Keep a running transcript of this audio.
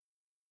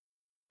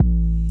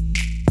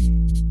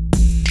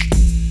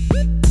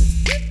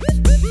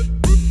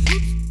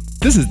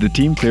This is the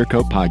Team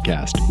Clearcoat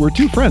Podcast. We're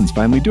two friends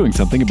finally doing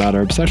something about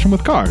our obsession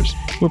with cars.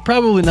 We're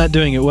probably not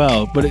doing it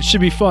well, but it should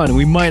be fun, and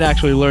we might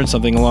actually learn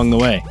something along the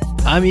way.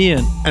 I'm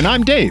Ian. And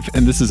I'm Dave,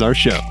 and this is our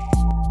show.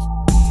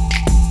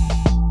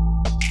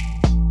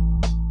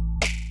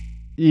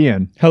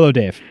 Ian. Hello,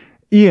 Dave.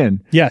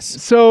 Ian. Yes.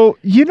 So,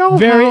 you know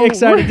Very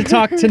excited to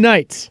talk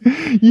tonight.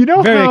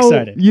 Very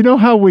excited. You know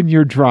how when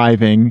you're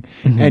driving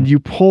and you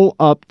pull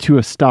up to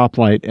a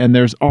stoplight and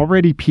there's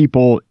already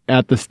people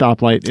at the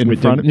stoplight in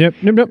front of you?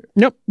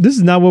 Nope. This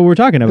is not what we're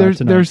talking about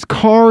tonight. There's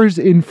cars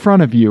in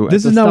front of you.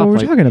 This is not what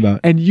we're talking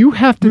about. And you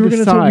have to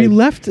decide. We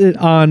left it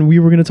on. We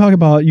were going to talk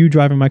about you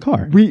driving my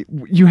car.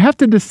 You have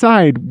to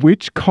decide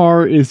which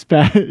car is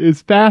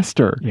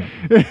faster. Yeah.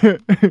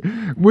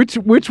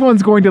 which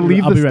one's going to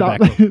leave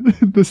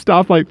the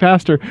stoplight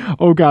faster?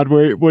 Oh God,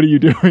 wait, what are you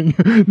doing?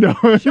 No.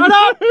 Shut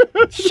up!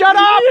 Shut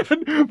up! But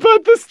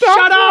the stoplight.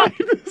 Shut up!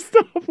 The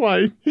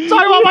stoplight.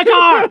 Talk about my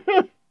car.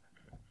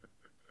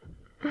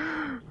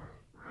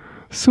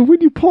 So when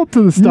you pull up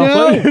to the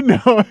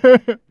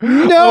stoplight,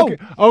 No.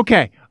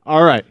 Okay.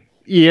 All right,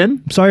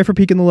 Ian. Sorry for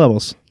peaking the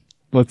levels.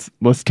 Let's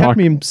Kept talk.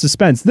 me in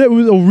suspense. That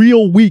was a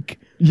real week.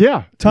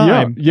 Yeah.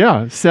 Time.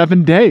 Yeah.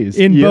 7 days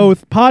In Ian.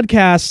 both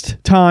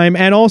podcast time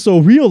and also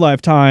real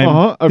life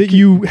time that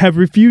you have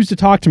refused to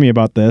talk to me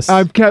about this.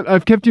 I've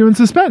kept you in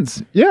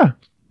suspense. Yeah.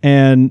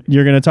 And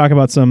you're going to talk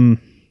about some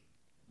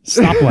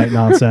stoplight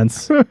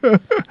nonsense.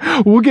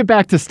 We'll get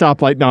back to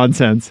stoplight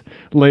nonsense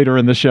later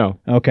in the show.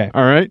 Okay.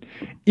 All right.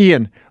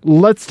 Ian,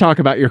 let's talk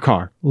about your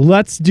car.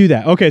 Let's do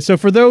that. Okay, so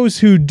for those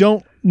who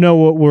don't know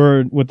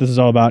what this is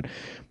all about,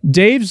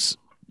 Dave's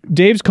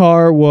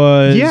car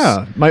was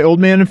my old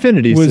man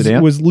Infiniti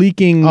sedan was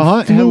leaking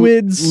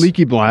fluids,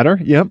 leaky bladder.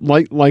 Yep,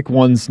 like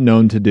one's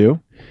known to do.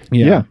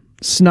 Yeah.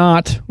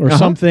 Snot or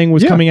something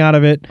was coming out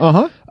of it.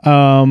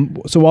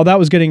 So while that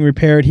was getting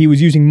repaired, he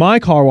was using my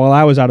car while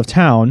I was out of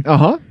town.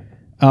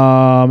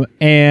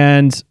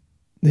 And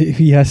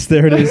yes,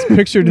 there it is,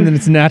 pictured in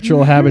its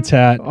natural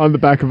habitat on the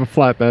back of a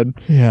flatbed.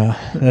 Yeah,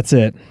 that's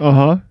it.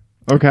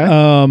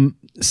 Okay.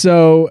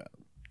 So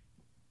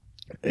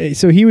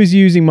he was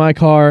using my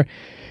car,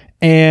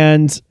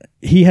 and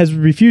he has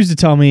refused to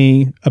tell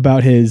me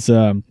about his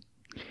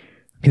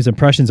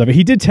impressions of it.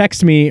 He did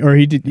text me, or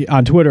he did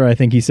on Twitter, I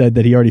think he said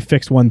that he already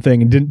fixed one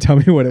thing and didn't tell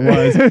me what it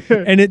was.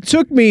 And it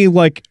took me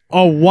like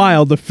a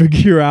while to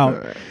figure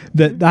out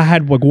that I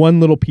had like one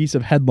little piece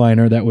of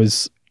headliner that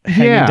was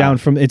hanging down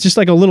from, it's just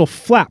like a little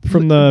flap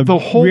from the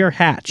whole rear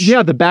hatch.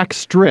 Yeah, the back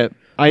strip.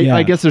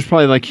 I guess there's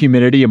probably like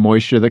humidity and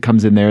moisture that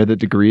comes in there that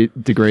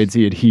degrades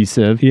the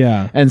adhesive.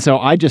 Yeah. And so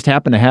I just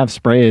happened to have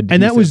spray adhesive.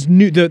 And that was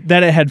new,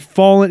 that it had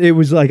fallen. It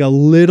was like a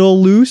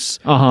little loose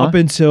up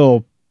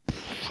until a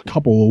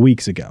couple of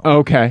weeks ago.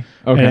 Okay.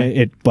 And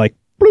it like,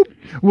 bloop.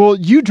 Well,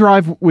 you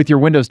drive with your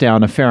windows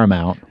down a fair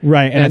amount.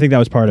 Right. And I think that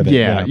was part of it.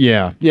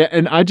 Yeah.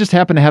 And I just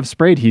happen to have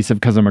spray adhesive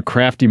because I'm a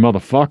crafty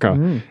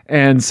motherfucker.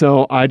 And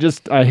so I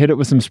hit it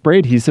with some spray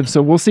adhesive.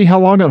 So we'll see how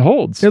long it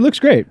holds. It looks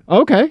great.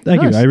 Okay.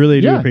 Thank you. I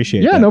really do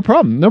appreciate that. Yeah, no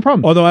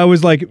problem. Although I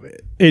was like,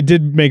 it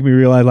did make me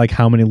realize like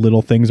how many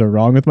little things are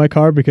wrong with my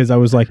car, because I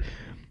was like,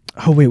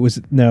 oh wait,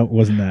 no, it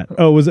wasn't that.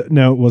 Oh, was it?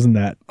 No, it wasn't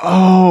that.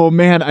 Oh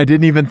man, I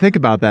didn't even think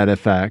about that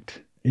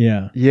effect.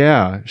 Yeah.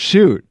 Yeah.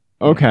 Shoot.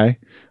 Okay.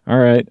 All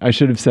right. I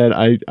should have said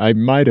I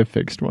might have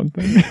fixed one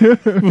thing.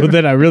 Well,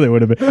 then I really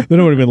would have been. Then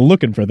I would have been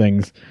looking for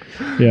things.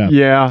 Yeah.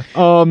 Yeah.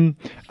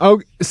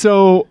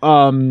 So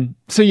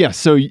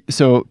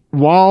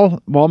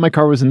while my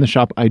car was in the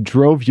shop, I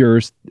drove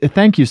yours.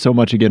 Thank you so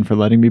much again for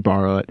letting me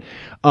borrow it.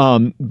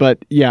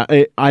 But yeah,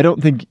 I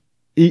don't think.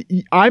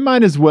 I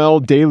might as well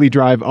daily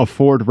drive a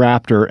Ford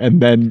Raptor, and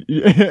then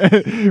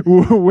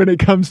when it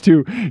comes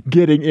to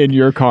getting in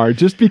your car,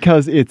 just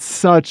because it's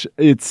such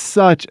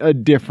a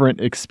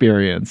different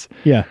experience.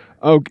 Yeah.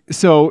 Okay.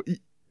 So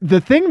the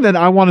thing that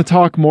I want to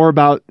talk more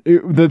about,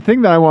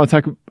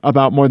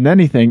 more than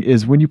anything,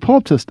 is when you pull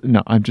up to.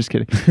 No, I'm just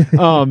kidding.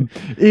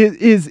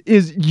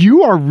 Is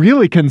you are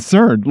really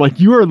concerned? Like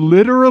you are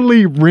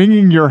literally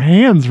wringing your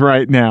hands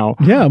right now.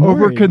 Yeah, I'm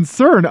over worried.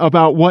 concern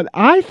about what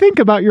I think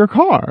about your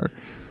car.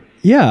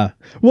 Yeah.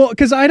 Well,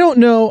 because I don't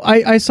know.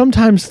 I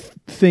sometimes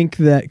think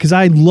that, because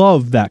I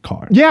love that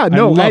car. Yeah,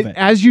 no, I love it.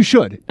 As you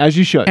should.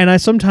 And I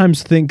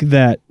sometimes think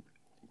that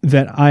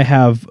I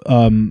have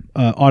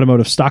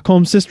automotive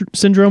Stockholm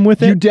syndrome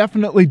with it. You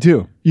definitely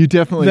do.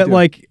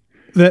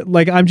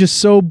 That I'm just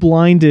so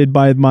blinded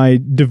by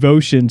my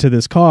devotion to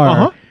this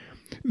car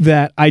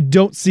that I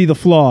don't see the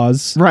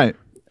flaws. Right.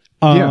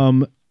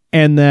 And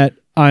that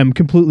I'm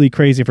completely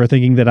crazy for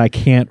thinking that I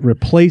can't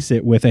replace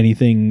it with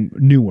anything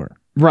newer.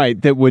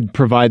 Right, that would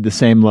provide the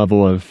same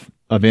level of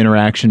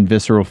interaction,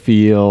 visceral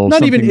feel.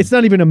 It's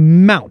not even a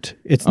mount.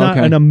 It's not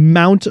an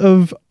amount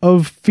of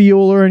feel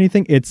or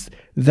anything. It's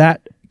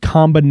that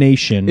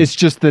combination. It's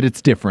just that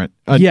it's different.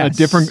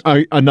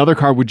 Another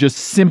car would just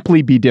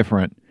simply be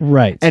different.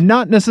 Right. And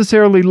not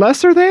necessarily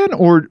lesser than,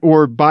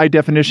 or by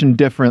definition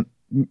different,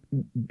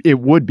 it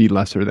would be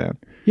lesser than.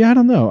 Yeah, I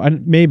don't know.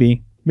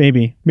 Maybe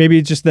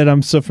it's just that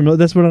I'm so familiar.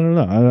 That's what I don't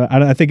know.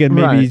 I think it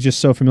maybe just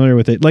so familiar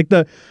with it. Like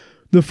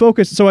the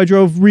Focus. So I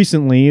drove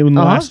recently in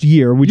the last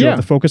year. We drove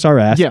the Focus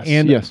RS,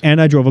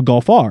 and I drove a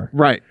Golf R.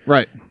 Right.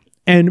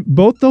 And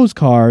both those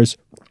cars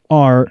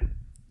are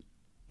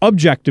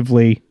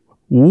objectively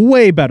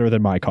way better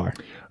than my car.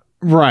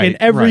 Right. In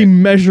every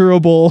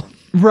measurable.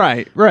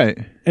 Right.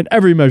 In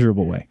every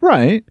measurable way.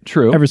 Right.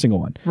 True. Every single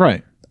one.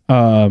 Right.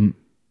 And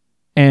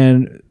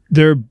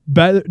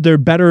they're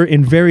better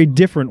in very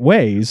different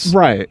ways.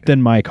 Right.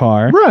 Than my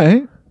car.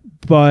 Right.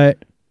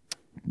 But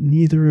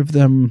neither of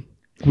them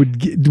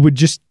would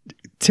just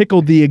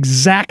tickle the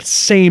exact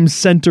same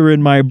center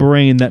in my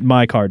brain that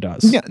my car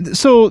does. Yeah.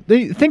 So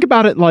they think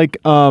about it like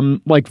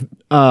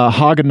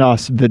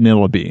Haagen-Dazs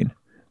Vanilla Bean,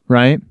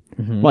 right?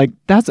 Mm-hmm. Like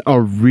that's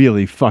a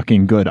really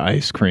fucking good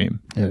ice cream,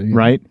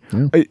 right?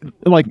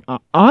 Yeah.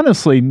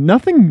 Honestly,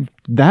 nothing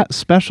that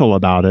special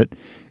about it.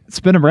 It's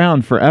been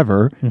around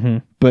forever,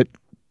 but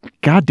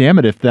God damn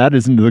it, if that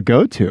isn't the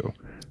go-to.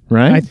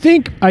 Right.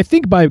 I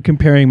think by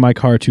comparing my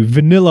car to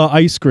vanilla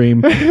ice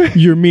cream,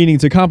 you're meaning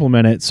to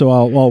compliment it.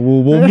 So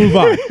we'll move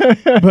on.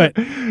 But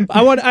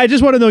I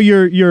just want to know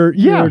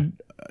your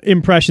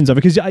impressions of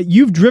it, because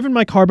you've driven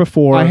my car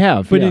before. I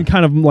have, but in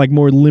kind of like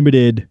more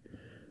limited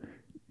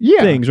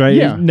things, right?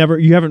 Yeah.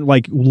 You haven't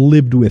like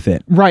lived with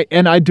it, right?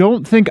 And I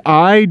don't think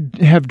I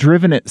have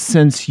driven it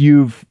since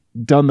you've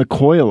done the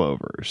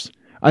coilovers.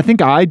 I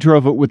think I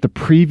drove it with the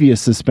previous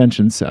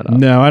suspension setup.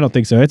 No, I don't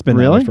think so. It's been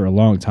that way for a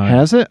long time.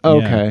 Has it?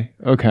 Okay.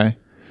 Yeah. Okay.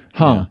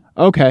 Huh.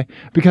 Yeah. Okay.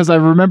 Because I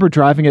remember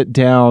driving it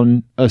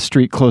down a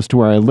street close to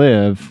where I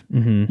live.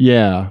 Mm-hmm.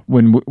 Yeah.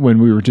 When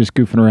we were just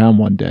goofing around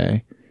one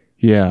day.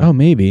 Yeah. Oh,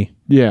 maybe.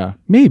 Yeah.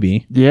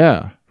 Maybe.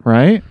 Yeah.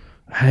 Right?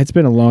 It's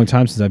been a long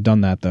time since I've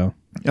done that, though.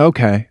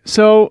 Okay.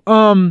 So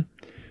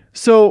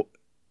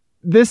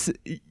this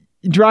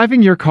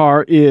driving your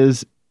car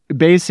is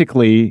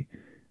basically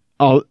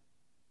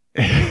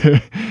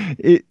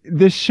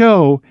this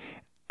show,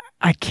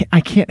 I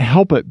can't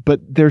help it, but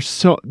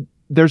there's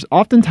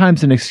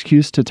oftentimes an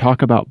excuse to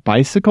talk about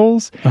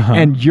bicycles,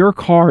 and your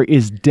car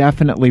is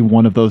definitely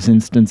one of those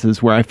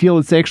instances where I feel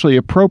it's actually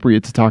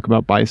appropriate to talk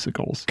about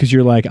bicycles. Because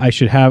you're like, I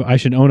should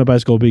own a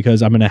bicycle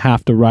because I'm going to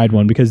have to ride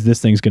one because this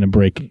thing's going to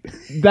break.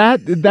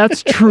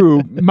 That's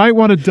true. Might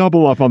want to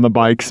double up on the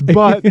bikes,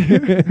 but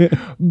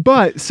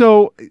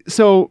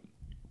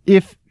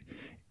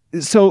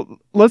so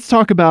let's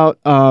talk about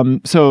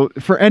so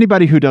for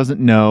anybody who doesn't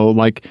know,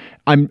 like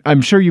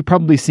I'm sure you've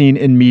probably seen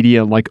in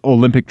media like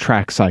Olympic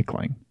track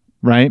cycling,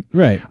 right?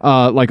 Right.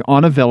 Like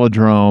on a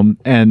velodrome,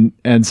 and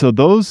so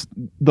those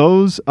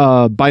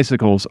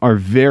bicycles are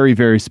very,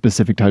 very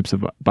specific types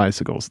of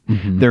bicycles.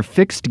 Mm-hmm. They're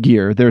fixed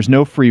gear. There's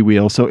no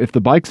freewheel. So if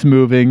the bike's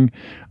moving,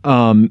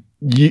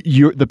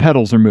 the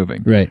pedals are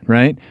moving.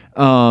 Right.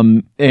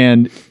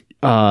 And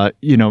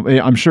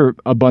I'm sure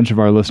a bunch of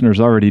our listeners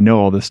already know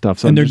all this stuff.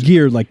 So and they're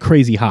geared like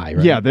crazy high,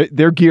 right? Yeah,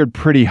 they're geared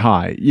pretty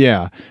high.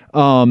 Yeah.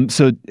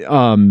 So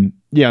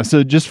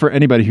just for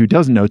anybody who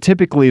doesn't know,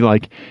 typically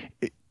like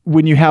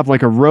when you have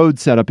like a road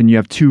setup and you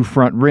have two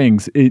front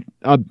rings,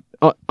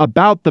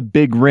 about the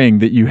big ring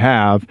that you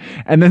have,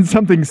 and then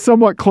something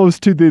somewhat close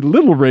to the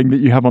little ring that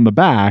you have on the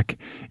back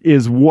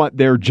is what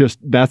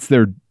that's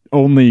their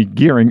only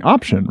gearing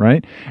option,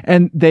 right?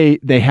 And they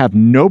have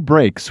no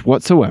brakes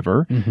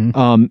whatsoever.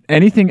 Mm-hmm.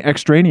 Anything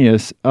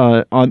extraneous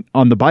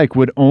on the bike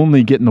would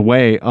only get in the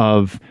way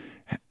of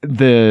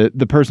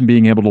the person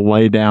being able to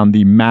lay down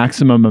the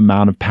maximum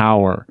amount of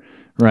power,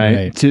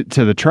 right. to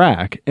the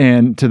track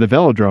and to the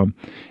velodrome.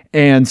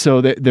 And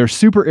so they're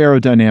super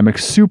aerodynamic,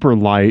 super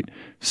light,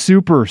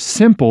 super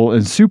simple,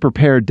 and super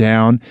pared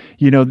down.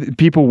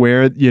 People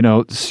wear,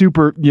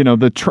 super,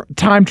 the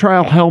time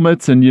trial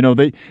helmets, and,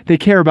 they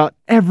care about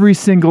every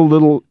single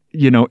little,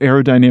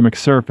 aerodynamic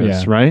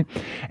surface, right?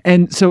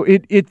 And so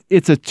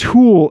it's a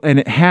tool, and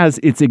it has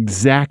its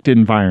exact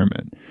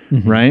environment,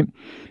 mm-hmm. right?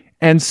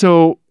 And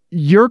so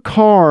your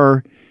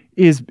car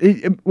is,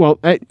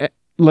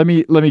 let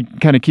me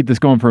kind of keep this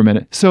going for a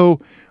minute.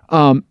 So,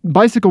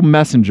 bicycle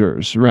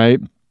messengers, right?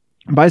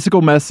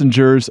 Bicycle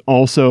messengers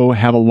also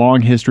have a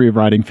long history of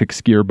riding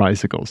fixed gear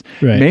bicycles,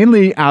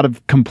 mainly out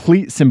of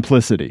complete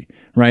simplicity,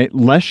 right?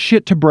 Less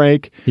shit to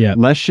break,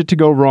 less shit to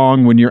go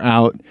wrong when you're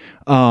out.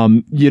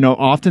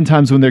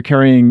 Oftentimes when they're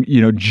carrying,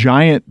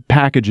 giant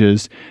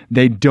packages,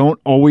 they don't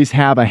always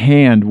have a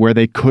hand where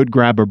they could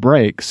grab a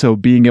brake. So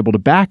being able to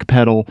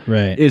backpedal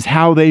is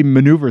how they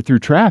maneuver through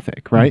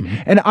traffic, right?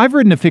 Mm-hmm. And I've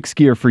ridden a fixed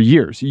gear for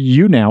years.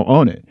 You now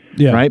own it.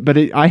 Yeah. Right. But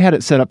I had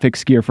it set up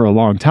fixed gear for a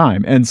long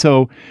time. And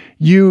so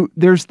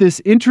there's this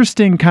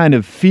interesting kind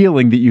of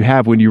feeling that you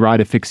have when you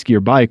ride a fixed gear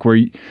bike where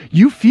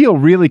you feel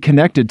really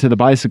connected to the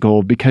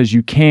bicycle because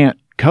you can't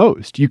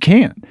coast. You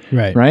can't.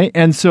 Right.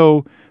 And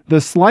so the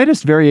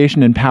slightest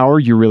variation in power,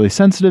 you're really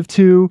sensitive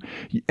to.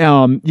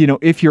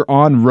 If you're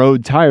on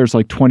road tires,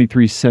 like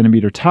 23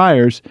 millimeter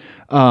tires,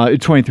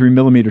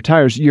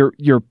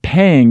 you're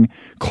paying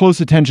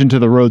close attention to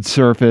the road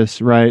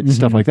surface, right? Mm-hmm.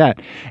 Stuff like that.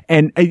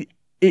 And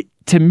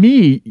to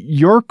me,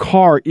 your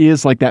car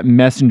is like that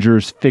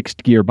messenger's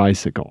fixed gear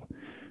bicycle,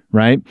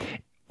 right?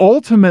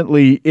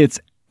 Ultimately, it's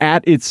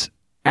at its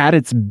at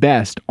its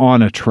best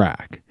on a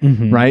track,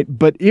 Mm-hmm. right?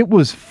 But it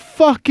was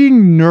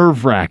fucking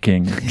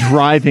nerve-wracking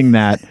driving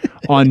that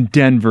on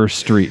Denver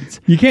streets.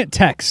 You can't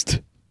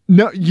text.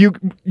 No, you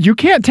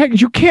can't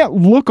you can't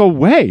look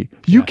away.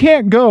 You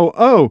can't go,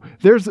 oh,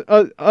 there's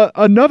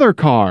another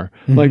car.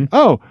 Mm-hmm. Like,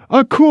 oh,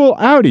 a cool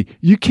Audi.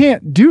 You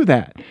can't do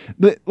that.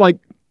 Like,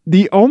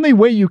 the only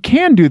way you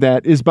can do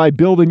that is by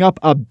building up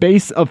a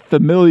base of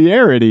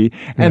familiarity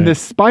and Right. the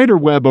spider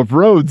web of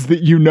roads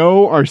that you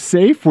know are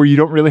safe, where you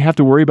don't really have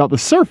to worry about the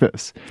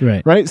surface.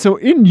 Right. Right. So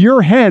in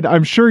your head,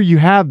 I'm sure you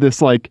have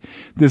this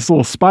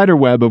little spider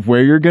web of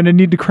where you're going to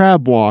need to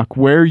crab walk,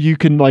 where you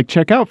can like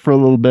check out for a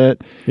little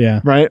bit.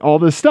 Yeah. Right. All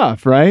this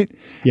stuff. Right.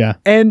 Yeah.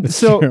 And That's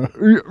so,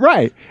 true.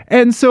 right.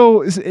 And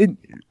so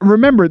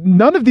remember,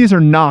 none of these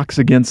are knocks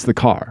against the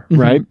car.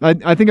 Right.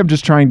 I think I'm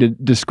just trying to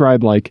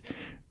describe, like,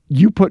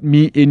 you put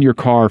me in your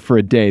car for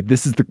a day.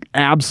 This is the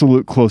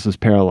absolute closest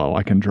parallel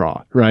I can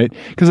draw, right?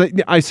 Because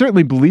I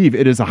certainly believe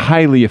it is a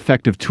highly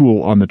effective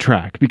tool on the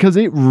track, because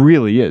it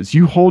really is.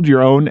 You hold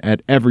your own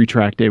at every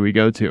track day we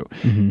go to,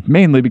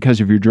 mainly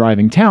because of your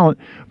driving talent,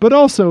 but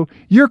also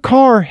your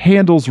car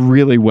handles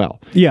really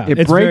well. Yeah, It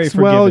it's very brakes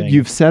well. forgiving.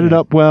 You've set it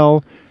up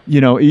well.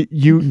 You know,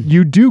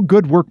 you do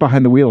good work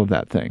behind the wheel of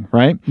that thing,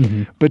 right?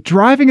 But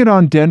driving it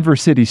on Denver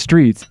city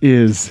streets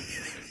is...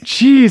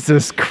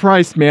 Jesus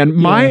Christ, man.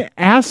 My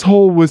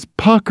asshole was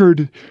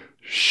puckered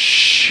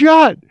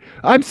shut.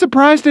 I'm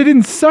surprised I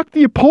didn't suck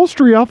the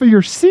upholstery off of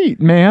your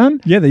seat,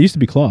 man. Yeah, they used to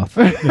be cloth.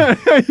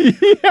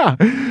 Yeah.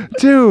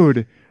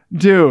 Dude.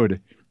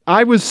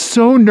 I was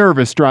so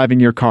nervous driving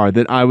your car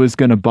that I was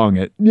going to bung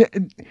it.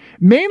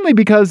 Mainly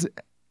because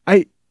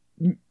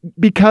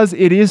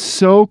it is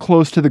so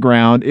close to the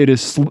ground. It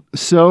is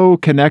so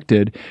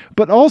connected,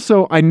 but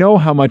also I know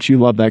how much you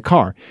love that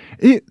car.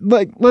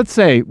 Let's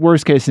say,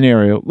 worst case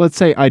scenario, let's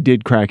say I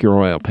did crack your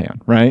oil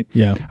pan, right?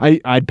 Yeah.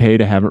 I'd pay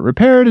to have it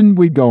repaired and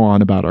we'd go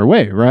on about our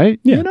way, right?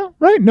 Yeah. You know,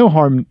 right? No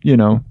harm, you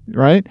know,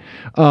 right?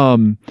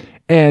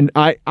 And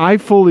I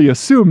fully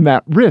assume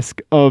that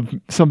risk of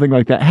something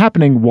like that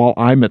happening while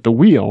I'm at the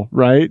wheel,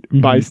 right?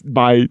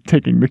 By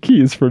taking the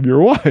keys from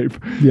your wife.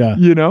 Yeah.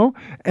 You know?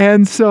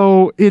 And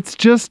so it's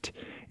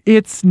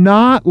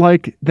not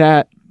like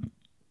that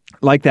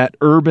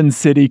urban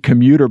city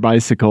commuter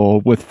bicycle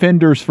with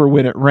fenders for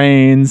when it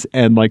rains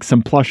and like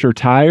some plusher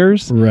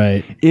tires.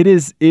 Right. It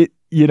is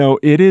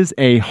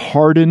a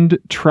hardened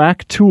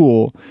track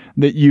tool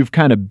that you've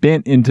kind of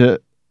bent into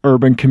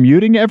urban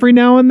commuting every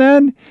now and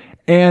then.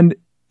 And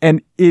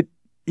it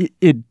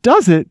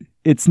does it.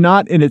 It's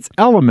not in its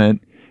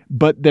element,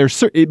 but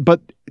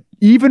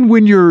even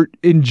when you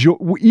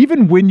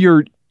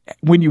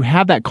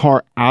have that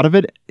car out of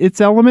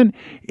its element,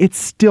 it's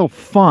still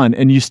fun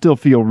and you still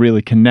feel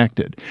really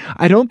connected.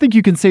 I don't think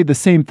you can say the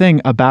same thing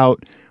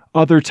about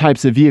other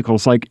types of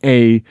vehicles, like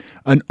an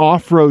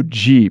off-road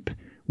Jeep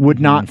would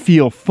not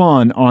feel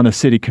fun on a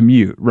city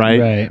commute,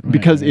 right?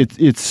 Because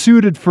it's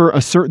suited for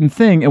a certain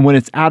thing, and when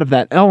it's out of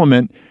that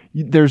element,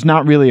 there's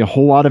not really a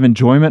whole lot of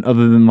enjoyment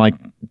other than like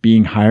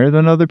being higher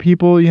than other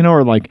people, you know,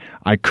 or like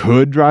I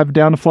could drive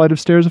down a flight of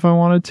stairs if I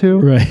wanted to,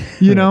 Right.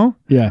 you know?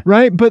 Yeah.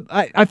 Right. But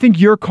I think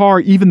your car,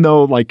 even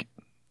though like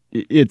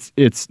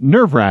it's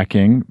nerve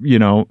wracking, you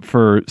know,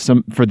 for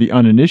the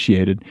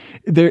uninitiated,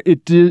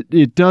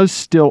 it does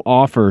still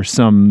offer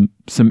some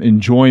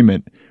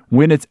enjoyment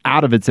when it's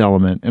out of its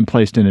element and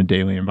placed in a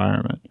daily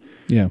environment.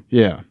 Yeah.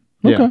 Yeah.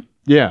 Okay.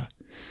 Yeah.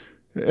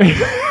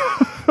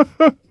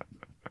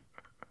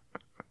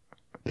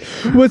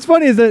 What's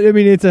funny is that, I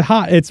mean,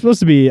 it's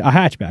supposed to be a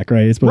hatchback,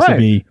 right? It's supposed to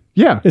be,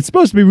 it's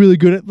supposed to be really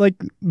good at like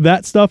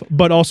that stuff,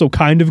 but also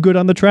kind of good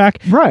on the track.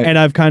 Right. And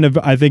I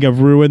think I've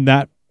ruined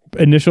that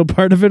initial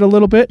part of it a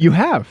little bit. You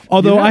have.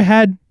 Although I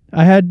had,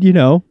 you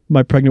know,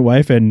 my pregnant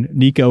wife and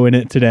Nico in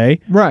it today.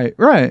 Right.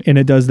 And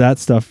it does that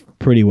stuff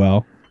pretty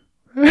well.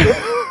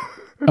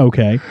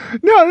 Okay.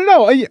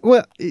 No.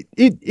 Well,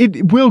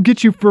 it will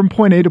get you from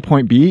point A to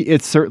point B.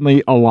 It's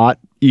certainly a lot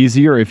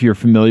easier if you're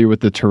familiar with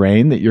the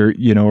terrain that you're,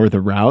 you know, or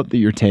the route that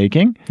you're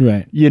taking.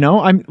 Right. You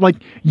know, I'm like,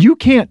 you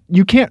can't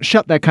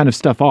shut that kind of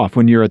stuff off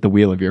when you're at the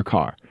wheel of your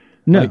car.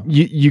 No. Like,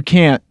 you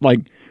can't, like,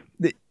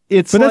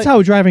 it's. But that's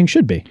how driving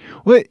should be.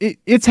 Well,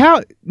 it's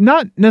how,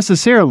 not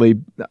necessarily.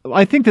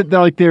 I think that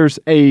like there's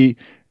a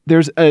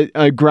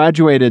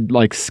graduated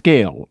like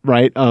scale,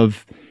 right,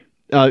 of.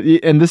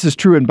 And this is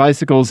true in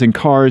bicycles and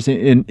cars,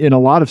 in a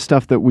lot of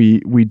stuff that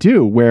we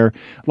do, where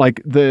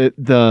like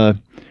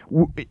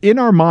in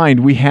our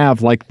mind we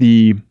have like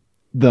the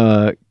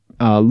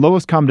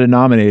lowest common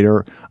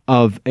denominator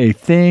of a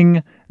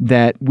thing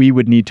that we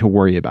would need to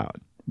worry about,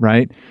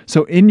 right?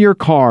 So in your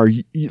car,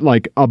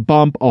 like a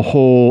bump, a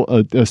hole,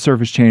 a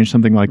surface change,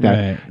 something like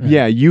that. Right.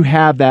 Yeah, you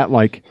have that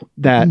like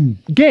that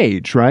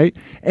gauge, right?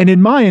 And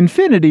in my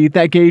Infiniti,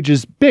 that gauge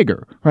is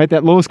bigger, right?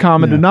 That lowest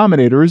common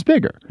denominator is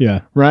bigger.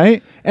 Yeah.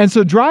 Right? And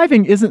so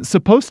driving isn't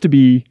supposed to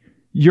be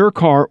your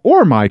car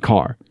or my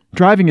car.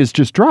 Driving is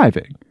just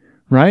driving,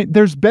 right?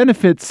 There's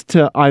benefits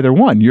to either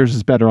one. Yours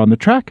is better on the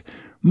track.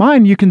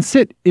 Mine, you can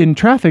sit in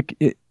traffic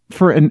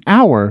for an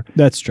hour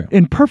That's true.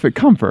 in perfect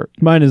comfort.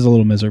 Mine is a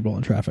little miserable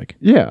in traffic.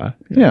 Yeah.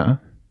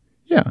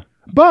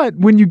 But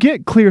when you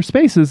get clear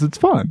spaces, it's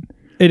fun.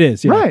 It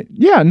is. Yeah. Right.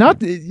 Yeah.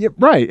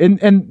 Right.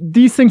 And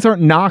these things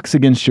aren't knocks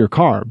against your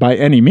car by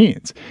any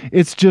means.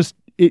 It's just,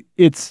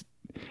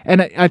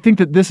 and I think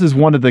that this is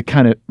one of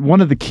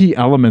the key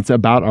elements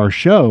about our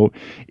show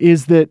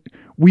is that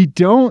we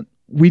don't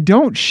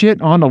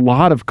shit on a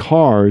lot of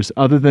cars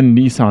other than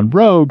Nissan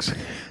Rogues.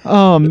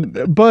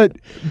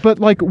 But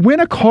like when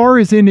a car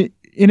is in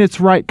its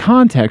right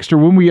context, or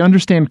when we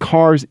understand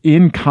cars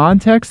in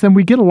context, then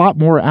we get a lot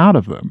more out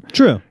of them.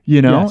 True.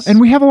 Yes.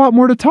 And we have a lot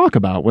more to talk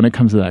about when it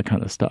comes to that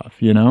kind of stuff,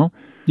 Yeah,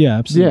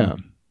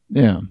 absolutely.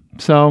 Yeah.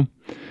 So,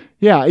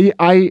 yeah,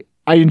 I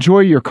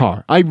enjoy your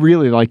car. I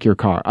really like your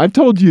car. I've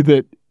told you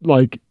that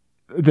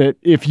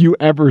if you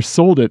ever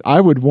sold it, I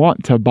would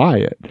want to buy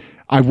it.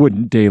 I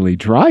wouldn't daily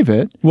drive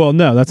it. Well,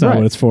 no, that's not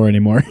what it's for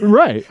anymore.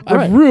 Right.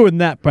 I've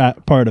ruined that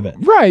part of it.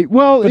 Right.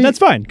 Well, but that's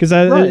fine because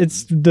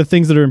it's the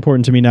things that are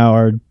important to me now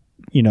are,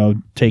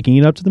 taking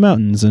it up to the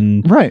mountains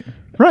and right.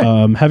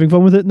 Having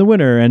fun with it in the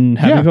winter and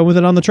having fun with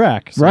it on the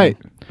track. So,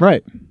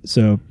 Right.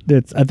 So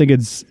I think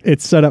it's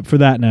set up for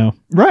that now.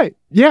 Right.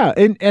 Yeah.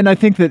 And I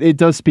think that it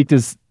does speak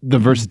to the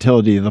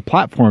versatility of the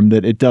platform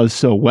that it does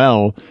so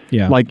well.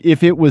 Yeah. Like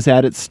if it was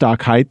at its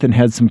stock height and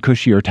had some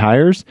cushier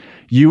tires,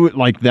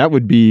 that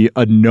would be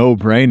a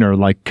no-brainer,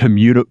 like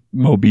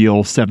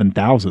Commute-Mobile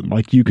 7000.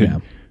 Like you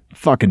could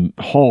fucking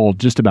haul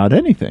just about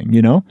anything,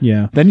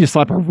 Yeah. Then you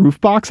slap a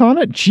roof box on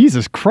it.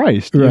 Jesus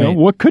Christ. Right.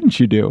 What couldn't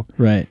you do?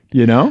 Right.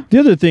 The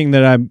other thing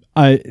that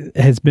I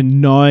has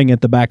been gnawing at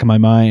the back of my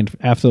mind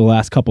after the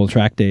last couple of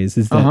track days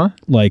is that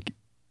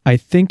I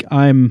think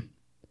I'm,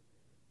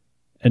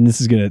 and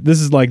this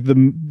is like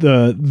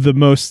the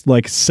most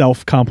like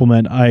self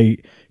compliment I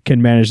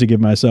can manage to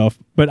give myself,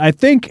 but I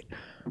think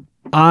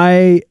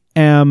I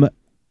am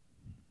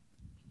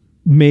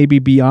maybe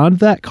beyond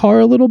that car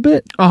a little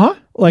bit.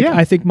 Like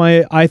I think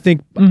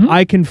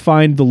I can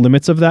find the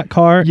limits of that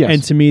car,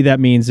 and to me that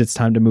means it's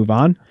time to move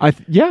on. I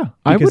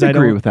would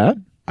agree with that.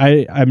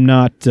 I'm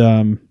not.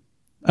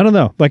 I don't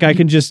know. Like I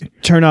can just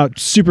turn out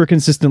super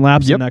consistent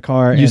laps in that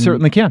car. You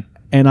certainly can,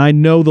 and I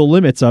know the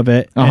limits of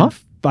it. And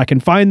I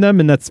can find them,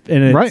 and it's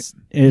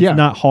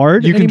not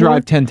hard. You can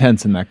drive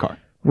 10/10 in that car.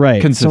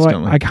 Right.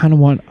 Consistently. So I kind of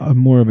want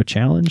more of a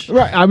challenge.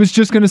 Right. I was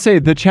just going to say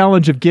the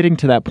challenge of getting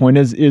to that point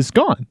is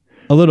gone.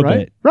 A little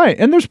bit. Right.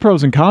 And there's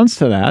pros and cons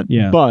to that.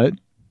 Yeah. But,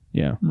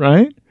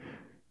 right?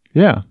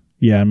 Yeah.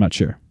 Yeah, I'm not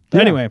sure.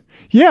 Yeah. Anyway.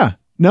 Yeah.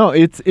 No,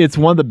 it's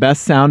one of the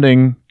best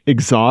sounding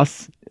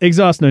exhausts.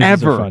 Exhaust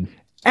noises ever. are fun.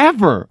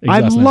 Ever. I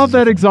love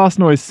that exhaust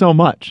noise so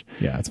much.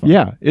 Yeah, it's fun.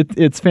 Yeah.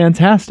 It's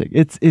fantastic.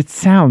 It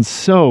sounds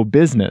so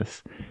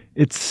business.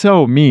 It's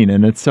so mean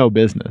and it's so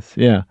business.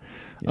 Yeah.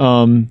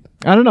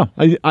 I don't know.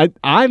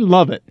 I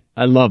love it.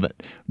 I love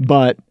it.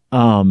 But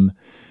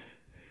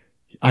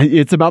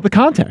it's about the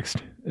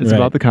context. It's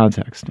about the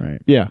context.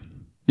 Right. Yeah.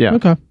 Yeah.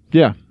 Okay.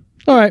 Yeah.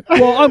 All right.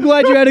 Well, I'm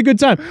glad you had a good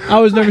time. I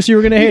was nervous you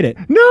were going to hate it.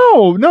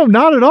 No,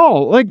 not at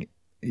all. Like,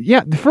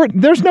 yeah,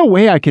 there's no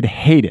way I could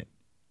hate it,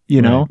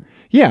 know? Right.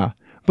 Yeah.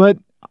 But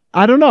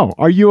I don't know.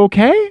 Are you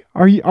okay?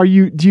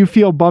 Do you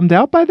feel bummed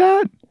out by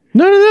that?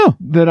 No.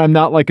 That I'm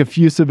not like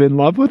effusive in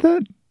love with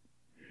it?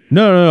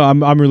 No.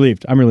 I'm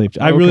relieved. I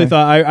really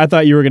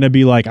thought you were going to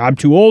be like, I'm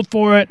too old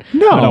for it.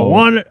 No. I don't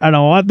want it. I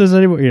don't want this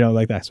anymore.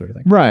 Like that sort of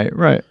thing.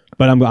 Right.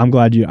 But I'm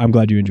glad you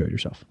enjoyed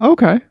yourself.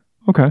 Okay.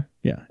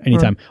 Yeah.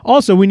 Anytime. Right.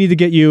 Also, we need to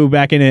get you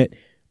back in it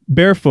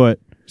barefoot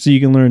so you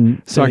can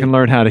learn. So I can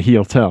learn how to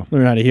heel toe.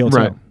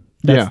 Right.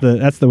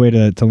 That's the way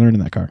to learn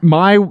in that car.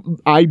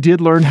 I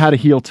did learn how to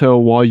heel toe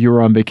while you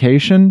were on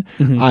vacation.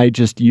 Mm-hmm. I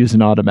just use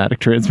an automatic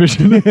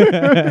transmission. And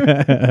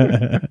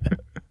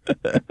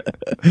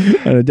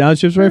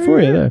downshifts right for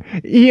you there.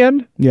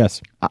 Ian?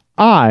 Yes.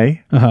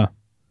 I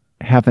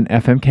have an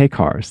FMK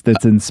Cars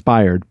that's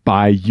inspired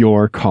by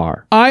your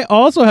car. I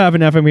also have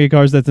an FMK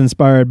Cars that's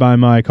inspired by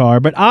my car,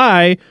 but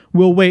I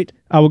will wait.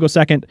 I will go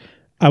second.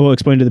 I will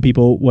explain to the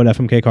people what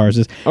FMK Cars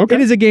is. Okay.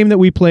 It is a game that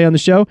we play on the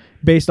show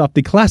based off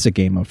the classic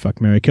game of Fuck,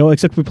 Marry, Kill,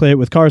 except we play it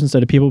with cars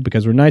instead of people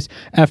because we're nice.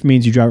 F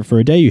means you drive it for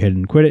a day, you hit it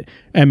and quit it.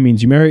 M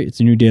means you marry it. It's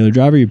a new daily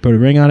driver. You put a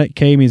ring on it.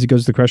 K means it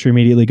goes to the crusher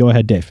immediately. Go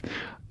ahead, Dave.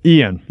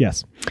 Ian.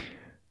 Yes.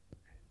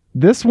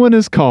 This one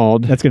is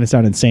called... That's going to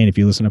sound insane if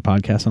you listen to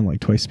podcasts on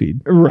like twice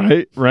speed.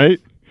 Right.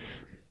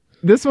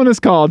 This one is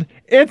called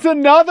It's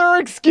Another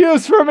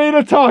Excuse for Me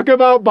to Talk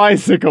About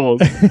Bicycles.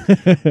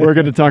 We're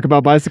going to talk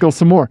about bicycles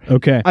some more.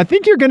 Okay. I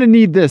think you're going to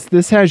need this.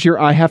 This has your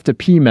I have to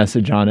pee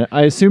message on it.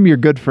 I assume you're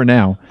good for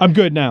now. I'm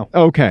good now.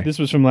 Okay. This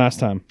was from last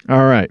time.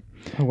 All right.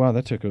 Oh, wow.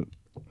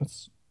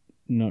 That's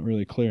not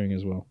really clearing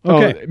as well.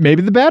 Okay.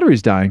 Maybe the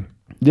battery's dying.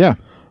 Yeah.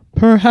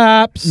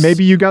 Perhaps.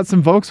 Maybe you got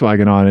some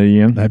Volkswagen on it,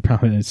 Ian. I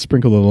probably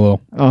sprinkled a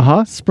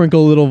little.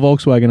 Sprinkle a little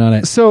Volkswagen on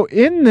it. So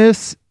in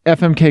this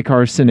FMK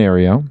car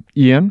scenario,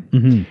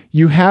 Ian,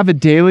 you have a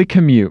daily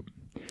commute.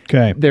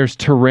 Okay. There's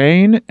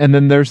terrain and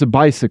then there's a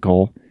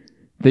bicycle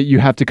that you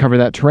have to cover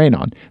that terrain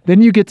on.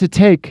 Then you get to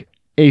take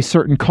a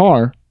certain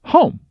car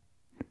home.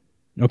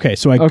 Okay.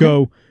 So I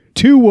go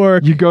to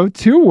work You go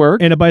to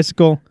work. in a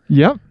bicycle,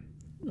 Yep.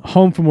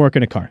 home from work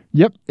in a car.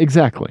 Yep.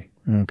 Exactly.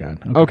 Oh, God.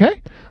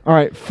 Okay. All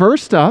right.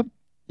 First up,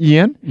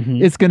 Ian,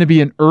 it's going to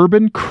be an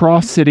urban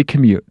cross-city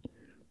commute,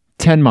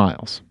 10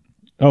 miles.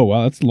 Oh,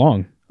 wow. That's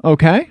long.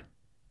 Okay.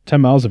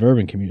 10 miles of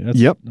urban commute. That's,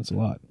 Yep. That's a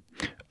lot.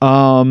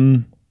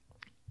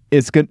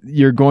 It's good.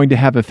 You're going to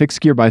have a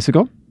fixed gear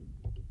bicycle.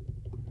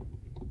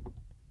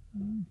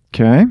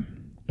 Okay.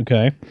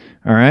 Okay.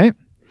 All right.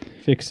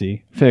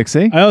 Fixie.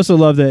 Fixie. I also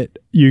love that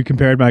you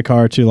compared my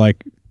car to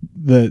like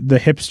the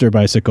hipster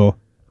bicycle.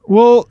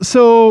 Well,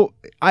 so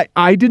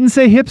I didn't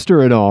say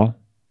hipster at all.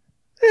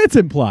 It's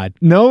implied.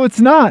 No, it's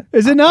not.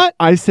 Is it not?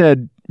 I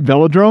said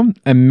velodrome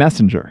and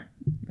messenger.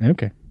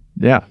 Okay.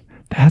 Yeah.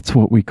 That's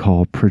what we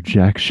call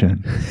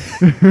projection.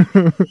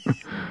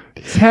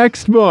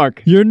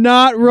 Textbook. You're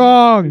not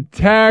wrong.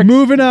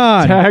 Moving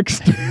on.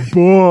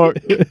 Textbook.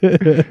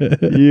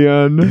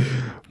 Ian.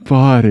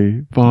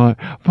 Body.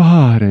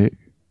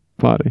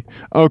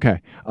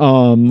 Okay.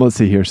 Let's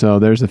see here. So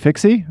there's a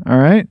fixie. All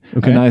right.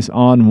 Okay. A nice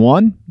on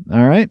one.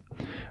 All right.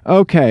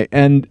 Okay.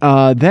 And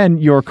then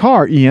your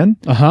car, Ian,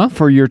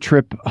 for your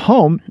trip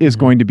home is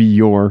going to be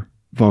your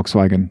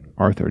Volkswagen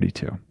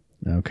R32.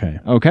 Okay.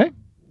 Okay.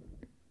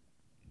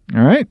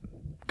 All right.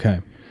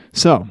 Okay.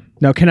 So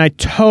Now, can I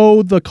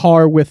tow the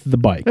car with the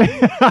bike?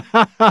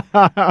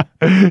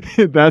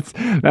 that's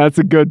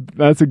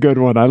a good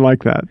one. I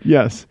like that.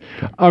 Yes.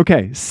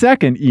 Okay.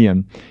 Second,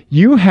 Ian,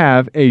 you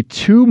have a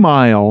 2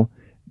 mile.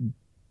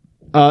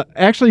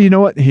 Actually, you know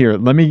what? Here,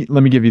 let me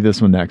give you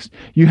this one next.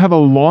 You have a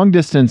long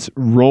distance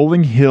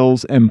rolling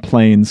hills and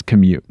plains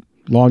commute.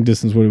 Long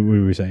distance, what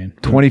were we saying?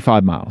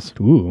 25 miles.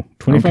 Ooh,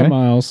 25 Okay.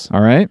 miles.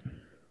 All right.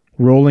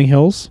 Rolling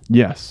hills.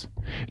 Yes.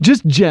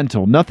 Just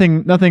gentle,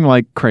 nothing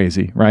like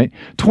crazy, right?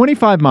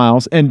 25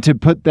 miles. And to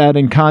put that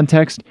in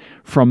context,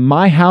 from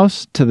my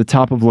house to the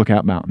top of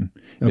Lookout Mountain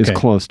is Okay.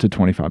 close to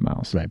 25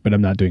 miles. Right, but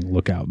I'm not doing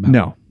Lookout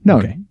Mountain. No.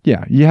 Okay.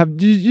 Yeah. You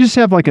just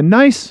have like a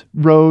nice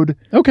road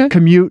Okay.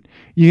 commute.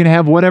 You can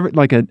have whatever,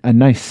 like a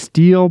nice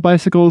steel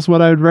bicycle is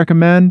what I would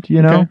recommend,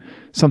 Okay.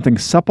 something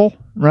supple,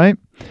 right?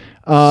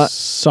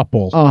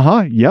 Supple.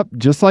 Yep.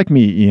 Just like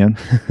me, Ian.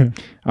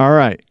 All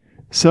right.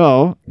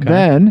 So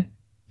then,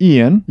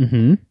 Ian,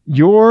 Mm-hmm.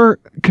 your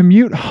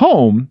commute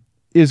home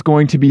is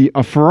going to be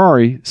a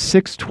Ferrari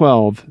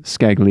 612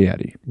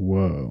 Scaglietti.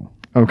 Whoa.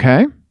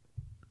 Okay.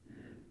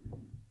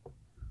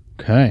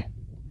 Okay.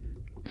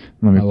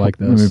 Let me I like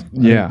let me- those.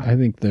 yeah. I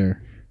think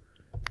they're...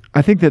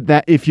 I think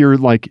that if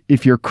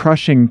you're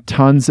crushing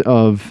tons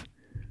of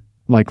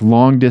like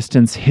long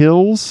distance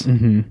hills,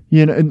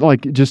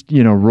 like just,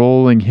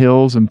 rolling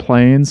hills and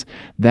plains,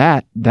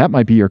 that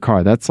might be your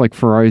car. That's like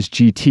Ferrari's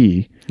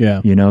GT,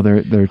 Yeah.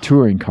 their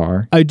touring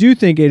car. I do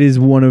think it is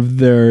one of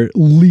their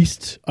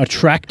least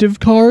attractive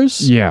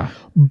cars. Yeah.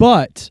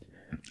 But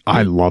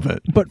I love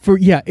it.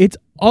 it's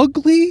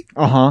ugly,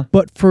 Uh-huh.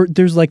 but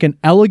there's like an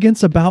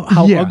elegance about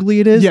how Yeah. ugly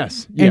it is.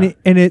 Yes. And Yeah.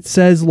 it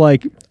says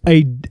like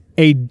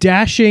a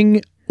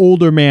dashing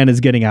older man is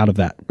getting out of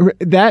that.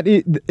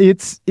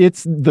 It's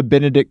the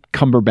Benedict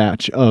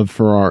Cumberbatch of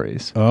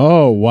Ferraris.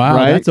 Oh, wow.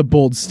 Right? That's a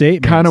bold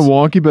statement. Kind of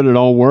wonky, but it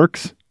all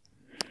works,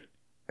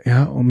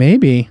 Yeah, well,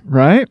 maybe.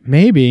 right?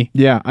 Maybe.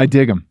 Yeah, I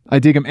dig them.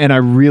 And I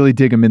really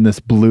dig them in this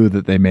blue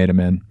that they made them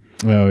in.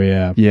 Oh,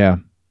 yeah. Yeah,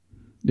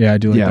 Yeah, I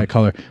do like Yeah. that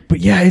color. But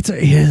yeah, it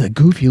is a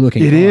goofy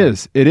looking it car.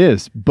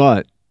 is.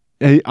 But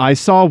I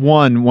saw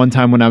one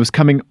time when I was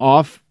coming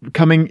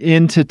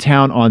into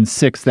town on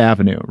 6th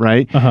Avenue,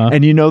 right? Uh-huh.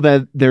 And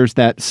that there's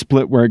that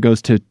split where it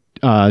goes to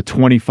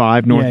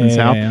 25 north and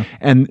south,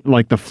 and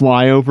like the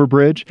flyover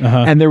bridge.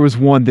 Uh-huh. And there was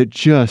one that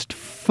just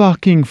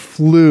fucking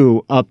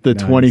flew up the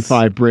Nice.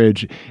 25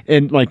 bridge,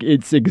 and like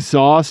its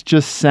exhaust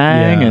just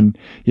sang, Yeah. and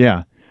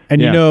yeah. And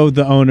Yeah.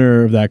 the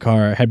owner of that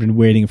car had been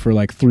waiting for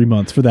like 3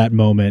 months for that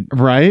moment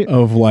Right?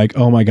 of like,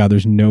 oh my God,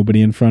 there's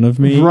nobody in front of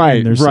me. Right,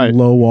 And there's right. some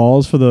low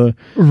walls for the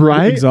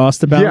Right?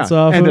 exhaust to bounce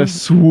off and of. a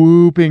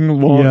swooping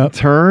long Yep.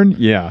 turn.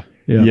 Yeah.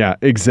 Yep. Yeah,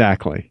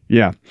 exactly.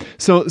 Yeah.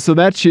 So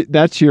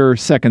that's your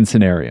second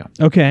scenario.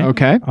 Okay.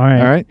 Okay. All right.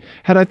 All right.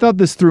 Had I thought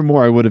this through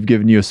more, I would have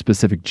given you a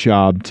specific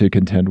job to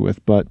contend with.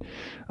 But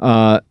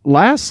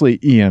lastly,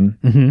 Ian,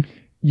 Mm-hmm.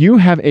 you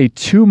have a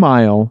 2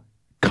 mile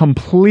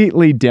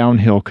completely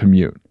downhill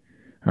commute.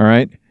 All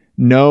right.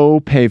 No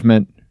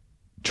pavement,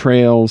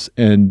 trails,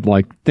 and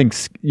like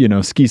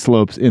ski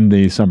slopes in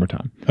the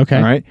summertime. Okay.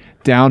 All right.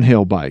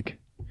 Downhill bike.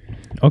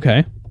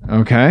 Okay.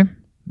 Okay.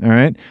 All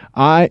right.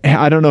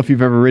 I don't know if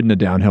you've ever ridden a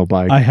downhill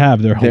bike. I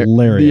have. They're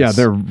hilarious. Yeah,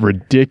 they're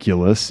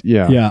ridiculous.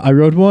 Yeah. Yeah, I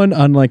rode one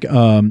on like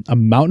a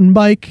mountain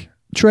bike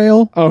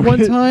trail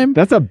one time.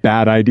 That's a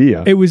bad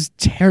idea. It was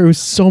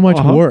so much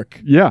work.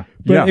 Yeah.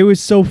 But yeah. it was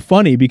so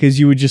funny because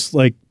you would just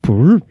like,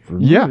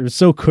 Yeah. it was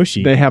so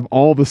cushy. They have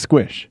all the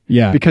squish.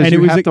 Yeah. Because And you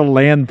it was have like- to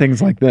land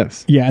things like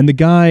this. Yeah, and the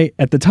guy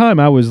at the time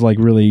I was like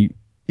really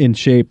in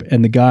shape,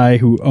 and the guy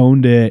who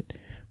owned it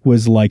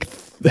was like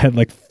had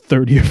like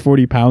 30 or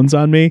 40 pounds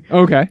on me.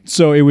 Okay.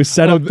 So it was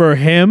set up for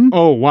him,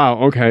 Oh, wow.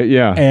 Okay.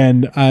 Yeah.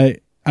 and I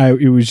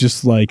it was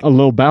just like A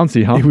little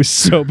bouncy, huh? it was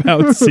so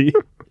bouncy.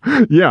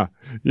 Yeah.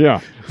 Yeah.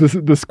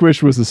 The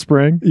squish was a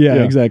spring.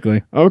 Yeah,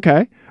 exactly.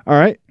 Okay. All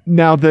right.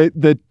 Now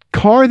the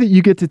car that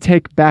you get to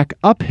take back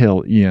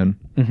uphill, Ian,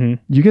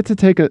 you get to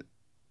take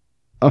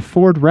a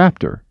Ford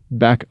Raptor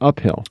back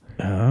uphill.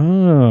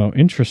 Oh,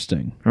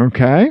 interesting.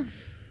 Okay.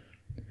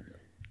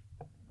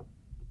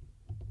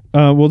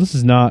 Well, this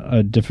is not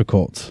a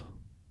difficult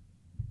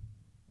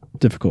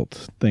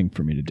thing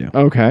for me to do.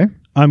 Okay.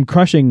 I'm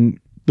crushing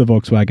the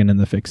Volkswagen and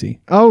the Fixie.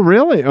 Oh,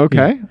 really?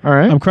 Okay. All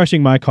right. I'm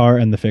crushing my car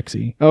and the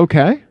Fixie.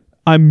 Okay.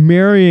 I'm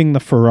marrying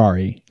the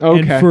Ferrari. Okay.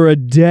 And for a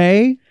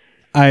day,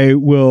 I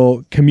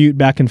will commute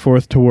back and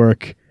forth to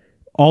work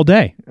all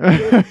day.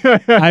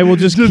 I will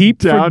just keep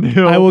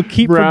downhill. I will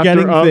keep Raptor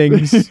forgetting up.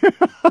 things.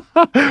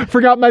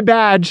 Forgot my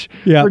badge.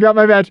 Yeah. Forgot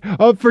my badge.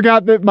 Oh,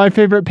 forgot my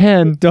favorite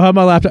pen. Don't have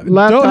my laptop.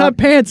 Don't have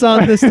pants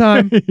on this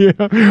time. Yeah.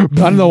 I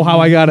don't know how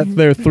I got it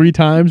there 3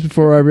 times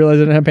before I realized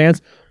I didn't have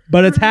pants,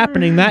 but it's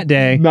happening that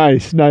day.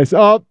 Nice.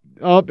 Oh,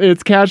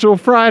 it's casual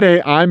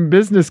Friday. I'm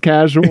business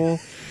casual.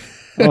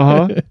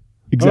 Uh-huh.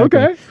 Exactly.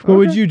 Okay. What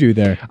would you do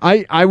there?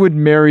 I would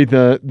marry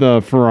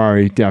the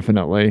Ferrari,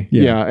 definitely.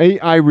 Yeah.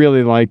 I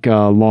really like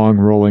long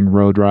rolling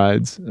road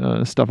rides,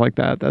 stuff like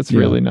that. That's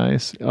really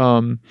nice.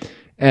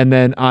 And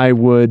then I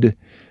would,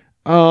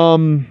 I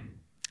don't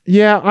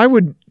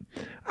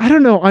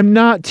know. I'm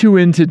not too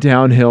into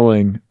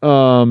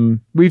downhilling.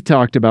 We've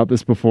talked about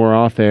this before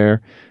off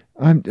air.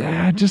 I'm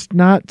just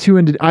not too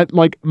into. I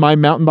like my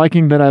mountain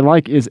biking that I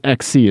like is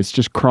XC. It's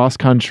just cross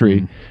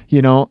country,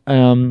 So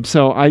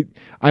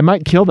I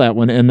might kill that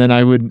one, and then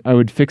I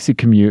would fixie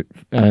commute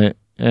and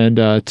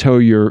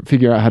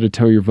figure out how to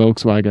tow your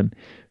Volkswagen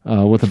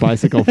with a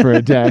bicycle for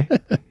a day.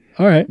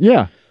 All right.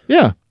 Yeah.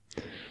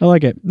 I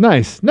like it.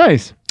 Nice.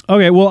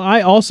 Okay. Well, I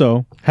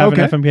also have an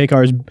FMK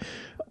cars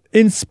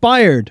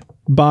inspired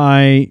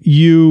by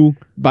you.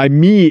 By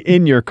me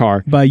in your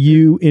car. By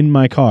you in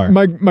my car.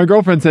 My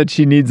girlfriend said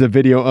she needs a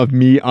video of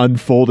me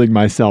unfolding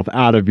myself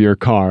out of your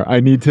car. We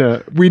need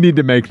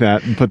to make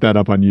that and put that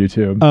up on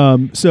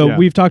YouTube. So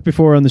we've talked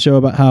before on the show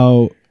about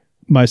how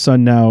my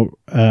son now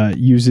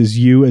uses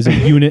you as a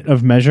unit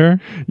of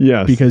measure.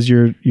 Yes. Because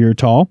you're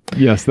tall.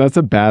 Yes, that's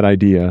a bad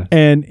idea.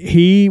 And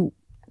we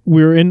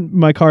were in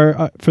my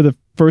car for the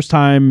first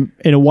time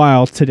in a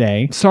while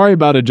today. Sorry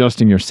about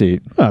adjusting your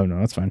seat. Oh, no,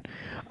 that's fine.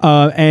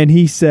 And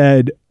he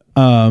said,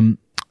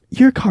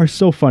 your car's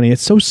so funny.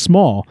 It's so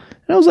small.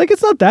 And I was like,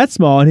 it's not that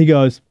small. And he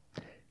goes,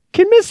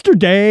 can Mr.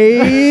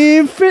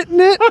 Dave fit in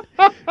it?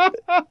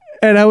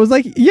 And I was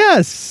like,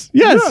 yes.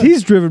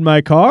 He's driven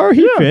my car.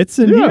 He fits.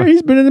 And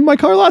he's been in my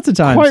car lots of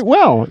times. Quite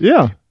well.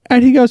 Yeah.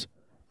 And he goes,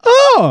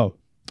 oh,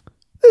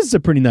 this is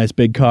a pretty nice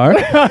big car.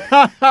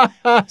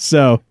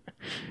 So,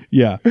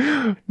 yeah.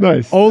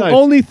 Nice.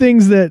 Only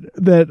things that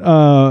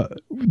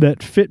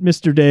fit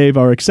Mr. Dave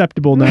are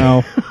acceptable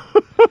now.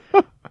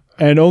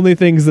 And only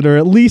things that are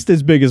at least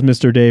as big as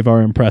Mr. Dave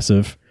are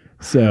impressive.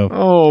 So,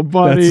 oh,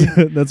 buddy,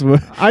 that's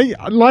what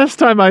last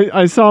time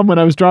I saw him when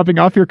I was dropping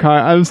off your car.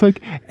 I was like,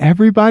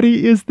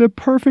 everybody is the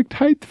perfect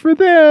height for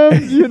them,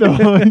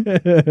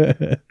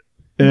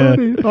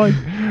 Buddy,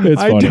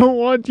 I don't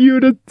want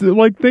you to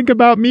think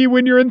about me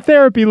when you're in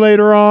therapy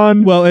later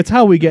on. Well, it's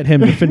how we get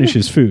him to finish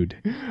his food.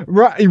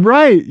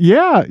 Right.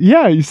 Yeah.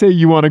 You say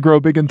you want to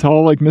grow big and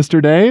tall like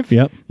Mr. Dave?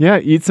 Yep. Yeah,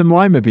 eat some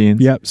lima beans.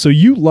 Yep. So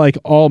you like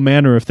all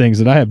manner of things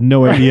that I have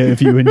no idea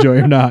if you enjoy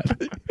or not.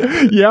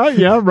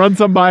 Yeah. Run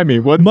some by me.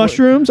 What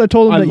mushrooms? I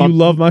told him that you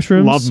love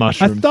mushrooms. Love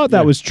mushrooms. I thought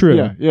that was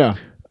true. Yeah.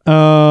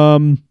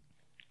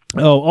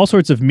 All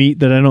sorts of meat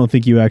that I don't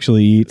think you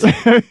actually eat.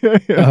 Just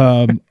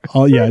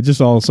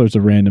all sorts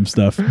of random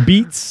stuff.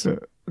 Beets.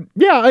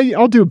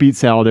 I'll do a beet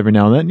salad every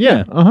now and then.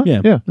 Yeah.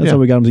 That's how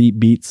we got him to eat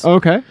beets.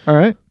 Okay. All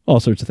right. All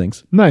sorts of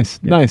things.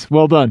 Nice.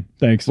 Well done.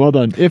 Thanks. Well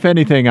done. If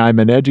anything, I'm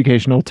an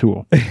educational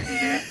tool.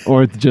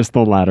 Or just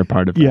the latter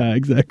part of that. Yeah,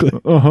 exactly.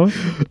 All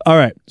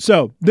right.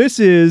 So this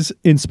is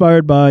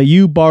inspired by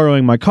you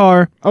borrowing my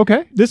car.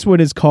 Okay. This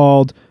one is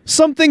called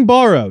Something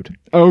Borrowed.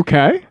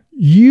 Okay.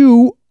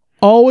 You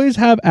always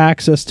have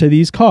access to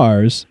these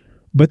cars,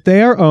 but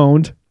they are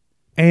owned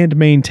and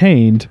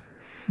maintained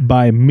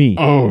by me.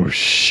 Oh,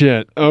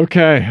 shit.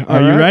 Okay.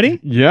 Are you ready?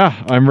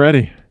 Yeah, I'm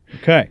ready.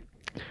 Okay.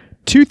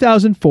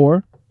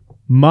 2004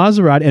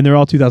 Maserati, and they're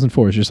all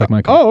 2004s, just like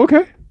my car. Oh,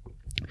 okay.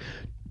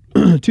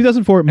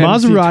 2004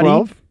 Maserati.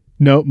 MC12?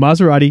 No,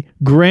 Maserati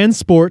Grand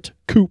Sport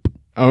Coupe.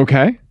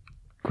 Okay.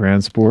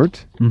 Grand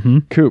Sport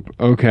Coupe.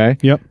 Okay.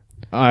 Yep.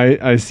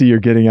 I see you're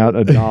getting out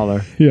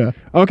 $1. Yeah.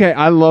 Okay,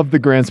 I love the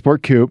Grand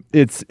Sport Coupe.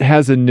 It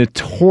has a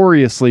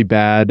notoriously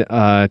bad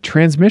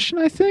transmission,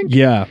 I think.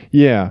 Yeah.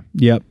 Yeah.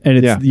 Yep. And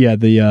it's the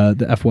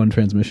F1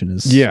 transmission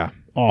is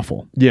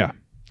awful. Yeah.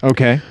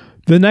 Okay.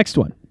 The next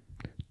one.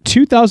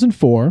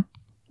 2004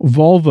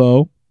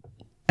 Volvo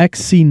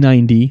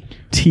XC90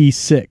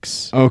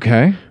 T6.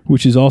 Okay.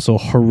 Which is also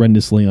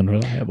horrendously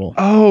unreliable.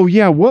 Oh,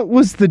 yeah. What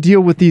was the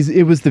deal with these?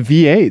 It was the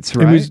V8s,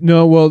 right?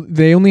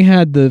 They only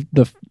had the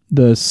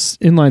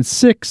inline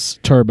 6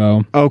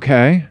 turbo.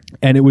 Okay.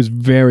 And it was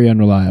very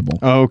unreliable.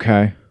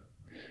 Okay.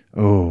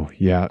 Oh,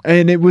 yeah.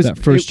 And it was that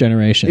first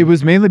generation. It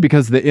was mainly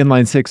because the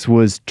inline six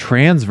was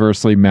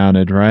transversely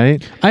mounted,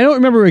 right? I don't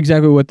remember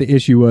exactly what the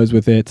issue was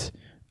with it.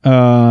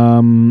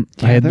 I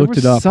had looked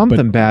it up.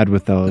 Something but bad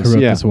with those. I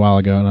wrote Yeah. this a while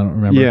ago, and I don't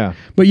remember. Yeah.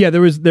 But yeah,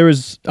 there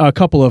was a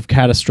couple of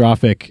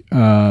catastrophic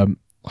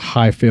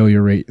high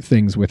failure rate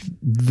things with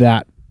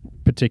that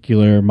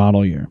particular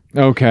model year.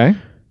 Okay.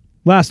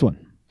 Last one,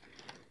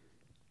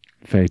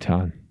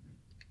 Phaeton.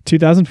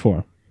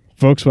 2004,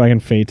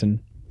 Volkswagen Phaeton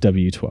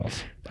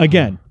W12.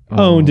 Again,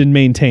 owned and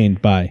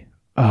maintained by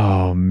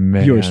Oh,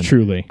 man. yours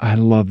truly. I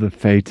love the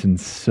Phaeton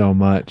so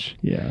much.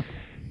 Yeah.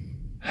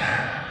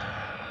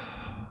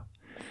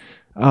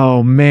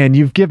 Oh, man.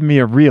 You've given me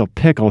a real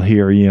pickle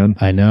here, Ian.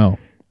 I know.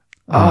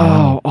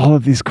 Oh, all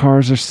of these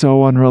cars are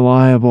so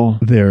unreliable.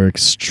 They're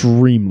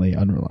extremely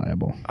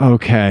unreliable.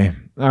 Okay.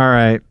 All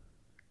right.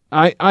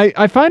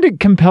 I find it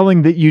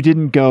compelling that you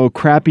didn't go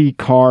crappy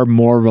car,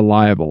 more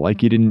reliable.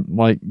 Like you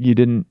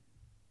didn't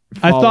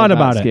I follow thought that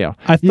about scale. it.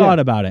 I thought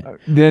Yeah. about it.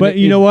 Then But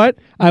you know what?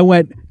 I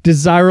went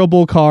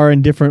desirable car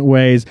in different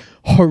ways,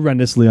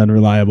 horrendously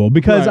unreliable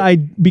because Right.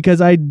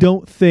 I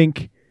don't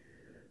think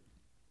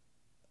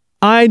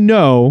I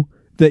know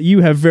that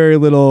you have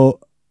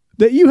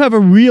that you have a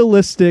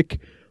realistic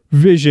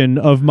vision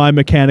of my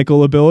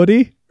mechanical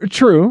ability.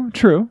 True.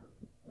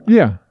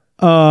 Yeah.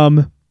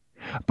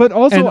 But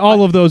also And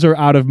all of those are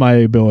out of my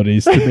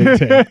abilities to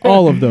maintain.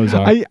 All of those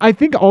are. I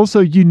think also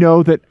you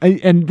know that,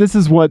 and this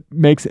is what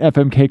makes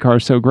FMK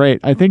cars so great.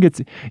 I think it's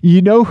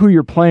you know who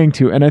you're playing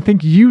to, and I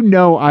think you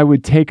know I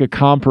would take a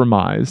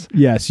compromise.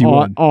 Yes, you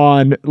would.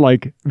 on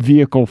like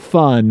vehicle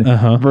fun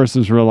Uh-huh.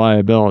 versus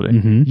reliability.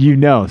 Mhm. You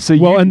know, so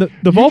Well, you, and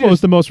the Volvo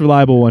is the most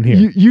reliable one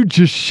here. you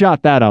just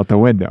shot that out the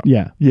window.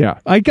 Yeah. Yeah.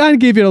 I kind of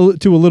gave it a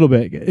little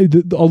bit,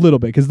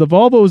 because the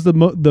Volvo is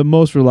the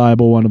most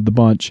reliable one of the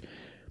bunch.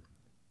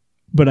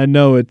 But I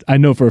know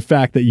for a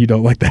fact that you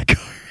don't like that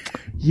car.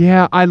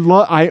 Yeah,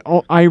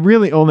 I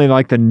really only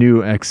like the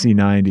new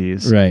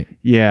XC90s. Right.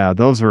 Yeah,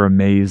 those are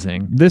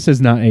amazing. This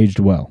has not aged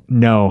well.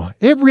 No,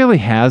 it really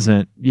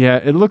hasn't. Yeah,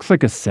 it looks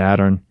like a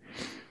Saturn.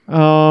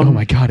 Oh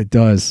my God, it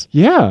does.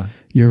 Yeah,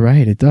 You're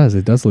right. It does.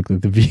 It does look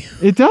like the View.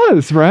 it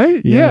does,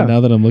 right? Yeah. Now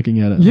that I'm looking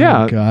at it.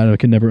 Yeah. Oh God, I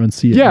can never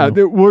unsee it. Yeah,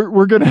 now.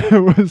 we're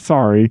gonna.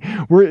 Sorry,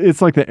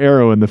 it's like the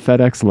arrow in the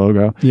FedEx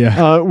logo.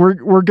 Yeah.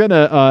 We're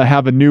gonna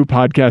have a new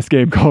podcast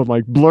game called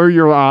like Blur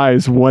Your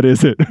Eyes. What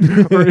is it?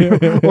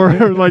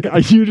 or like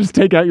you just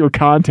take out your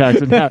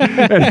contacts and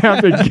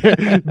have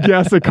to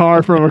guess a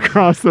car from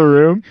across the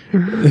room.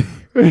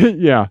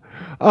 Yeah.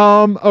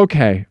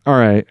 Okay. All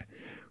right.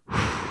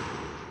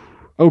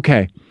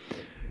 Okay.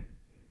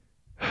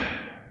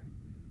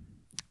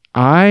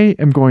 I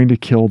am going to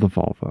kill the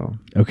Volvo.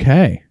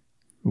 Okay.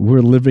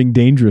 We're living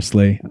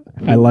dangerously.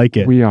 I like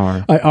it. We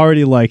are. I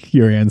already like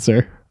your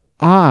answer.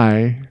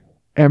 I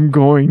am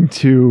going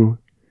to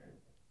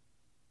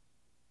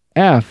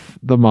F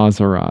the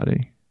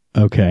Maserati.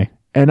 Okay.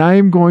 And I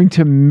am going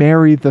to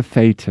marry the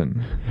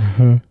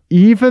Phaeton.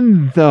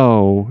 Even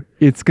though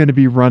it's going to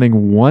be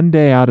running one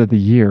day out of the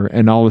year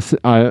and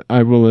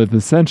I will have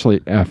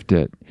essentially F'd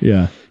it.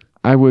 Yeah.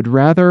 I would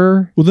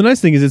rather... Well, the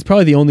nice thing is it's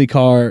probably the only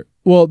car.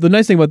 Well, the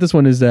nice thing about this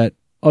one is that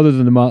other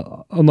than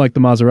unlike the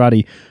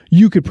Maserati,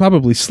 you could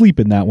probably sleep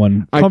in that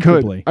one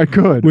comfortably. I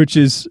could. Which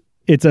is,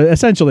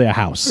 essentially a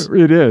house.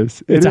 It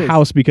is. It's a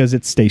house because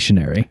it's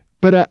stationary.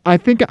 But I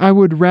think I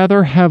would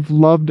rather have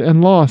loved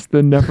and lost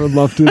than never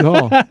loved at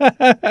all.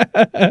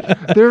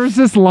 There's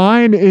this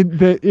line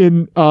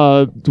in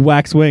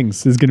Wax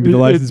Wings is going to be the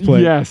license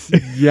plate.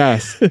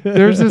 Yes.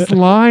 There's this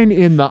line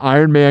in the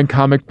Iron Man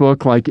comic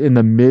book, like in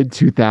the mid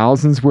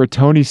 2000s, where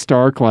Tony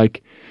Stark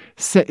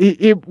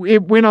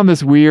it went on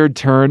this weird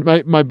turn.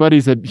 My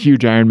buddy's a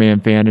huge Iron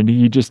Man fan, and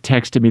he just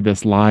texted me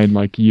this line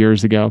like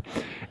years ago,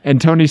 and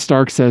Tony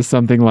Stark says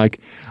something like,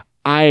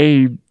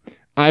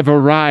 I've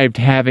arrived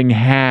having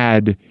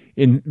had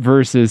in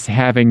versus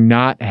having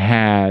not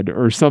had,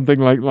 or something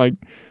like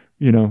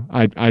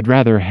I'd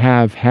rather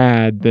have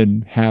had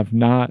than have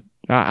not.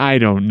 I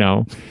don't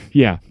know.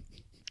 Yeah.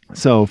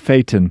 So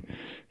Phaeton.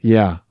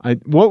 Yeah.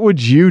 What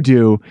would you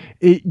do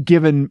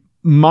given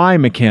my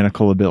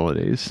mechanical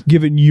abilities?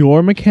 Given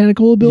your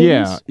mechanical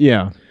abilities?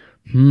 Yeah.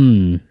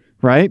 Yeah.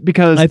 Right?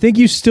 Because I think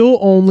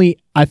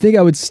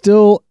I would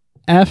still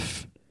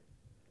F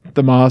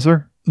the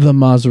Maser. the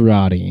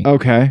Maserati.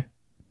 Okay.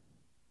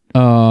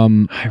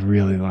 I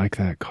really like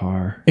that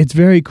car. It's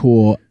very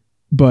cool,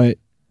 but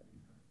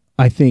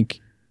I think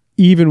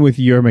even with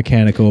your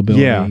mechanical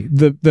ability,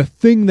 the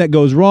thing that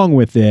goes wrong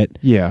with it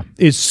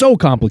is so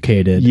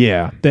complicated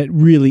that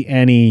really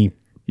any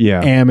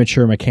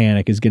amateur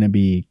mechanic is going to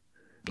be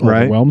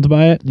overwhelmed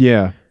by it.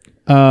 Yeah.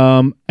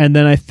 And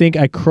then I think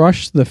I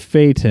crushed the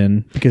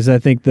Phaeton because I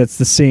think that's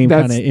the same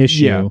kind of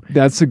issue. Yeah,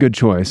 that's a good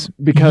choice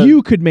because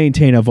you could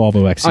maintain a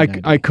Volvo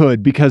XC90. I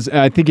could, because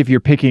I think if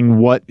you're picking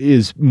what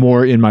is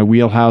more in my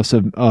wheelhouse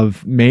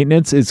of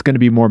maintenance, it's going to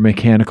be more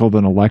mechanical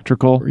than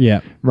electrical.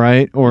 Yeah.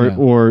 Right.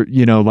 Or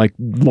like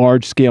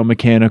large scale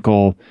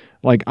mechanical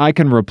Like I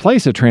can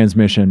replace a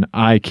transmission,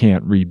 I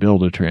can't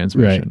rebuild a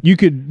transmission. You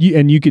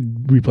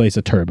could replace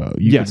a turbo.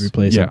 You Yes, could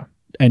replace yeah. an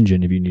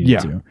engine if you needed Yeah.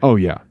 to. Oh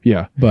yeah.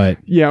 Yeah. But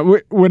Yeah,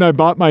 when I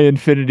bought my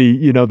Infinity,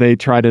 you know, they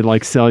try to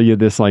like sell you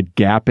this like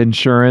gap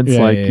insurance, Yeah,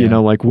 like, yeah, you yeah.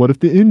 know, like what if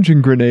the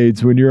engine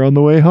grenades when you're on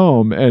the way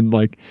home? And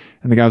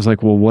the guy was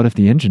like, well, what if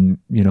the engine,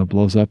 you know,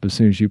 blows up as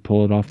soon as you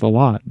pull it off the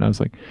lot? And I was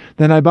like,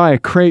 then I buy a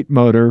crate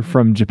motor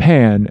from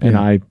Japan and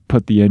Yeah. I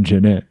put the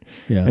engine in.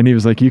 yeah. And he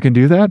was like, you can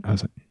do that? I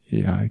was like,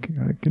 yeah, I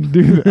can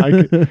do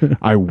that.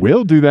 I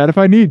will do that if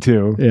I need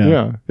to.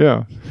 Yeah.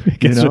 Yeah. You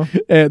Guess know?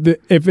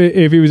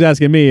 if he was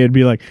asking me, it'd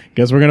be like,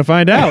 guess we're gonna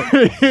find out.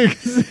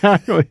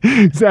 Exactly.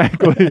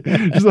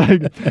 Just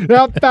like,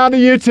 I found a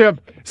YouTube.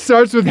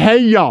 Starts with hey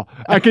y'all.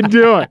 I can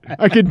do it.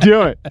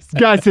 This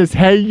guy says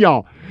hey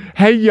y'all.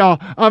 Hey y'all,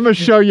 I'm gonna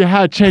show you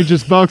how to change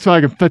this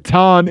Volkswagen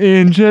Phaeton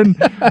engine.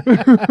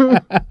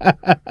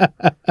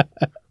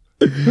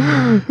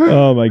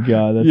 Oh my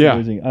god, that's Yeah,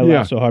 amazing! I yeah.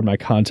 laughed so hard my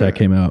contact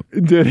came out.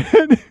 Did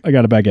it? I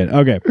got it back in.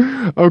 Okay.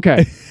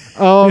 Okay.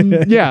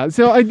 Yeah.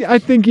 So I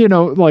think, you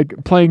know, like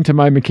playing to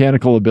my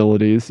mechanical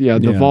abilities. Yeah.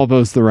 The Yeah.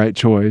 Volvo's the right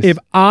choice. If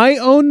I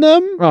own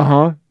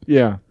them,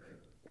 Yeah.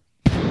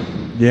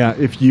 Yeah.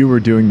 If you were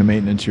doing the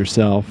maintenance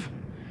yourself.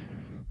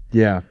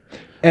 Yeah.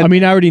 And I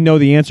mean, I already know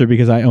the answer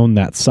because I own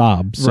that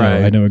Saab, so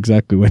Right. I know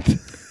exactly what.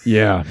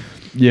 yeah.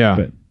 Yeah.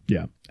 But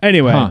yeah.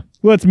 Anyway, Huh.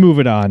 let's move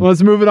it on.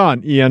 Let's move it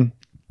on, Ian.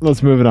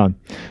 Let's move it on.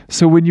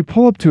 So when you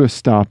pull up to a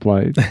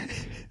stoplight,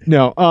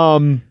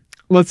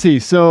 let's see.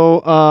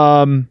 So,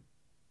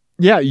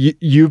 yeah,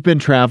 you've been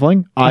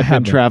traveling. I've have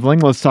been been. traveling.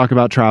 Let's talk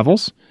about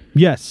travels.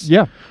 Yes.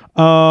 Yeah.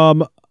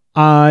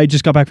 I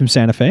just got back from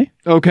Santa Fe.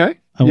 Okay.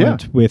 I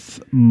went with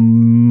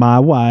my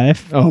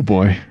wife. Oh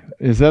boy.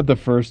 Is that the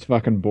first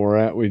fucking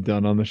Borat we've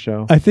done on the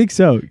show? I think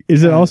so.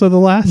 Is it also the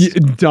last?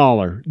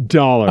 Dollar.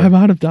 I'm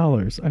out of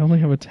dollars. I only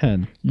have a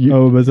 10.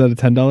 Was that a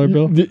 $10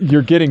 bill?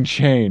 You're getting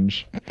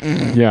change.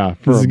 Yeah.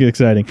 This is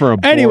exciting. For a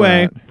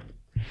anyway, Borat.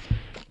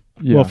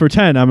 Yeah. well, for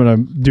 10, I'm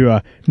going to do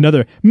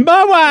another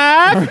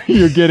my wife.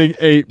 You're getting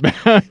 8 back.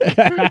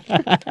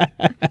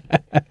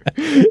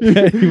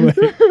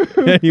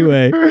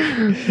 anyway,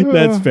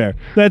 that's fair.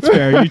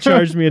 You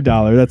charged me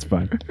 $1. That's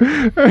fine.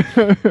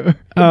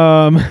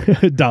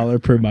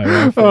 $1 per my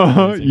wife. That's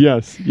amazing.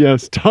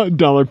 Yes.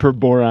 $1 per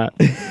Borat.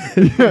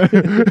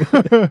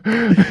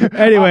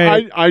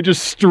 Anyway, I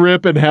just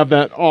strip and have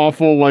that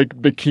awful like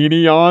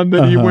bikini on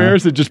that he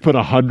wears and just put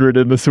 100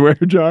 in the swear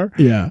jar.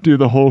 Yeah. Do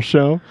the whole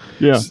show.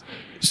 Yeah.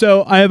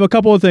 So I have a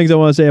couple of things I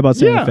want to say about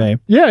Santa Fe.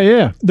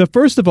 Yeah. The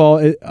first of all,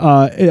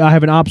 I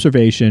have an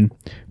observation,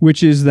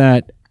 which is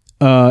that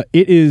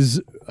it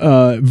is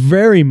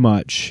very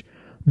much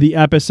the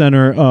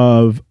epicenter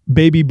of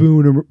baby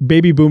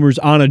boomers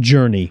on a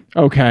journey.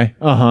 Okay.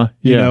 Yeah.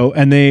 You know,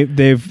 and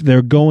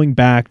they're going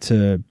back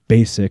to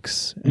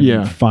basics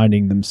and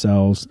finding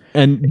themselves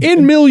and in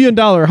 $1 million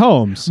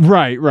homes.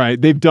 Right.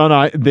 They've done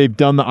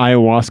the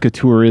ayahuasca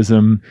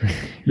tourism.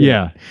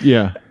 Yeah.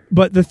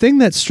 But the thing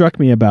that struck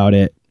me about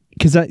it,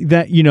 because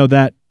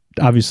that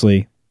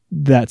obviously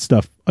that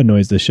stuff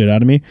annoys the shit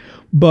out of me,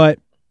 but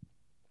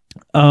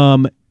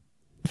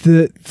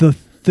the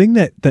thing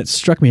that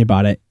struck me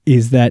about it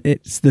is that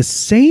it's the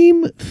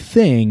same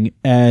thing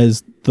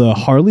as the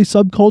Harley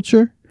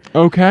subculture.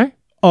 Okay.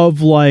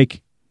 Of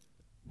like,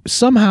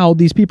 somehow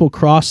these people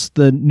cross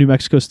the New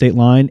Mexico state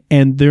line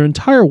and their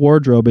entire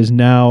wardrobe is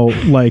now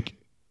like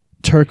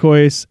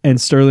turquoise and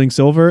sterling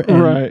silver.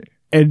 And, Right.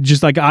 And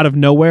just like out of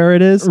nowhere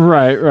it is.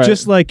 Right.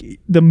 Just like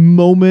the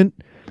moment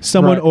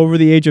someone over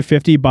the age of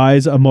 50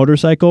 buys a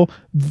motorcycle,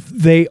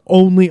 they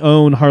only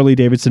own Harley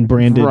Davidson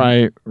branded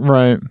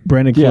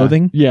branded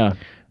clothing. Yeah.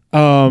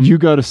 You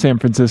go to San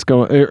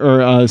Francisco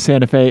or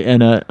Santa Fe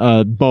and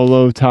a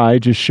bolo tie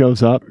just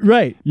shows up.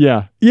 Right.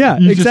 Yeah. Yeah,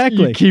 You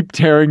exactly. keep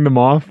tearing them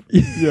off.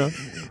 Yeah.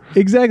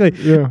 Exactly.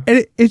 Yeah.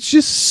 And it's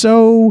just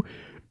so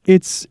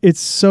it's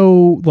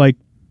so like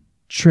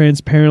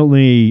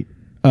transparently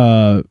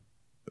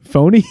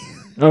phony.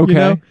 Okay.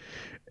 You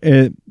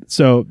know?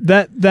 So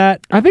that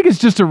I think it's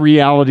just a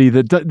reality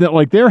that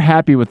like they're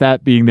happy with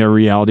that being their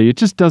reality. It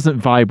just doesn't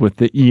vibe with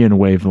the Ian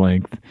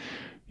wavelength.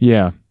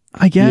 Yeah.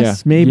 I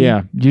guess maybe.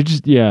 Yeah. You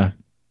just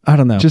I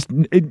don't know. Just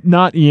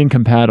not Ian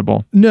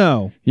compatible.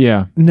 No.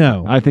 Yeah.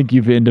 No. I think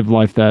you've end of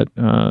life that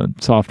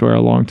software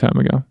a long time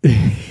ago.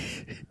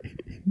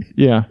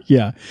 Yeah.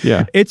 Yeah.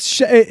 Yeah. It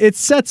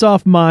sets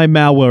off my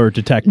malware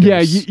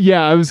detectors.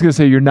 Yeah. I was gonna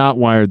say you're not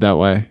wired that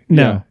way.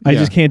 No, I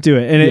just can't do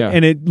it,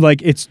 and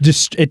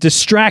it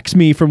distracts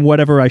me from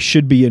whatever I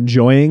should be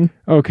enjoying.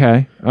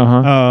 Okay.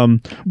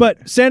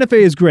 But Santa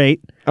Fe is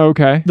great.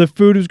 Okay. The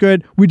food is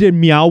good. We did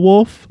Meow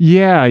Wolf.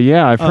 Yeah.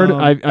 I've heard.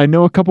 I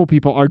know a couple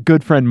people. Our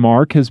good friend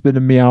Mark has been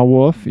to Meow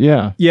Wolf.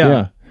 Yeah.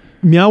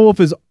 Meow Wolf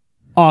is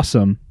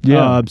awesome.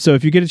 Yeah. So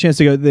if you get a chance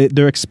to go,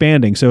 they're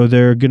expanding, so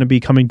they're going to be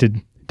coming to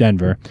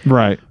Denver.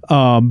 Right.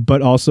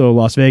 But also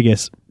Las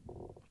Vegas.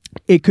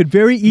 It could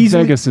very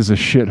easily. Vegas is a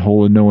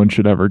shithole and no one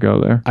should ever go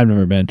there. I've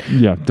never been.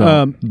 Yeah,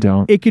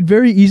 don't. It could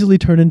very easily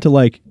turn into,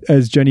 like,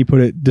 as Jenny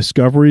put it,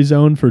 Discovery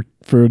Zone for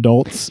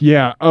adults.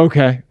 Yeah,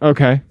 okay.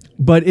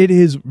 But it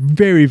is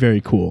very,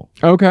 very cool.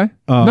 Okay.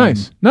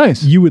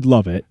 Nice. You would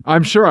love it.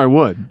 I'm sure I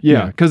would.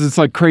 Yeah, because it's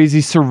like crazy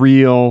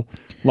surreal,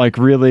 like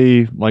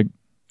really like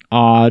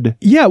odd.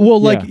 Yeah, well,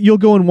 like you'll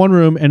go in one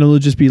room and it'll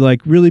just be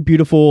like really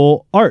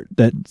beautiful art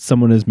that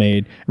someone has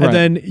made. Right. And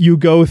then you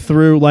go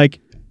through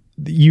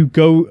you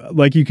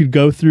could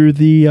go through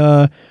the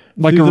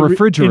Like through a the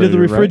refrigerator, into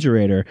the right?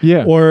 refrigerator.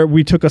 Yeah. Or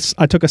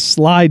I took a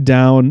slide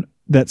down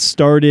that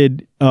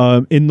started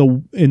in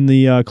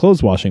the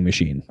clothes washing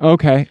machine.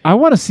 Okay. I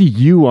want to see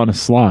you on a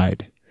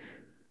slide.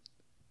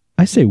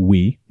 I say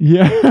we.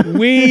 Yeah.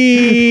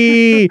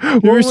 We.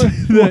 What was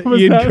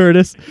Ian that?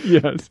 Curtis.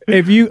 Yes.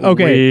 If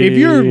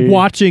you're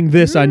watching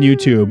this on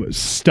YouTube,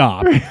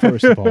 stop,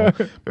 first of all.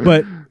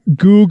 But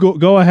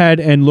go ahead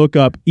and look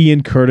up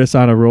Ian Curtis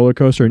on a roller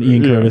coaster, and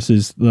Ian Curtis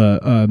is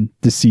the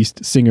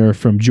deceased singer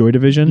from Joy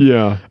Division.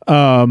 Yeah.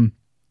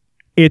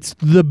 It's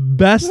the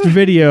best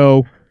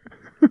video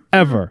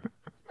ever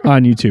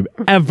on YouTube.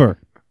 Ever.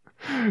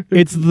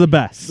 It's the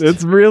best.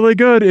 It's really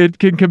good. It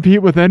can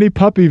compete with any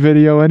puppy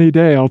video any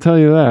day. I'll tell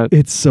you that.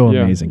 It's so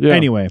Yeah, amazing. yeah.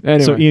 Anyway,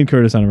 Anyway. so Ian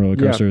Curtis on a roller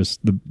coaster is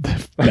the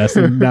best.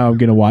 And now I'm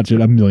going to watch it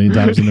a million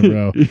times in a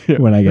row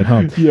when I get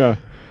home. Yeah.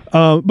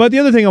 But the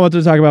other thing I wanted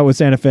to talk about with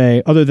Santa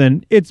Fe, other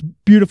than it's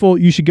beautiful,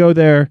 you should go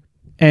there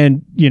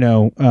and,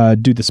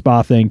 do the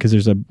spa thing because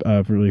there's a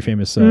really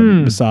famous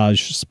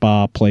massage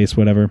spa place,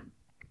 whatever.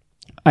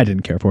 I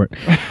didn't care for it.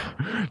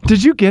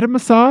 Did you get a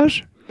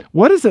massage?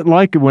 What is it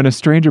like when a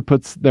stranger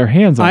puts their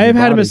hands on I your have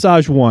had a body?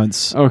 massage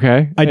once.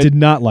 Okay. I did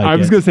not like it. I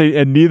was going to say,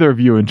 and neither of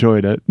you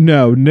enjoyed it.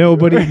 No,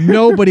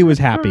 nobody was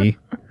happy.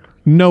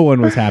 No one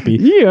was happy.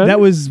 Yeah. That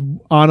was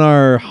on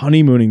our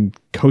honeymoon in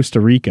Costa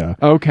Rica.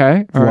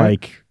 Okay. All right.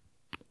 Like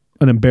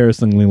an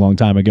embarrassingly long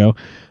time ago.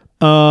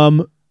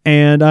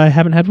 And I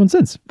haven't had one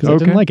since because I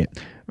didn't like it.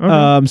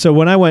 Okay. So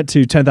when I went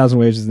to 10,000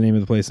 Waves is the name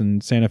of the place in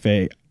Santa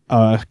Fe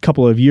a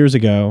couple of years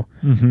ago,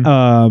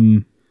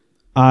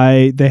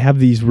 they have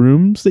these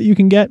rooms that you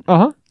can get.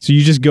 Uh-huh. So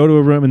you just go to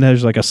a room and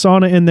there's like a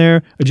sauna in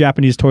there, a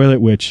Japanese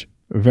toilet, which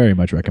I very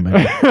much recommend.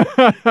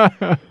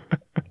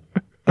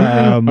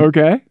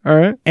 Okay. All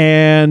right.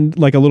 And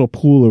like a little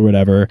pool or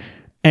whatever.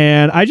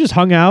 And I just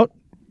hung out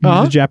in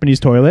the Japanese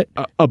toilet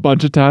A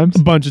bunch of times.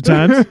 a bunch of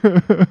times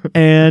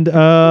and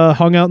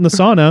hung out in the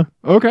sauna.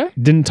 Okay.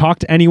 Didn't talk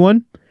to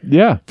anyone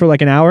Yeah. for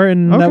like an hour,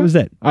 and that Okay. was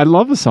it. I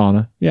love the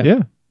sauna. Yeah. Yeah.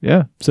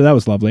 Yeah. So that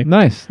was lovely.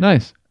 Nice.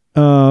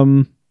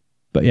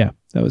 But yeah,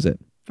 that was it.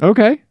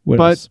 Okay. What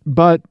but else?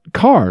 but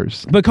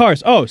cars. But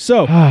cars. Oh,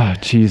 so Ah,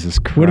 Jesus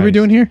Christ. what are we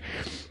doing here?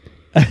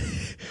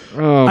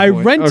 Oh, I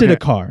boy. rented Okay. a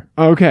car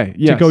Okay.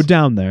 Yes. to go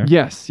down there.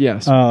 Yes.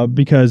 Yes.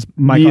 Because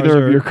my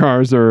Neither of your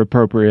cars are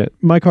appropriate.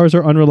 my cars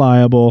are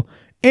unreliable,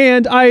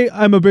 and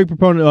I'm a big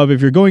proponent of,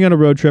 if you're going on a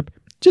road trip,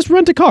 just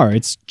rent a car.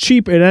 It's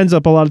cheap. It ends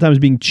up a lot of times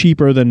being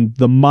cheaper than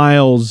the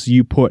miles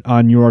you put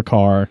on your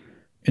car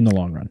in the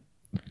long run.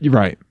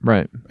 Right.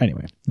 Right.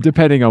 Anyway,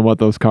 Depending on what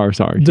those cars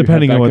are. You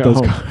depending have on what back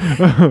those at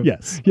cars. home.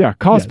 Yes. Yeah.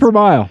 Cost Yes. per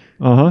mile.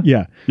 Uh-huh.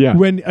 Yeah. Yeah.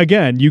 When,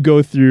 again, you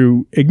go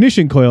through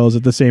ignition coils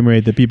at the same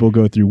rate that people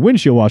go through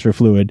windshield washer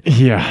fluid,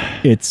 Yeah.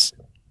 it's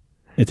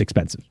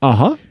expensive.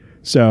 Uh-huh.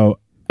 So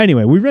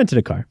anyway, we rented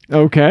a car.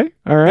 Okay.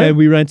 All right. And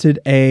we rented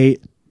a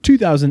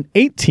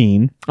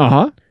 2018,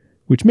 Uh-huh.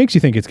 which makes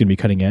you think it's going to be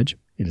cutting edge.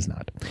 It is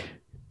not.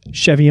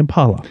 Chevy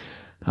Impala.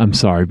 I'm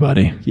sorry,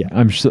 buddy. Yeah.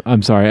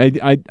 I'm sorry.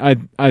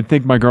 I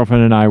think my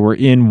girlfriend and I were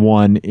in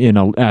one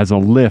as a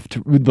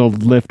Lyft, the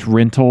Lyft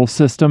rental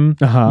system.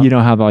 Uh-huh. You know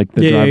how like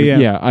the Yeah, driver.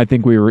 yeah. I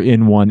think we were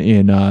in one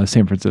in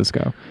San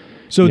Francisco.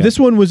 So Yeah. this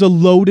one was a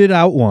loaded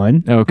out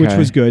one, Okay. which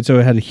was good. So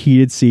it had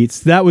heated seats.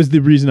 That was the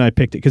reason I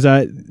picked it, because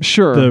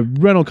Sure. the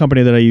rental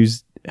company that I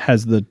use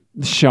has the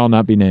Shall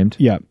not be named.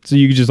 yeah. So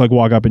you could just like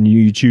walk up and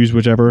you choose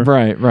whichever.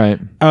 Right. Right.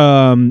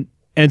 And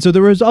so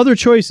there was other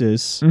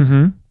choices.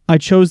 Mm-hmm. I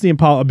chose the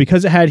Impala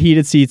because it had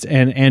heated seats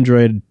and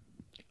Android.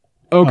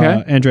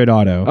 Okay. Android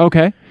Auto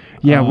Okay.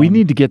 Yeah, we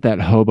need to get that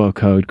hobo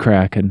code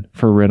cracking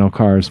for rental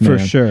cars, man.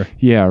 for sure.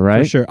 Yeah.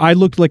 Right. For sure. I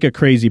looked like a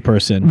crazy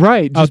person.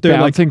 Right. Out Just there,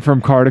 like- bouncing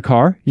from car to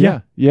car. Yeah.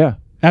 Yeah.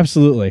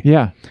 Absolutely.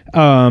 Yeah.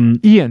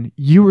 Ian,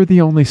 you were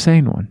the only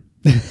sane one.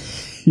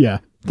 Yeah.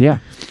 Yeah.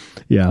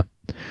 Yeah.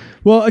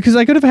 Well, because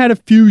I could have had a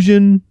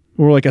Fusion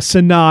or like a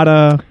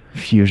Sonata,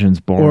 Fusion's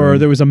boring. or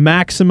there was a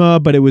Maxima,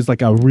 but it was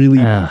like a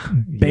really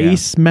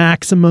base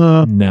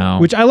Maxima, No.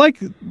 which I like.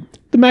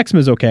 The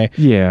Maxima's okay.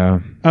 Yeah.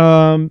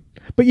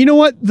 But you know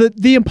what?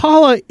 The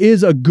Impala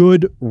is a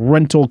good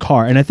rental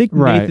car. And I think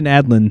Right. Nathan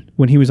Adlin,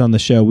 when he was on the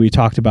show, we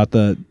talked about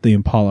the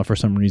Impala for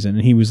some reason.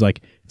 And he was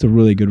like, it's a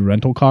really good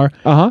rental car.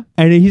 Uh-huh.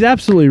 And he's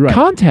absolutely right.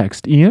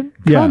 Context, Ian.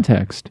 Yeah.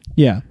 Context.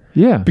 Yeah.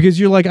 Yeah. Because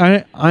you're like,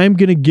 I'm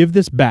going to give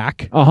this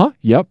back. Uh-huh.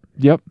 Yep.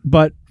 Yep.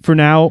 But for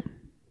now,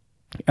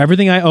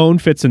 everything I own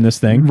fits in this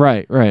thing.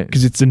 Right. Right.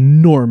 Because it's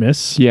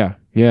enormous. Yeah.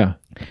 Yeah.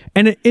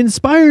 And it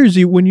inspires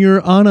you when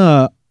you're on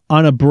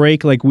a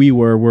break like we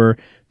were, where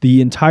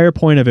the entire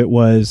point of it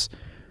was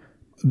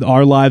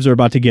our lives are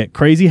about to get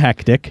crazy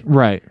hectic.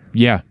 Right.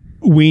 Yeah.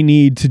 We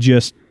need to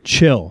just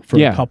chill for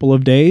a couple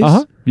of days.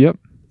 Yep.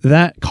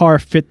 That car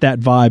fit that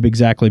vibe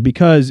exactly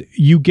because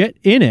you get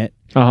in it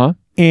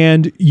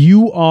and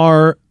you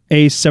are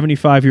a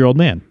 75-year-old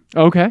man.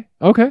 Okay.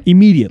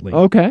 Immediately.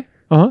 Okay.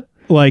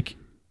 Like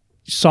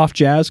soft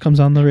jazz comes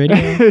on the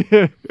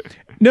radio.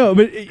 No,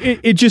 but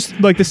it just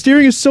like the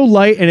steering is so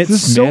light and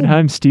it's so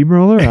Mannheim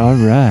Steamroller. All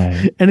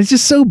right. and it's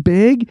just so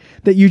big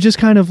that you just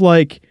kind of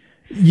like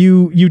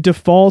you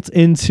default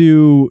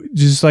into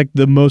just like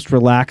the most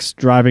relaxed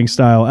driving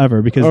style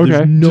ever because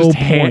there's no just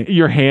point.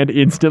 Your hand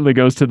instantly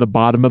goes to the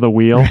bottom of the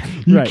wheel.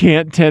 You Right.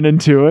 can't tend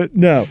into it.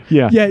 No.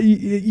 Yeah. Yeah.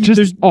 Just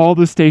There's all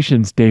the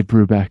stations, Dave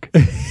Brubeck.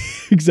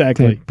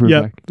 exactly. Dave Brubeck.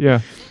 Yep. Yeah.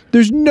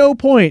 There's no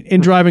point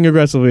in driving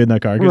aggressively in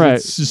that car because Right.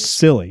 it's just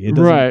silly. It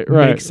doesn't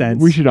make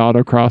sense. We should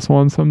autocross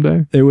one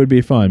someday. It would be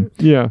fun.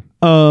 Yeah.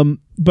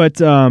 But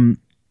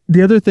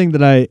the other thing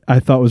that I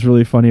thought was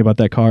really funny about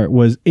that car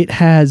was it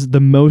has the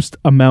most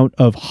amount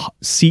of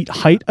seat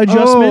height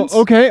adjustments.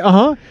 Oh, okay.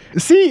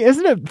 See,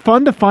 isn't it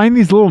fun to find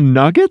these little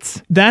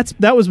nuggets?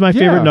 That was my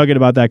favorite nugget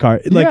about that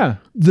car. Like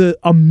the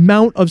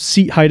amount of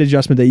seat height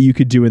adjustment that you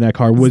could do in that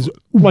car was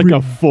Like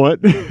a foot.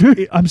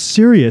 I'm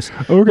serious.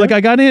 Okay. Like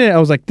I got in it, I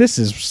was like, this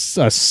is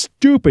a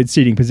stupid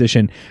seating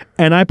position.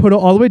 And I put it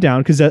all the way down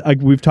because like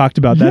we've talked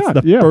about that's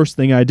the first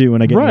thing I do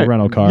when I get in a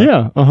rental car.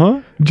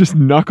 Yeah. Just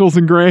knuckles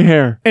and gray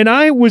hair. And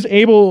I was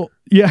able,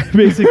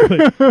 basically,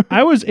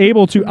 I was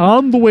able to,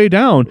 on the way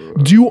down,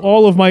 do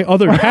all of my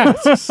other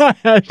tasks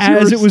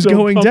as it was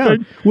going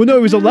down. Well, no,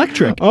 it was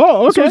electric.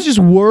 Oh, okay. So it's just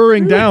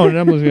whirring down. And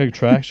I'm like,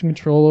 traction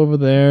control over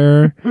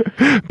there.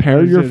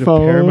 Pair your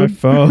phone. Pair my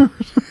phone.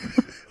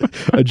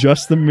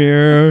 Adjust the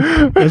mirror.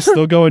 It's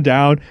still going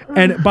down.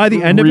 And by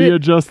the end of it,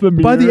 readjust the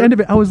mirror. by the end of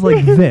it, I was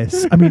like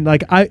this. I mean,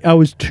 like I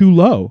was too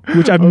low,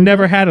 which I've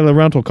never had in a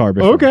rental car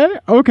before.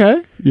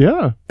 Okay.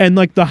 Yeah. And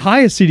like the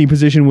highest seating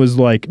position was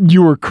like,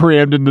 You were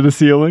crammed into the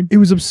ceiling. it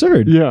was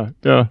absurd. Yeah.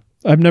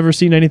 I've never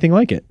seen anything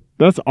like it.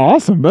 That's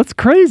awesome. That's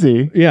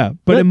crazy. Yeah.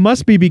 But it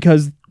must be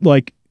because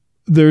like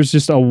there's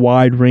just a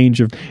wide range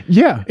of,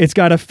 Yeah. it's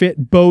got to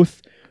fit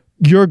both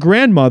your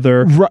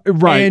grandmother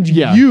Right. and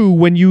yeah. you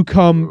when you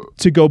come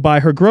to go buy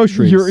her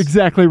groceries. You're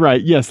exactly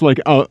right. Yes, like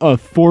a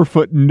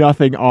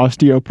 4'0"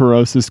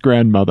 osteoporosis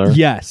grandmother.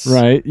 Yes.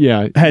 Right?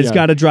 Yeah. Has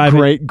got to drive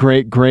it.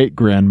 Great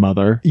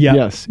grandmother. Yeah.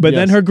 Yes. But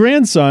then her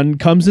grandson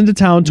comes into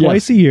town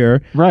twice a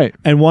year. Right.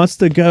 And wants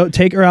to go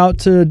take her out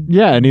to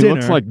Yeah, and he dinner.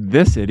 looks like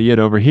this idiot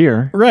over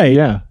here. Right.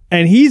 Yeah.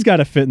 And he's got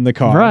to fit in the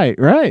car.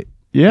 Right.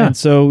 Yeah. And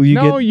so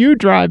you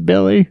drive,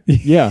 Billy.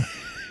 Yeah.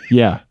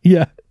 Yeah.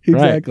 Yeah,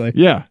 exactly. Right.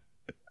 Yeah.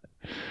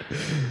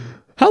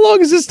 How long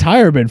has this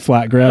tire been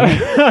flat, Grandma?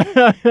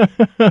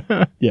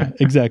 Yeah,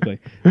 exactly.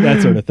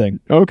 That sort of thing.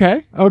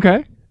 Okay.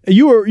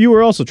 You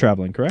were also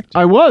traveling, correct?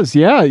 I was,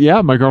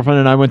 yeah. My girlfriend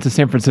and I went to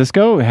San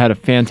Francisco. We had a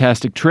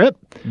fantastic trip.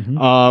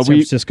 San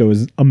Francisco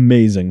is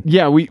amazing.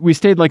 Yeah, we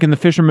stayed like in the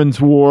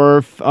Fisherman's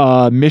Wharf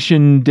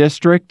Mission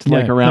District,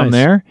 like around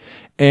nice. there.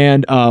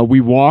 And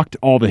we walked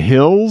all the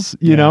hills,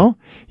 you know?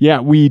 Yeah,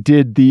 we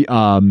did the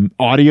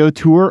audio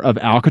tour of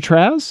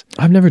Alcatraz.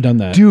 I've never done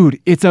that. Dude,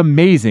 it's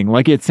amazing.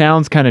 Like, it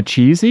sounds kind of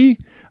cheesy,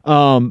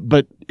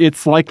 but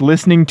it's like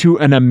listening to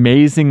an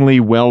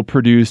amazingly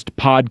well-produced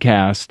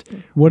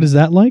podcast. What is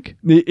that like?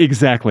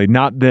 Exactly,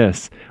 not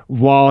this.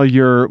 While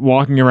you're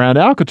walking around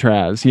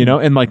Alcatraz, you know?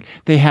 And, like,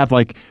 they have,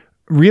 like,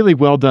 really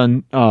well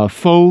done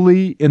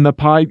Foley in the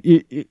pipe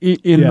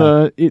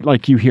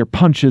like you hear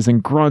punches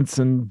and grunts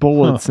and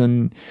bullets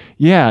and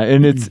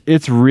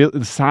it's real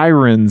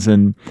sirens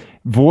and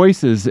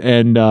voices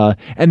and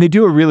they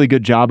do a really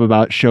good job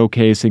about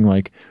showcasing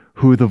like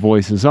who the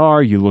voices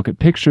are. You look at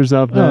pictures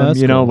of them,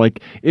 you know, cool.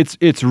 like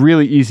it's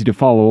really easy to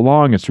follow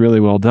along. It's really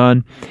well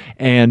done.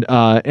 And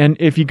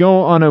if you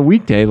go on a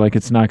weekday, like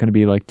it's not going to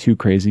be like too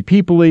crazy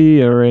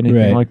people-y or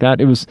anything like that.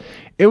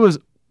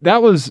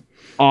 That was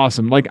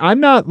awesome. Like I'm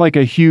not like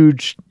a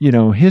huge,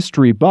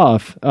 history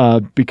buff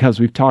because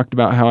we've talked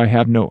about how I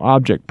have no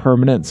object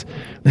permanence.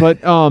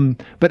 But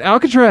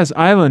Alcatraz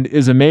Island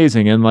is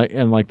amazing and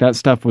like that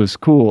stuff was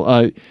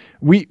cool.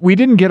 We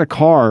didn't get a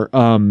car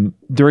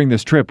during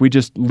this trip. We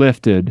just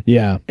lifted.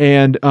 Yeah.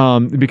 And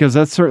because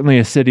that's certainly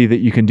a city that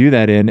you can do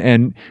that in.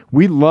 And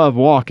we love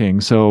walking.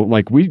 So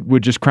like we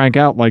would just crank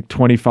out like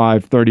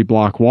 25, 30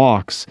 block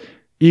walks,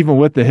 even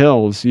with the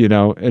hills,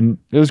 and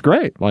it was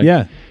great. Like,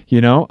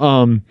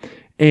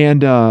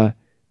 and the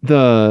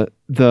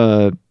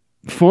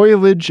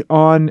foliage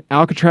on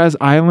Alcatraz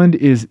Island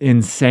is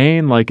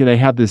insane. Like they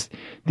have these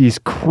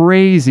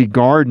crazy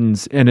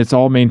gardens and it's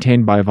all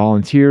maintained by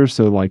volunteers.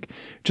 So like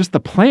just the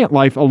plant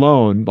life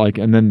alone, like,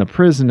 and then the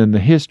prison and the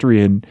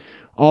history and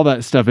all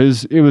that stuff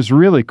it was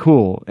really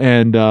cool.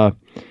 And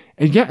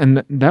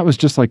And that was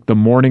just like the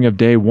morning of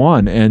day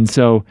one. And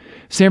so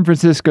San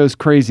Francisco's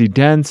crazy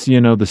dense.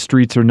 The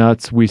streets are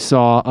nuts. We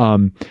saw,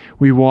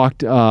 we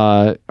walked,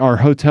 our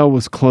hotel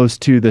was close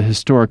to the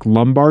historic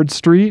Lombard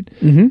Street.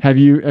 Mm-hmm. Have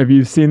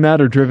you seen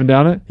that or driven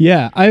down it?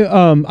 Yeah,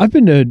 I've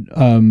been to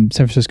San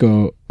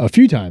Francisco a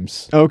few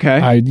times. Okay.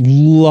 I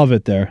love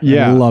it there.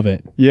 Yeah. I love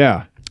it.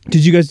 Yeah.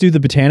 Did you guys do the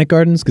Botanic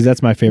Gardens? Because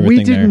that's my favorite We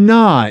thing there. did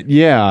not.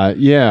 Yeah.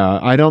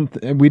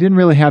 We didn't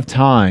really have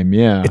time.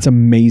 Yeah. It's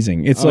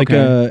amazing. It's like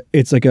a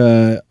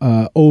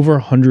over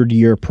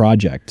 100-year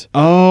project.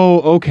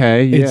 Oh,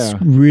 okay. Yeah. It's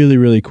really,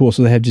 really cool.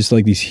 So they have just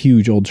like these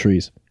huge old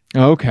trees.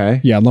 Okay.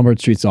 Yeah,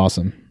 Lombard Street's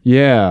awesome.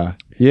 Yeah.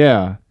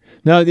 Yeah.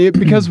 No,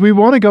 because we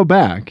want to go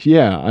back.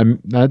 Yeah.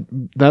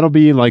 That'll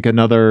be like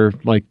another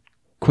like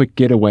quick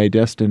getaway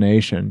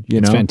destination,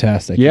 It's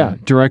fantastic. Yeah.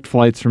 Direct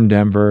flights from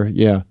Denver.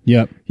 Yeah.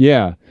 Yep.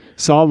 Yeah.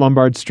 Saw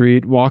Lombard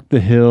Street, walked the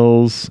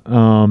hills.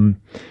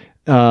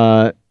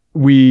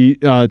 We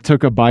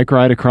took a bike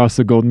ride across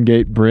the Golden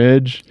Gate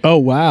Bridge. Oh,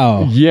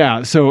 wow.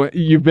 Yeah. So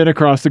you've been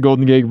across the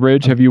Golden Gate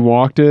Bridge. Have you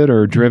walked it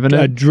or driven it?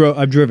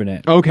 I've driven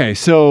it. Okay.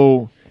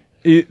 So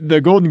the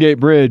Golden Gate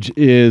Bridge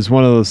is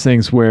one of those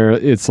things where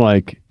it's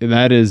like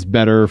that is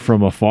better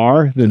from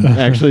afar than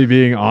actually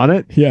being on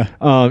it. Yeah.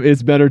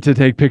 It's better to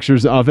take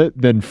pictures of it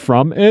than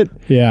from it.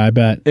 Yeah, I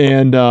bet.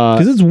 And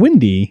because it's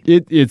windy.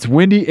 It's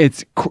windy.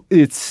 It's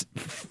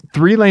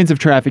 3 lanes of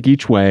traffic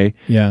each way.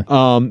 Yeah.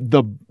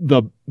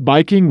 The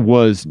biking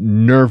was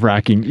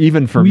nerve-wracking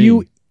even for were me. Were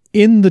you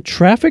in the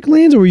traffic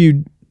lanes or were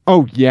you?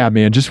 Oh yeah,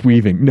 man, just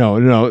weaving.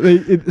 No.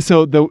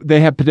 So they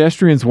have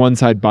pedestrians one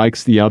side,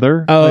 bikes the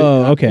other.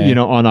 Oh, okay.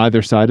 On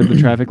either side of the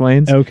traffic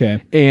lanes.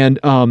 Okay. And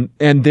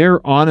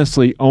they're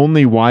honestly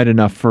only wide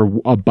enough for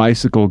a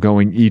bicycle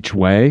going each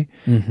way.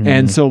 Mm-hmm.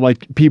 And so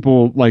like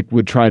people like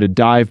would try to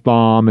dive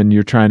bomb, and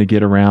you're trying to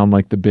get around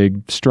like the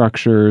big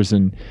structures,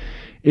 and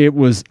I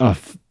was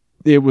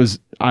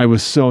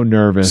so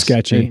nervous.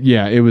 Sketchy. And,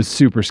 yeah, it was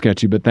super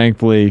sketchy, but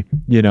thankfully,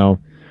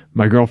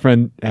 my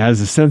girlfriend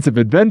has a sense of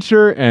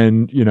adventure,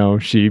 and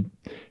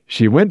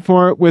she went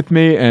for it with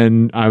me,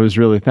 and I was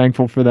really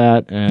thankful for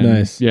that. And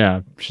nice. Yeah,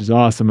 she's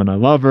awesome, and I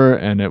love her,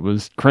 and it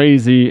was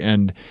crazy,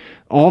 and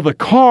all the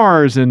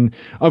cars, and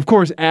of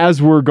course,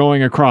 as we're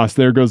going across,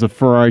 there goes a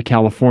Ferrari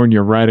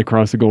California right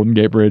across the Golden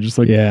Gate Bridge. It's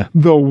like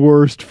the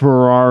worst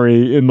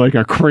Ferrari in like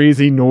a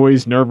crazy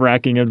noise,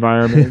 nerve-wracking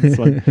environment. It's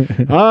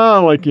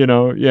like,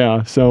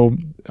 yeah. So,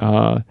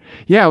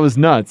 it was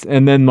nuts.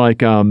 And then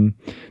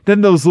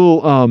then those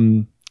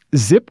little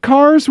zip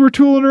cars were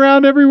tooling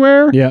around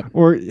everywhere. Yeah.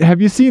 Or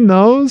have you seen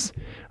those?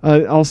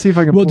 I'll see if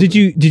I can. Well, did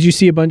you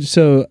see a bunch?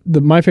 So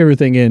my favorite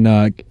thing in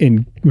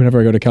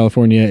whenever I go to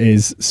California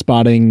is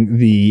spotting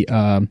the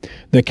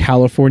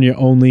California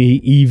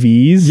only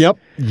EVs.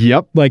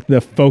 Yep. Like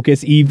the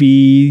Focus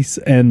EVs,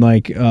 and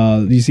like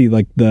you see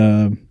like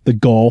the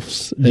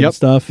Golfs and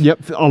stuff.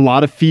 Yep. A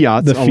lot of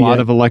Fiats, a lot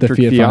of electric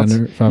Fiats.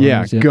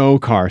 Yeah, go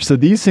cars. So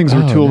these things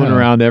are tooling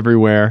around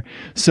everywhere.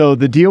 So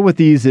the deal with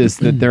these is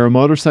that they're a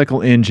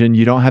motorcycle engine.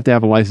 You don't have to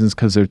have a license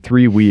because they're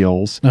 3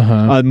 wheels.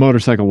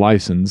 Motorcycle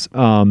license.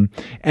 And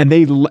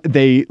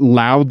they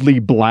loudly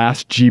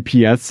blast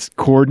GPS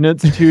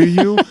coordinates to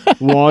you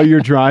while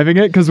you're driving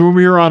it. Because when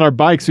we were on our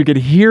bikes, we could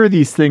hear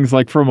these things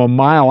like from a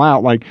mile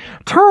out, like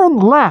turn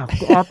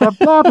left at the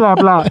blah blah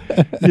blah.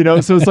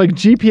 So it's like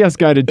GPS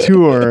guided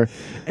tour,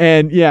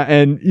 and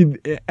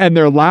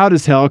they're loud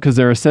as hell because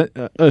they're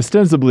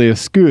ostensibly a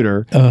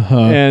scooter.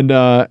 And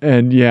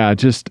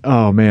just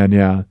oh man,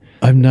 yeah.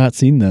 I've not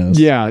seen those.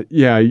 Yeah,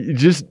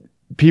 just.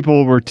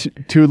 People were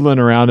tootling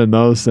around in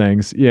those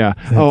things. Yeah.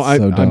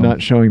 I'm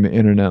not showing the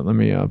internet. Let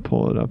me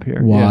pull it up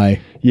here.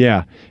 Why?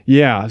 Yeah.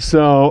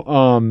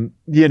 So,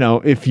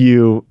 if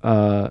you,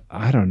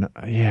 I don't know.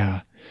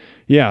 Yeah.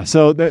 Yeah.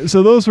 So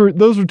those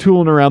were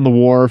tooling around the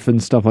wharf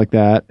and stuff like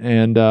that.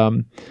 And,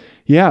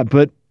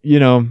 but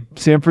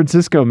San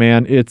Francisco,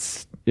 man,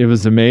 it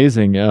was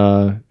amazing.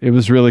 It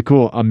was really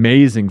cool.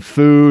 Amazing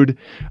food.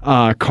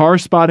 Car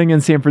spotting in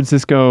San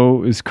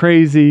Francisco is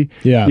crazy.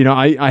 Yeah.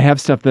 I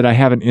have stuff that I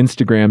haven't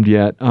Instagrammed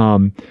yet.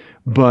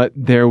 But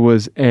there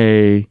was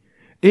and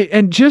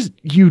just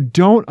you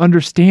don't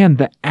understand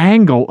the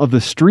angle of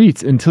the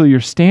streets until you're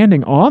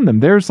standing on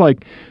them. There's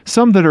like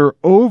some that are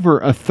over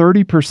a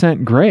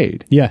 30%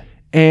 grade. Yeah.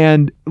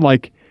 And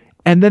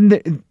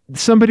then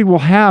somebody will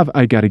have,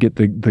 I got to get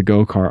the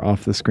go car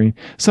off the screen.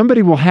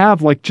 Somebody will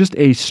have like just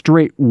a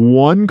straight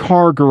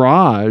 1-car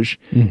garage.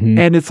 Mm-hmm.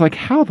 And it's like,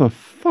 how the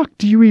fuck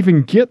do you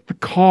even get the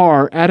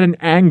car at an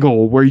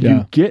angle where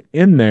you get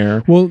in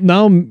there? Well,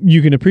 now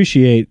you can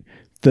appreciate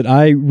that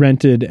I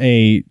rented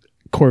a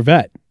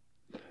Corvette.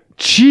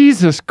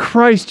 Jesus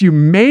Christ, you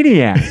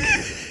maniac.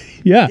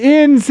 Yeah.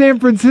 In San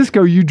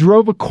Francisco, you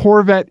drove a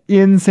Corvette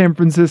in San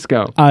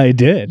Francisco. I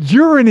did.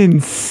 You're an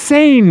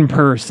insane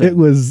person. It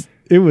was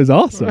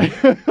awesome.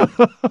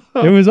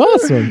 It was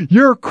awesome.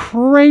 You're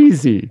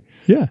crazy.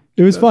 Yeah,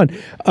 it was fun.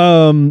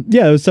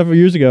 It was several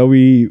years ago.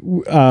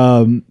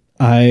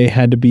 I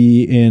had to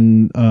be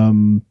in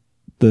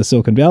the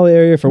Silicon Valley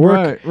area for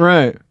work.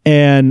 Right.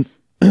 And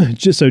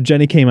just so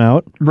Jenny came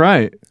out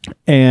Right.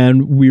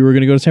 and we were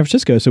going to go to San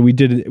Francisco. So we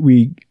did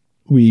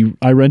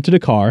I rented a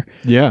car.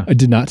 Yeah. I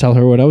did not tell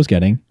her what I was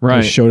getting. I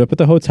Right. showed up at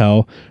the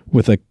hotel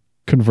with a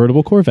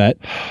convertible Corvette,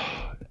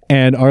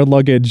 and our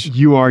luggage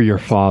You are your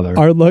father.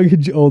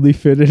 only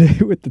fitted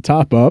it with the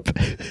top up.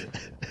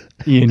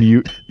 Ian,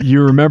 you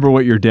remember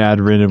what your dad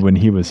rented when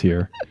he was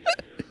here.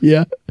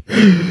 Yeah.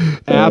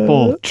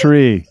 Apple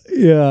tree.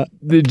 Yeah.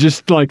 They're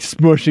just like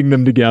smushing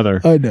them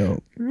together. I know.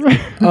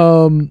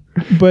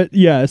 But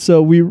yeah,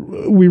 so we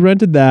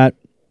rented that,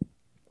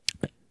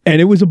 and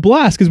it was a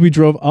blast because we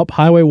drove up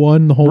Highway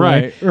 1 the whole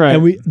way. Right.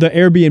 And the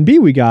Airbnb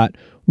we got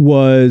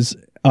was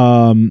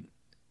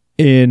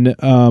in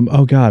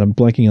oh god, I'm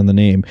blanking on the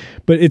name,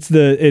 but it's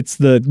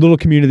the little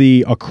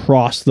community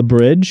across the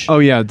bridge. Oh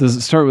yeah, does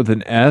it start with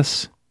an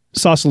S?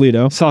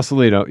 Sausalito.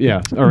 Sausalito,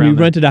 yeah. We Around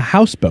there. rented a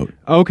houseboat.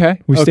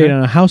 Okay. We stayed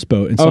on a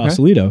houseboat in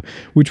Sausalito,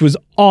 which was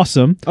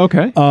awesome.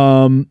 Okay.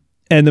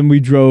 And then we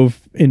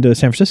drove into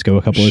San Francisco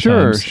a couple of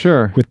times.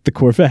 Sure. With the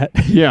Corvette,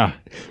 Yeah.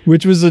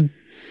 which was a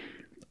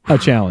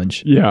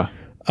challenge. Yeah.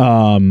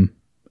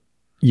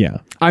 Yeah.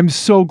 I'm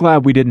so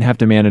glad we didn't have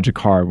to manage a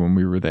car when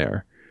we were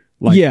there.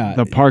 Like Yeah.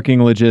 the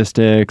parking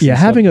logistics. Yeah, and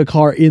stuff. having a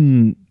car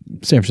in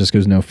San Francisco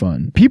is no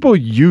fun. People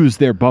use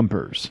their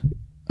bumpers.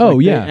 Oh,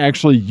 Like, yeah. They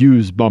actually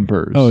use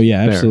bumpers. Oh,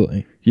 yeah, there.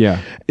 absolutely. Yeah.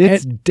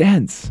 It's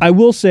dense. I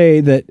will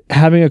say that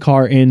having a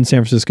car in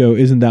San Francisco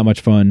isn't that much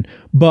fun,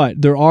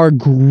 but there are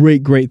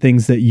great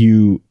things that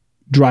you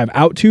drive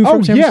out to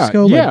from San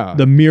Francisco. yeah. Like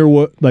the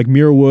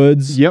Muir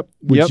Woods. Yep.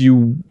 Which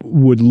you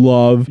would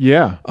love.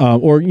 Yeah.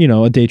 Or,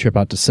 a day trip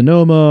out to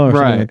Sonoma or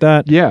something like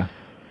that. Yeah.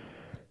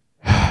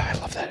 I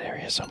love that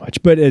area so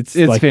much, but it's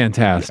like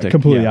fantastic.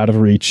 completely Yeah. out of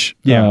reach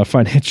Yeah.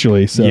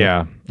 financially. So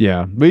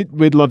Yeah.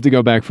 We'd love to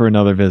go back for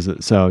another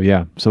visit. So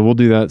yeah. So we'll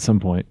do that at some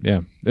point. Yeah.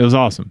 It was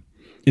awesome.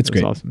 it's It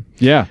was great. awesome.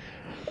 Yeah.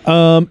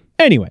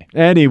 Anyway,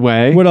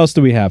 What what else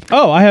do we have?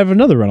 Oh, I have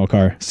another rental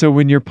car. so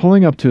when you're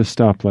pulling up to a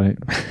stoplight,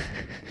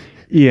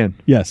 Ian,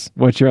 Yes.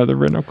 what's your other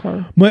rental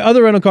car? My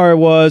other rental car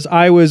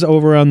I was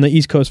over on the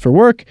East Coast for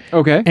work,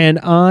 Okay. and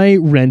I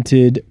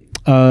rented,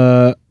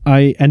 I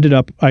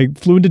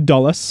flew into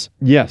Dulles,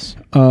 Yes.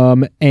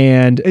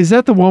 and Is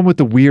that the one with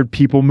the weird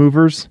people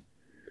movers?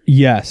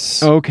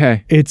 yes,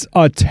 Okay. it's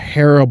a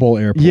terrible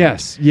airport.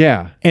 Yes.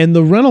 Yeah. And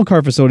the rental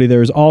car facility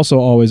there is also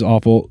always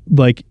awful.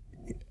 Like,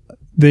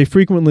 they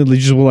frequently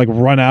just will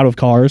run out of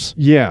cars,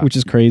 Yeah. which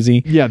is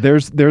crazy. Yeah,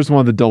 there's one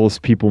of the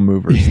dullest people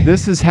movers.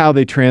 This is how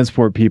they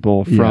transport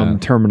people from Yeah.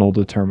 terminal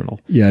to terminal.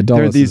 Yeah,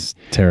 Dulles these- is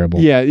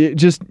terrible.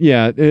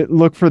 Yeah,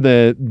 look for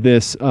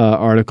this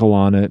article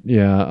on it.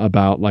 Yeah,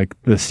 about like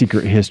the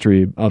secret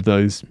history of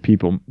these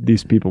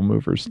people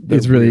movers. They're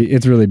it's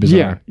weird. really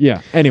bizarre.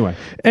 Yeah.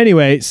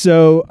 Anyway,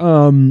 so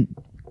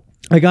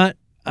I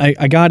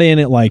got in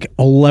at like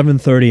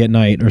 11:30 at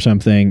night or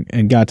something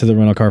and got to the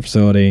rental car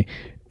facility,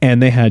 and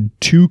they had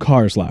 2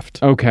 cars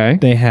left. Okay.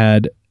 They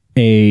had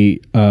a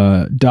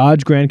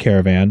Dodge Grand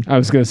Caravan. I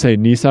was gonna say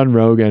Nissan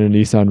Rogue and a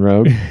Nissan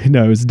Rogue.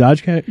 No, it was a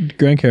Dodge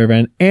Grand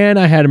Caravan, and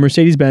I had a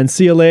Mercedes-Benz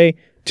CLA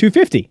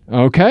 250.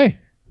 Okay.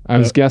 I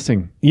was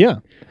guessing. Yeah.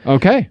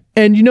 Okay.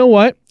 And you know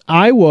what?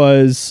 I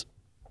was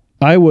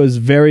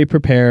very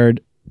prepared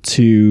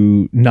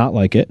to not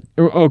like it.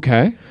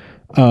 Okay.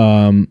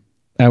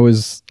 I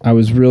was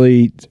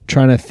really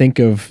trying to think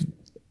of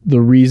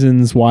the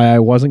reasons why I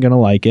wasn't going to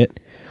like it,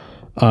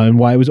 and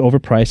why it was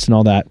overpriced and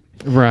all that.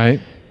 Right.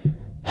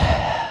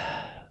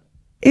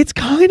 It's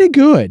kind of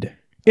good.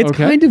 It's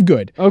Okay. kind of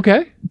good.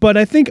 Okay. But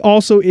I think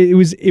also it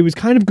was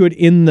kind of good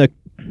in the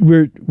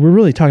we're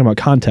really talking about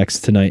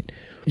context tonight.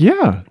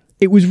 Yeah.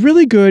 It was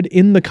really good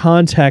in the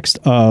context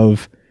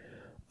of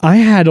I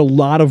had a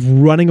lot of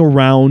running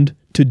around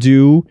to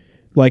do.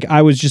 Like,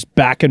 I was just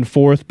back and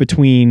forth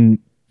between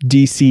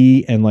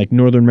DC and like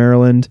Northern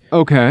Maryland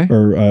Okay.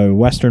 or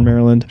Western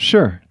Maryland,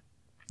 Sure.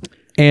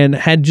 and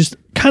had just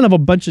kind of a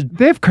bunch of,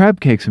 They have crab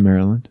cakes in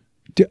Maryland.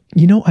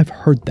 I've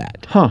heard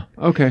that. Huh.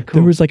 Okay.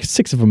 Cool. There was like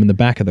 6 of them in the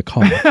back of the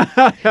car.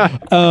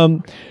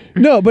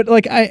 No, but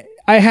like I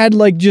had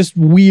like just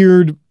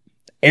weird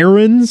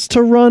errands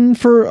to run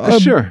for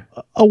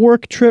a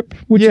work trip,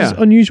 which is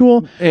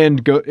unusual.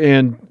 and go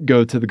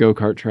to the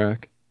go-kart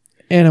track.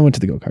 And I went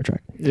to the go-kart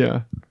track.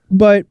 Yeah.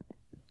 But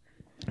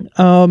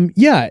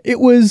it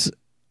was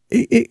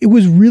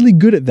really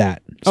good at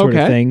that sort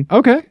of thing.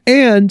 Okay.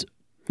 And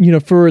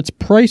for its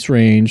price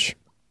range,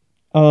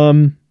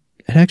 it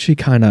actually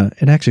kind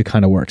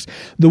of works.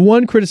 The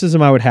one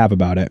criticism I would have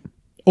about it,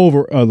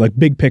 over like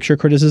big picture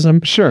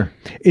criticism, Sure.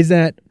 is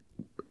that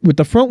with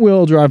the front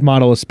wheel drive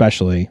model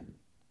especially,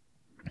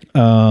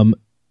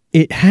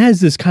 it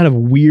has this kind of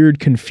weird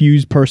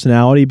confused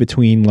personality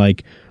between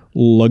like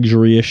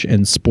luxury-ish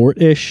and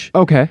sport-ish,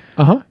 Okay.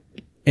 Uh-huh.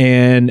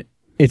 and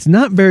it's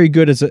not very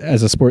good as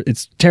a sport.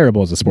 It's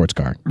terrible as a sports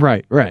car.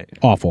 Right.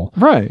 Awful.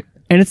 Right.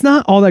 And it's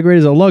not all that great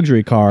as a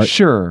luxury car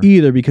Sure.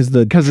 either, because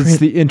It's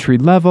the entry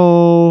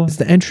level. it's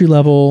the entry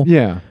level.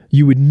 Yeah.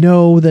 You would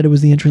know that it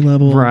was the entry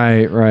level.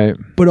 Right.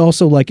 But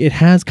also, like, it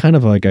has kind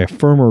of like a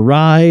firmer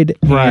ride.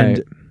 Right.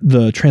 And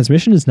the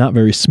transmission is not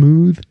very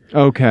smooth.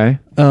 Okay.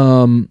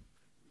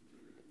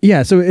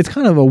 Yeah, so it's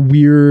kind of a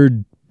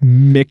weird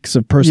mix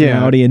of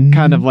personality and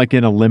kind of like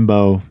in a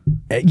limbo.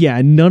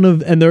 Yeah,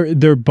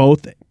 they're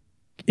both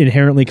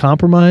inherently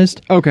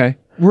compromised. Okay.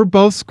 We're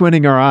both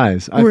squinting our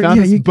eyes. I found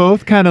us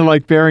both kind of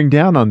like bearing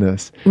down on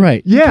this.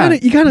 Right. Yeah.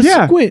 You gotta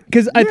squint.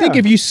 Because I think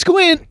if you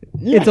squint,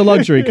 it's a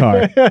luxury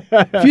car.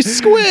 If you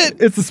squint,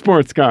 it's a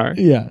sports car.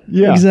 Yeah.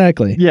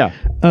 Exactly. Yeah.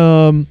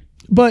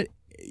 But,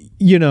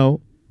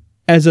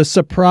 as a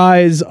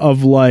surprise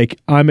of like,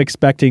 I'm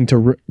expecting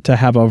to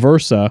have a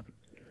Versa.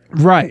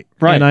 Right.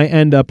 And I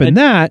end up in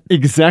that.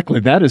 Exactly.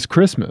 That is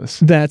Christmas.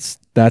 That's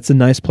a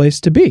nice place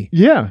to be.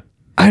 Yeah.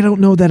 I don't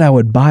know that I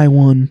would buy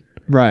one.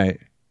 Right.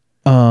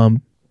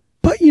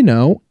 But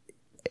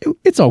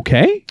it's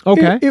okay.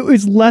 Okay. It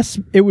was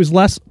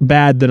less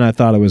bad than I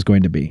thought it was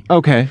going to be.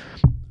 Okay.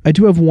 I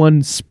do have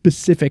one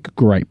specific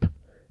gripe,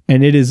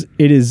 and it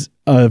is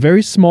a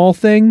very small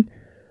thing,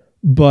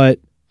 but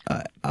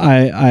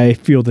I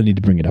feel the need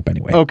to bring it up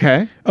anyway.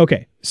 Okay.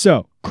 Okay.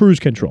 So cruise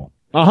control.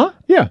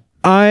 Yeah.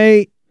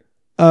 I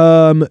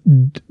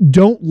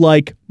don't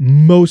like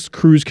most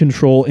cruise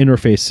control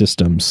interface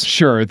systems.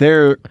 Sure,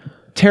 they're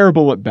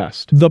terrible at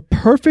best. The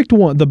perfect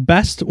one, the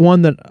best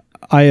one that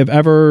I have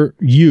ever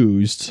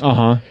used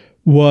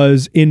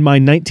was in my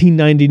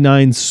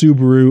 1999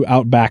 Subaru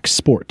Outback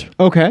Sport.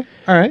 Okay.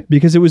 All right.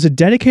 Because it was a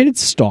dedicated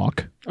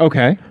stock.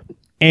 Okay.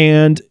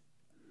 And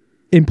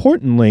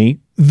importantly,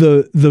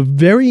 the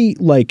very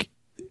like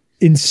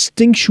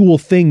instinctual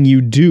thing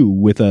you do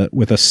with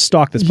a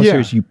stock that's plus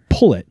is you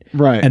pull it.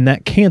 Right. And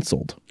that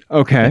canceled.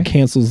 Okay. It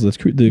cancels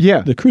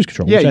the cruise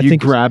control. Yeah, which I you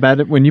think grab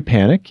at it when you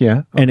panic.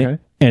 Yeah. Okay.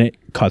 And it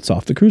cuts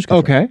off the cruise control.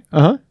 Okay.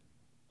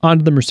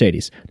 Onto the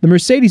Mercedes. The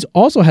Mercedes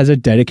also has a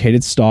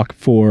dedicated stock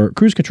for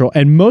cruise control,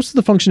 and most of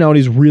the functionality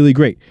is really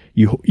great.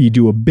 You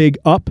do a big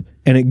up,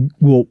 and it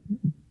will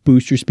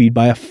boost your speed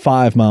by a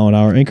 5 mile an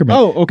hour increment.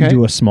 Oh, okay. You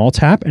do a small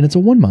tap, and it's a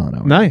 1 mile an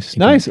hour. Nice.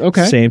 increment. Nice.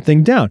 Okay. Same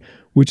thing down,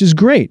 which is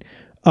great.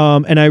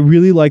 And I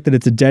really like that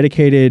it's a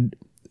dedicated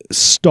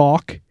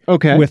stock.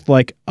 Okay. With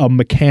like a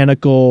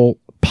mechanical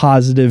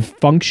positive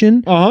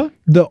function.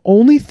 The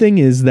only thing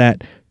is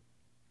that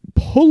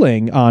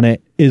pulling on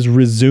it is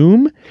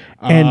resume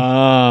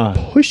and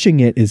pushing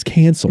it is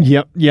cancel.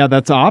 Yep. Yeah,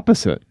 that's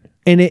opposite.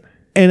 And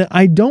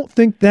I don't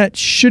think that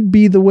should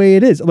be the way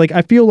it is. Like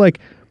I feel like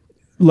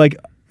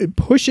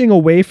pushing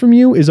away from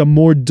you is a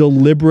more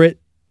deliberate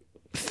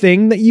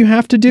thing that you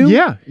have to do.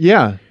 Yeah.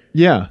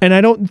 And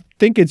I don't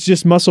think it's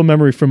just muscle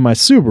memory from my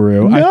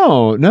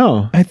Subaru.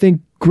 No. I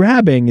think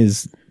grabbing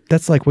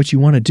that's like what you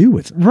want to do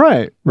with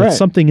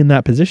something in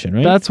that position,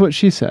 right? That's what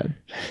she said.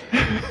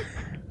 Oh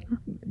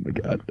my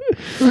God.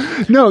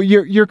 No,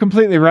 you're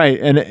completely right,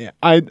 and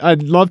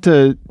I'd love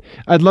to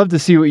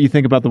see what you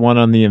think about the one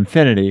on the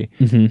Infinity,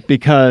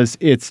 because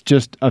it's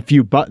just a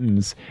few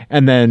buttons,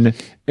 and then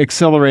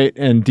accelerate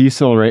and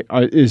decelerate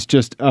is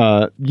just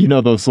those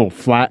little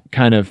flat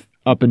kind of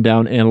up and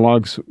down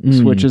analog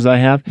switches I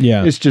have.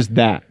 Yeah, it's just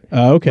that.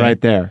 Okay,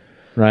 right there.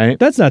 Right,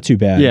 that's not too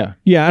bad.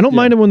 Yeah. I don't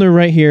mind them when they're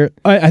right here.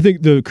 I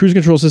think the cruise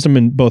control system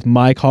in both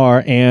my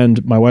car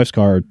and my wife's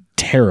car are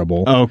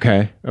terrible.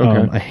 Okay.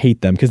 I hate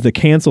them because the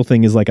cancel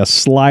thing is like a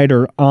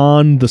slider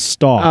on the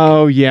stalk.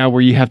 Oh yeah,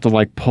 where you have to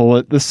like pull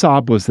it. The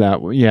Saab was that.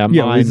 Yeah, it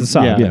was the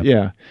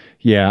Saab.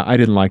 Yeah, I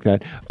didn't like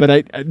that.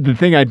 But the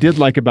thing I did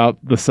like about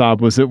the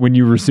Saab was that when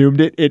you resumed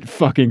it, it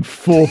fucking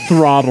full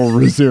throttle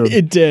resumed.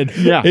 It did.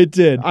 Yeah, it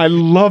did. I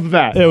love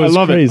that. It was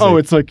crazy. Oh,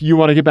 it's like you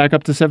want to get back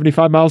up to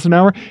 75 miles an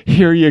hour?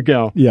 Here you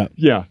go. Yeah.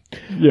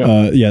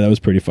 That was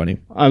pretty funny.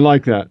 I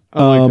like that.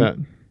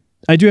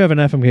 I do have an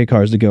FMK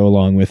cars to go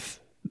along with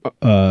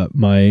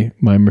my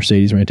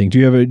Mercedes renting. Do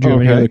you have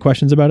any other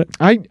questions about it?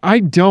 I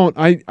don't.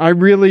 I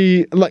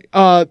really like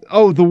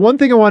the one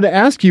thing I wanted to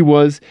ask you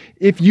was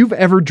if you've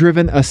ever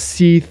driven a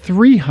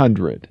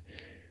C300.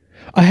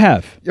 I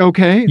have.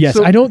 Okay. Yes,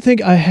 I don't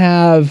think I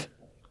have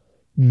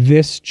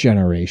this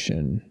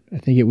generation. I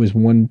think it was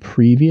one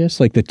previous,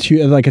 like a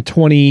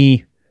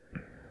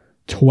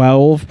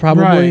 2012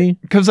 probably.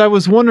 Right. Because I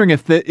was wondering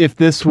if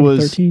this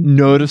was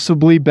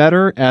noticeably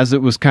better as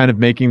it was kind of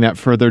making that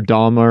further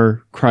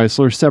Daimler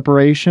Chrysler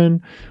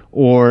separation,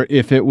 or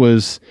if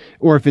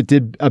it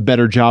did a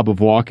better job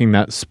of walking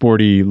that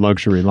sporty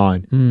luxury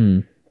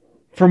line.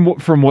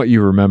 From what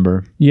you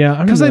remember.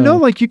 Yeah, because I know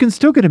like you can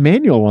still get a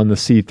manual on the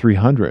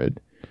C300.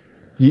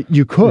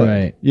 You could.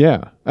 Right.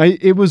 Yeah.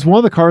 It was one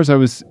of the cars I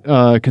was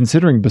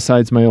considering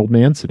besides my old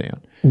man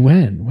sedan.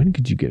 When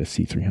could you get a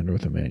C300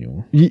 with a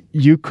manual?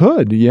 You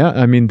could. Yeah.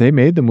 I mean, they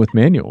made them with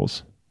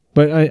manuals.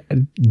 But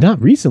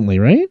not recently,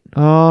 right?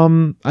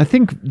 I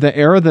think the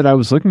era that I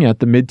was looking at,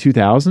 the mid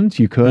 2000s,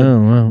 you could. Oh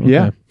wow.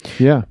 Okay.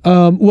 Yeah.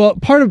 Well,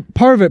 part of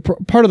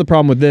the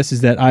problem with this is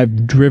that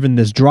I've driven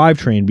this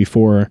drivetrain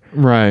before,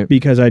 right?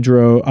 Because I've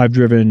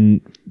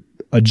driven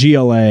a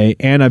GLA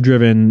and I've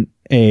driven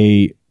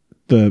the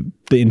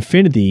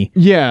Infinity.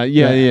 Yeah.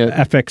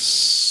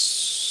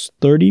 FX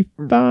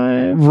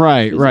 35.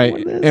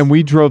 Right. And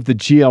we drove the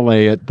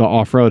GLA at the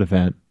off-road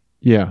event.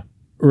 Yeah.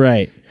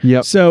 Right.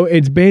 Yep. So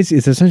it's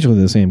essentially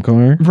the same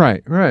car.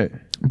 Right. Right.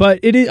 But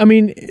it is. I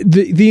mean,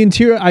 the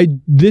interior.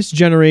 This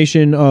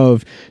generation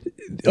of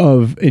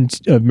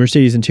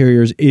Mercedes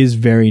interiors is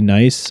very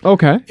nice.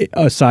 Okay.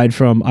 Aside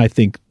from, I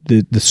think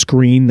the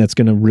screen that's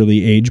going to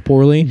really age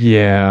poorly.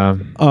 Yeah.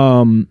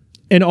 And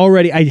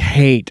already I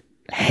hate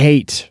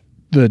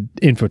the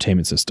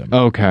infotainment system.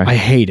 Okay. I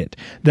hate it.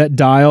 That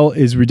dial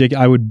is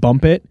ridiculous. I would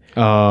bump it,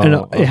 and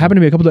it happened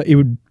to me a couple of. It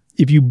would.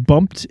 If you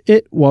bumped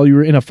it while you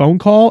were in a phone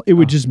call, it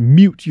would just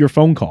mute your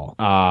phone call.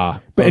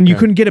 And you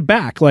couldn't get it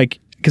back, like,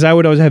 because I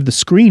would always have the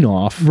screen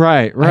off.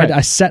 Right.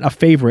 I set a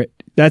favorite.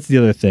 That's the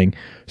other thing.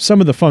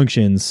 Some of the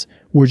functions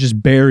were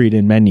just buried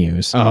in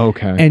menus. Oh,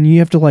 okay. And you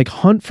have to like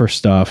hunt for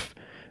stuff.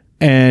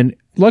 And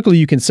luckily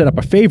you can set up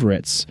a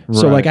favorites.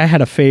 So Right. like I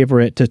had a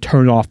favorite to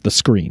turn off the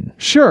screen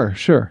Sure.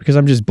 because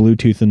I'm just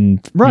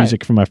Bluetoothing Right.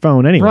 music from my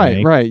phone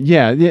anyway. Right.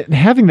 Yeah.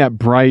 Having that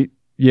bright,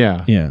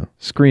 Yeah.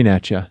 screen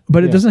at you.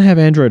 But it doesn't have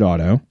Android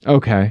Auto,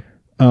 Okay.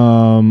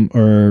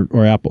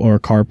 or Apple or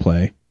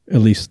CarPlay.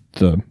 At least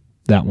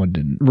that one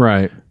didn't.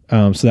 Right.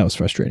 So that was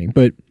frustrating.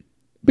 But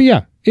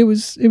yeah, it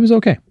was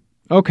okay.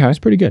 Okay. It's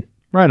pretty good.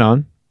 Right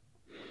on.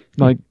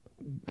 Like,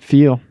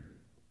 feel.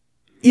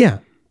 Yeah.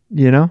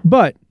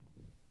 But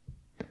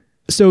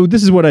so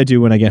this is what I do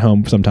when I get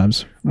home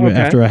sometimes Okay.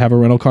 after I have a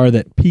rental car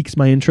that piques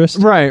my interest.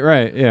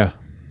 Right. Yeah.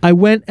 I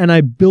went and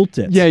I built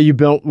it. Yeah. You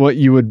built what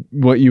you would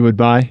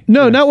buy.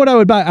 No, not what I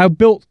would buy. I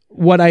built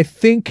what I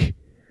think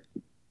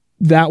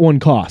that one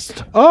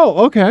cost,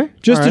 Oh. Okay.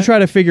 just to try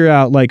to figure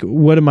out like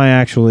what am I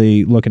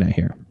actually looking at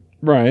here.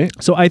 Right.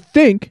 So I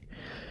think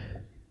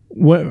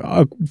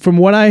from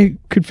what I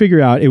could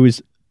figure out, it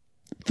was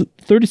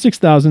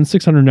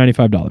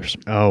 $36,695,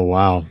 Oh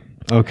wow.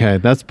 Okay,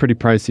 that's pretty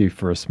pricey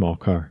for a small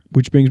car.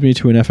 which brings me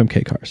to an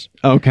FMK Cars.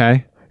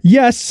 Okay.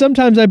 Yes,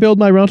 sometimes I build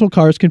my rental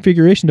car's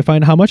configuration to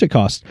find how much it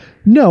costs.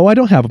 No, I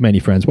don't have many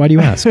friends. Why do you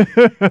ask?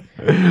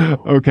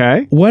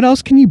 Okay. What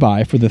else can you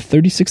buy for the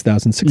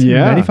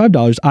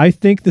 $36,695? I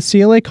think the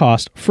CLA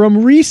cost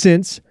from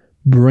recent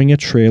Bring a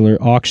Trailer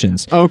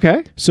auctions.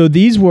 Okay. So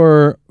these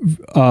were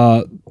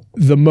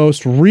the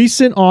most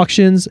recent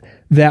auctions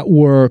that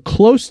were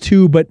close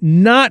to, but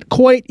not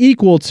quite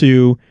equal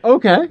to,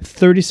 Okay.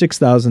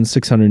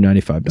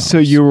 $36,695. So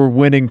you were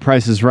winning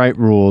Prices Right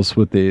rules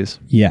with these.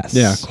 Yes.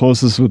 Yeah,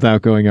 closest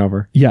without going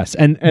over. Yes.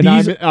 And And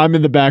these, I'm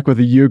in the back with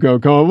a Yugo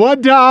going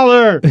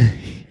 $1.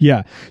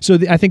 yeah. So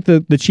I think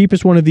the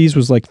cheapest one of these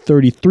was like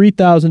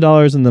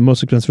 $33,000 and the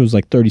most expensive was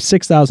like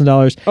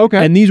 $36,000.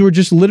 Okay. And these were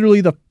just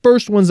literally the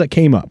first ones that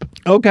came up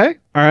Okay.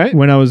 All right.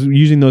 when I was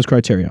using those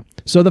criteria.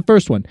 So the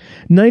first one,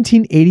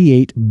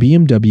 1988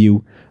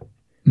 BMW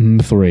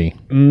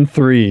M3.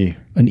 3.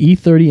 An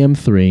E30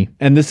 M3.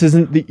 And this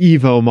isn't the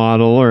Evo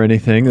model or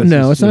anything. This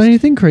No, is it's not just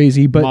anything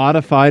crazy, but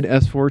modified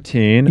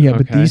S14. yeah,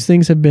 but Okay. these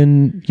things have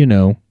been,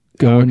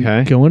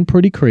 going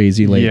pretty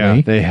crazy lately.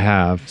 Yeah, they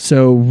have.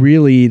 So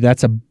really,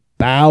 that's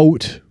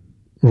about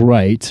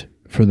right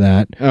for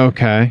that.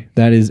 Okay.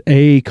 That is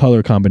a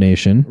color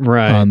combination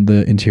Right. on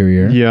the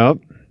interior. Yep.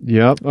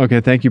 Okay,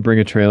 thank you, Bring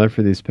a Trailer,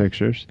 for these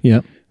pictures.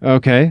 Yep.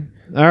 Okay.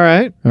 All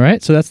right. All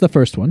right. So that's the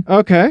first one.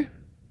 Okay.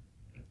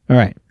 All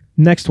right.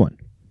 Next one.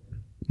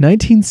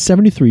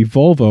 1973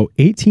 Volvo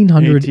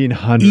 1800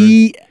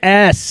 1800.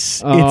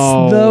 ES. Oh,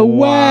 It's the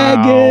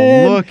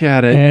wagon. wow. Look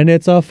at it. And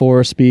it's a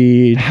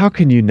 4-speed. How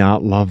can you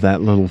not love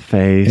that little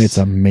face? It's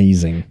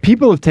amazing.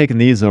 People have taken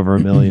these over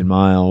 1 million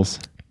miles.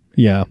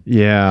 Yeah.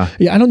 Yeah.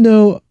 Yeah. I don't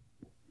know.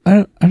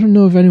 I don't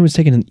know if anyone's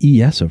taken an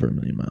ES over 1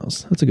 million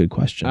miles. That's a good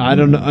question. I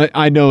don't know.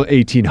 I know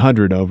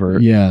 1800 over.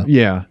 Yeah.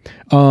 Yeah.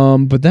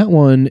 But that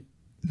one,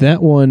 I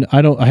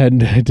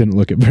didn't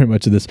look at very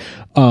much of this.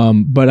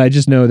 But I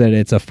just know that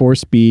it's a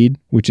 4-speed,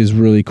 which is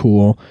really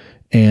cool.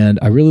 And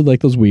I really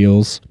like those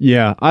wheels.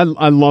 Yeah. I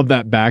love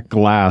that back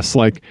glass.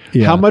 Like,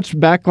 Yeah. how much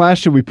back glass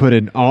should we put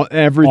in?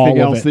 Everything All of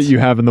else it. that you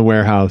have in the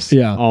warehouse.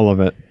 Yeah. All of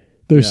it.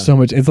 There's so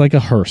much. It's like a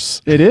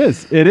hearse. It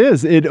is.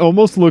 It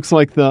almost looks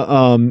like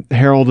the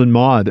Harold and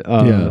Maude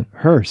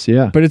hearse.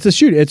 Yeah. But it's a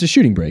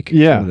shooting brake. That's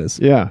Yeah. what it is.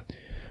 Yeah.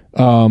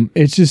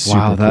 It's just super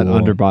Wow, that cool.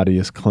 underbody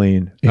is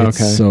clean.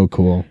 It's okay. so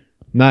cool.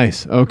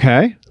 Nice.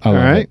 Okay. I All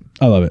love right. it.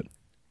 I love it.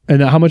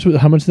 And how much did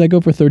that go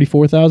for?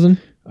 $34,000?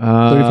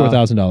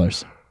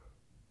 $34,000.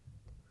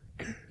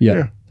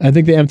 Yeah. I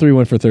think the M3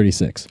 went for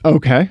 36.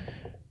 Okay.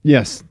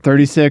 Yes.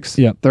 36.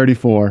 Yep.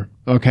 34.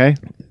 Okay.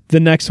 The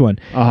next one.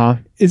 Uh-huh.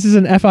 This is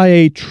an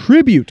FIA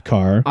tribute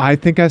car. I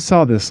think I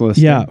saw this list.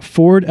 Yeah,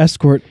 Ford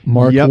Escort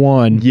Mark Yep.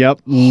 1.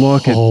 Yep.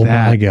 Look at Oh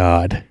that. my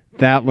God.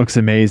 That looks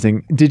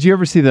amazing. Did you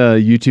ever see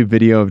the YouTube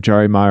video of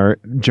Jari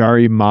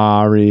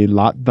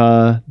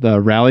Marilat,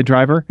 the rally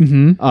driver,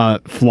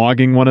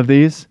 flogging one of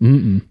these?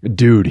 Mm-mm.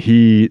 Dude,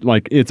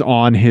 it's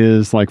on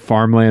his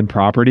farmland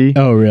property.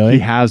 Oh, really? He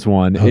has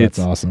one. Oh, It's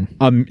that's awesome.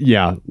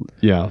 Yeah.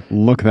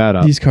 Look that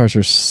up. These cars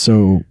are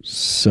so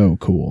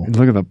cool.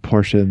 Look at the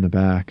Porsche in the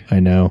back. I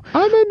know.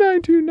 I'm a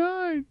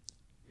 929.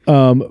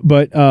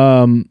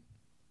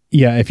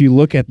 Yeah, if you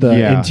look at the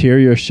Yeah.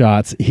 interior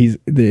shots,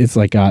 it's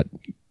like got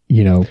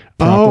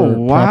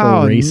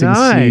proper racing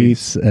nice.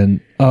 seats, and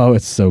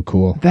it's so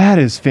cool. That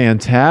is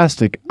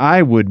fantastic.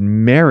 I would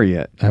marry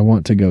it. I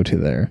want to go to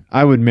there.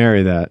 I would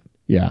marry that.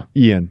 Yeah.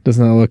 Ian.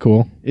 Doesn't that look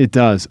cool? It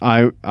does.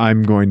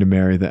 I'm going to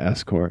marry the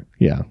Escort.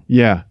 Yeah.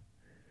 Yeah.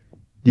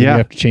 You Yeah.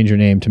 have to change your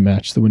name to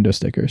match the window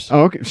stickers.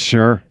 Okay.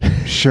 Sure.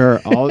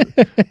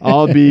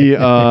 I'll be,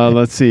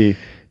 let's see,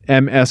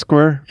 M.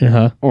 Esquire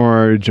Uh-huh.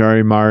 or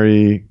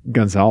Jarimari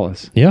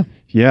Gonzalez. Yeah.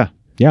 Yeah.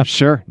 Yeah.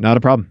 Sure. Not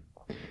a problem.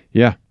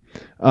 Yeah.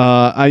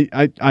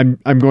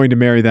 I'm going to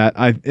marry that.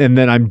 And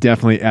then I'm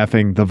definitely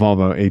effing the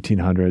Volvo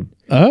 1800.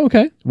 Oh,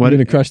 okay. What- You're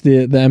going to crush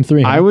the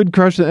M3. I would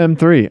crush the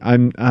M3.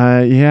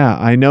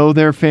 I know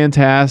they're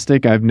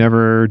fantastic. I've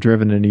never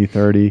driven an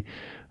E30.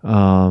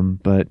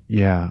 But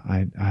yeah,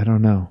 I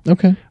don't know.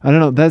 Okay. I don't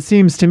know. That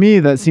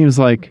seems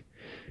like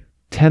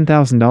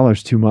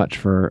 $10,000 too much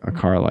for a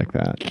car like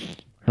that.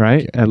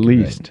 Right? At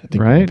least, I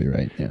think right? you'd be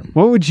right. Yeah.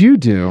 What would you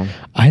do?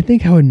 I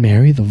think I would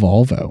marry the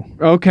Volvo.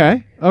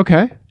 Okay.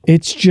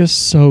 It's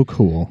just so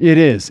cool. It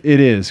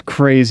is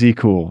crazy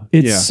cool.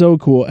 It's so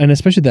cool, and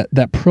especially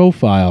that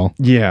profile.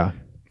 Yeah.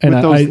 And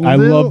With I those love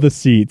little- the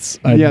seats.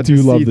 I do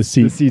love the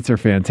seats. The seats are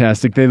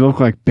fantastic. They look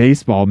like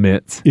baseball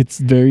mitts. It's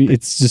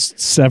just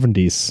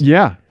 70s.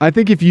 Yeah. I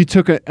think if you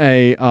took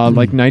a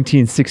like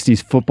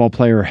 1960s football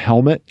player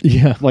helmet,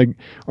 Yeah. like,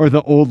 or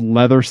the old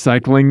leather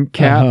cycling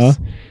caps,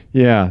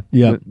 yeah,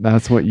 Yeah.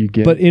 that's what you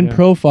get. But in yeah.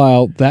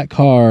 profile, that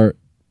car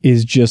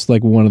is just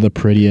like one of the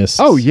prettiest.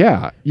 Oh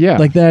yeah, yeah.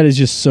 Like that is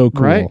just so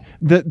cool. Right.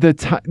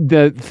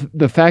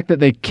 The fact that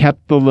they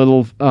kept the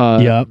little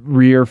Yep.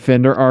 rear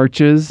fender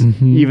arches,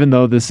 Mhm. even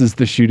though this is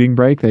the shooting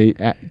brake, they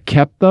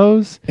kept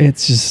those.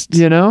 It's just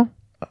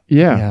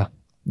Yeah.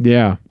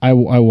 yeah. I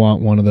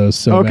want one of those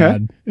so Okay.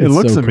 bad. It It's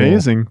looks so cool.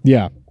 amazing.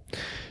 Yeah.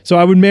 So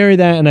I would marry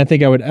that, and I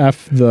think I would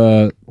F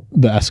the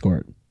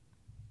Escort.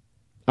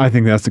 I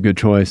think that's a good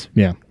choice.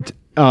 Yeah.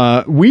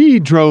 We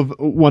drove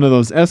one of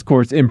those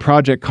Escorts in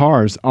Project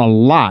Cars a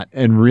lot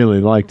and really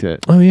liked it.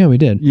 Oh yeah, we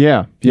did.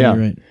 Yeah. you're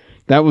right.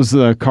 That was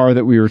the car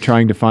that we were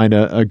trying to find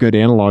a good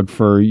analog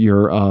for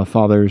your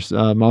father's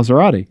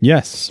Maserati.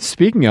 Yes.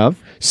 Speaking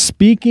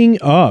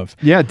of,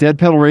 Dead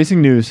Pedal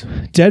Racing News.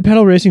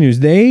 Pedal Racing News.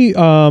 They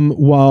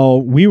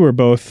while we were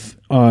both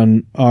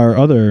on our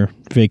other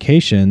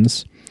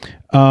vacations,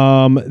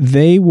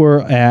 they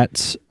were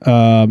at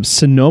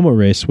Sonoma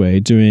Raceway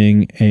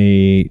doing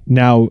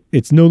now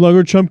it's no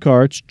longer Chump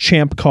Car, it's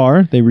Champ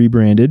Car. They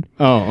rebranded.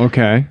 Oh,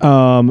 okay.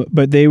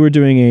 But they were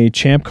doing a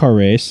Champ Car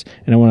race,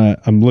 and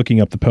I'm looking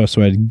up the post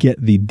so I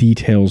get the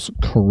details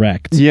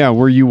correct. Yeah,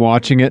 were you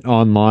watching it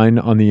online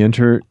on the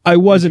I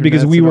wasn't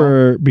because we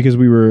Internets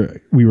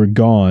were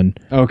gone.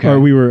 Okay. Or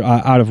we were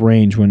out of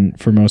range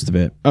for most of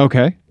it.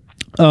 Okay.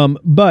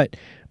 But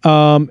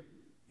I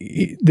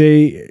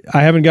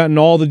haven't gotten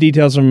all the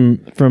details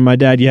from my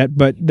dad yet,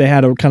 but they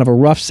had a kind of a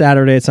rough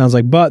Saturday, it sounds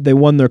like, but they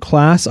won their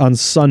class on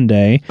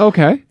Sunday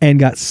Okay. and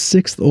got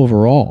 6th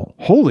overall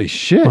Holy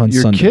shit. on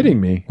You're Sunday, kidding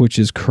me. which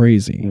is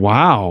crazy.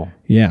 Wow.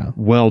 Yeah.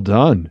 Well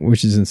done.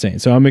 Which is insane.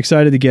 So I'm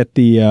excited to get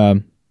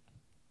the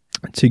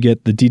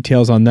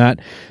details on that.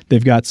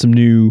 They've got some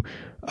new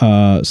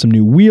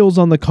wheels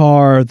on the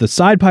car. The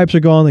side pipes are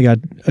gone. They got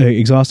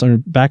exhaust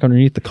back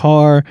underneath the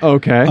car.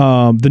 Okay.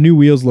 The new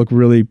wheels look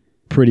really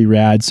pretty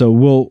rad.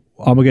 So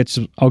I'll get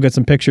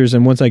some pictures,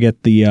 and once I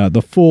get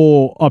the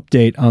full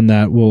update on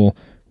that, we'll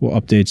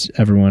update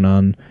everyone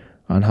on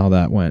how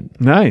that went.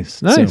 Nice.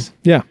 So,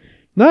 yeah.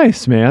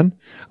 Nice, man.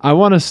 I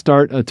want to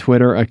start a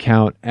Twitter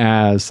account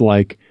as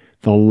like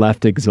the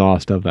left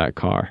exhaust of that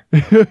car.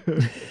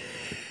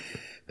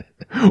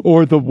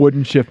 Or the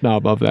wooden shift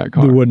knob of that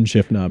car. The wooden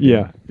shift knob.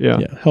 Yeah.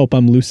 Help,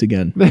 I'm loose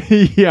again.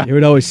 Yeah. It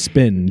would always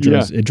spin.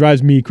 It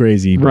drives me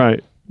crazy. but-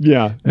 Right.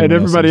 Yeah. No And one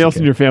else everybody seems else to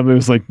in care. your family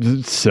was like,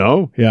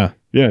 so? Yeah.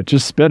 Yeah,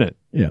 just spin it.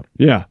 Yeah.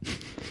 Yeah.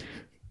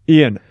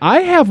 Ian,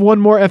 I have one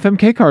more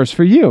FMK cars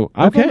for you.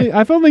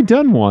 I've only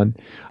done one.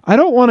 I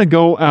don't want to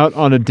go out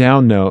on a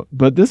down note,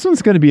 but this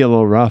one's going to be a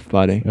little rough,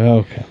 buddy.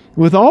 Okay.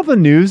 With all the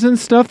news and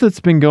stuff that's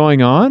been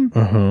going on,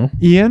 Uh-huh.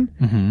 Ian,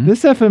 Mhm.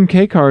 this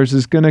FMK cars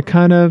is going to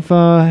kind of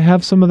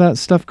have some of that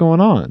stuff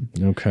going on.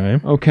 Okay.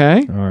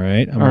 Okay? All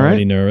right. I'm All right.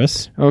 already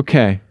nervous.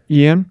 Okay.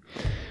 Ian,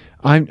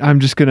 I'm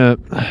just going to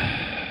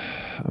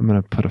I'm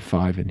going to put a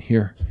 5 in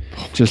here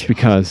just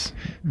because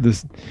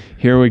this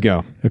here we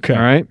go. Okay.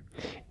 All right.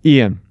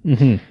 Ian,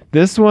 Mm-hmm.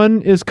 this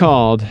one is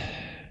called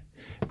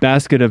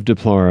Basket of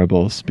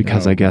Deplorables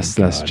because Oh I guess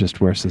my that's God. just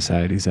where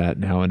society's at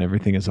now, and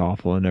everything is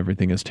awful and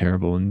everything is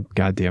terrible, and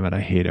God damn it, I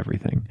hate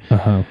everything.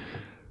 Uh-huh.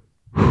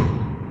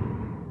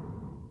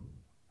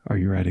 Are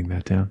you writing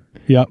that down?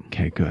 Yep.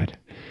 Okay, good.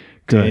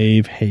 Good.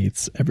 Dave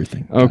hates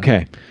everything.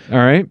 Okay. All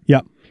right.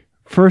 Yep.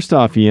 First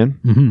off, Ian,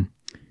 Mm-hmm.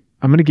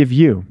 I'm going to give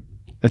you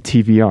a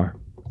TVR,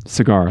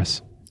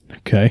 Cigaris.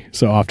 Okay.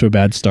 So off to a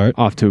bad start.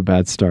 Off to a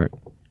bad start.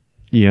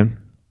 Ian.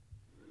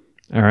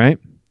 All right.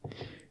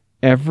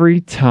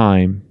 Every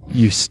time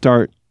you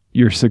start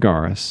your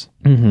Cigaris,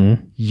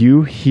 Mm-hmm.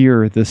 you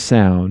hear the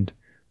sound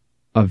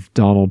of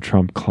Donald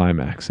Trump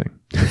climaxing.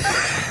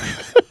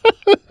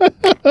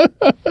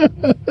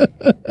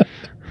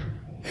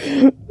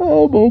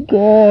 Oh my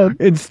god!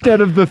 Instead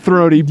of the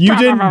throaty. You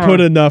didn't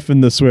put enough in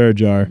the swear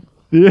jar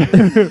Yeah.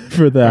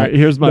 for that. All right,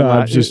 here's my No, I'm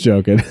last. just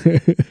joking.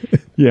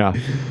 Yeah.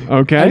 I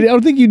Okay.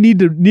 don't think you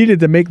needed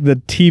to make the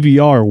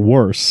TVR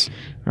worse.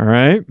 All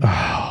right.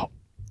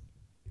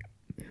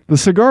 The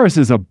Cigaris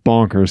is a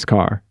bonkers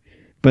car,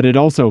 but it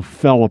also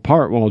fell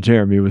apart while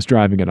Jeremy was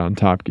driving it on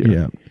Top Gear.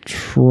 Yeah.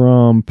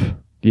 Trump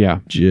Yeah.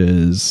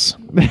 jizz.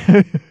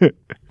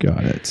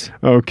 Got it.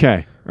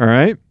 Okay. All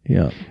right.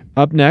 Yeah.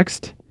 Up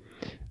next,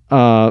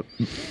 Marusia.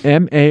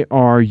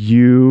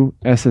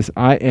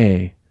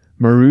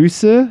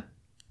 Marussia?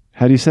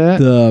 How do you say that?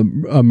 The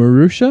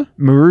Marussia?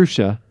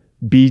 Marussia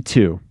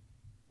B2.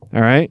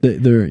 All right.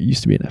 There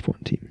used to be an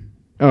F1 team.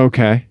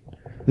 Okay.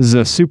 This is a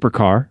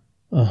supercar,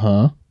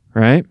 Uh-huh.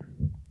 right?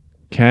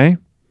 Okay.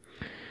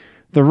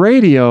 The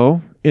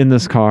radio in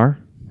this car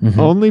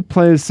only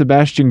plays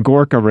Sebastian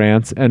Gorka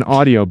rants and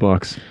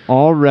audiobooks,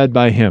 all read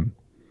by him.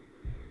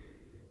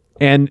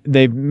 And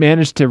they've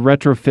managed to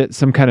retrofit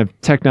some kind of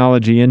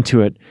technology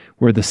into it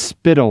where the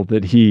spittle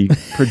that he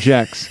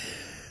projects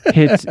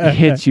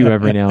hits you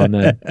every now and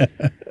then.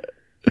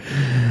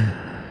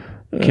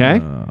 Okay.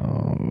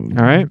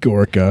 All right.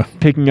 Gorka.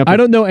 Picking up. I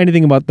don't know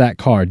anything about that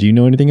car. Do you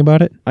know anything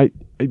about it?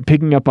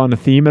 Picking up on a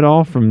theme at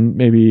all from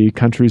maybe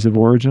countries of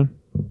origin.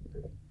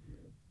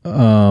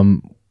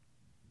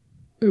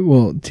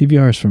 Well,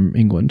 TVR is from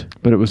England.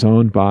 But it was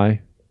owned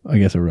by. I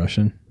guess a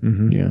Russian.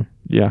 Mhm. Yeah.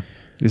 Yeah.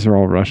 These are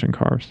all Russian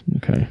cars.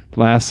 Okay.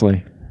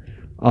 Lastly,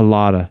 a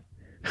Lada.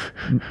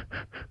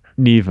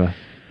 Niva.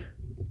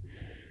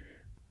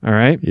 All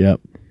right.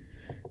 Yep.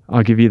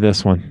 I'll give you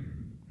this one.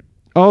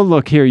 Oh,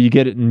 look here. You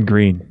get it in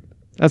green.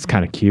 That's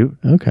kind of cute.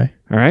 Okay.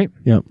 All right.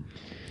 Yep.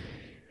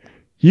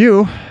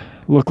 You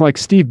look like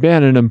Steve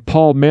Bannon and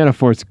Paul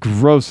Manafort's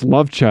gross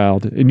love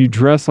child, and you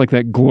dress like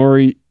that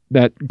glory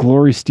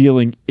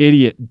stealing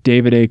idiot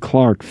David A.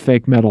 Clark,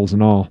 fake medals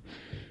and all.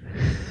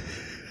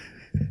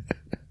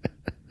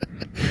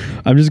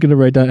 I'm just gonna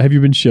write down. Have you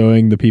been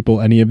showing the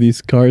people any of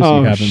these cars? Oh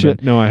You haven't shit!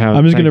 been. No, I haven't.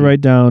 I'm just Thank gonna you.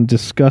 write down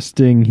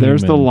disgusting.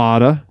 There's the human.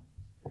 Lada.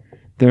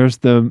 There's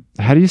the.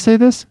 How do you say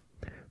this?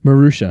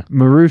 Marussia.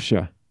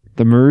 Marussia.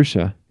 The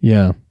Marussia.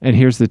 Yeah. And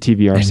here's the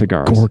TVR And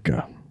cigars.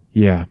 Gorka.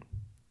 Yeah.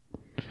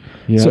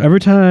 Yeah. So every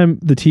time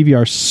the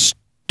TVR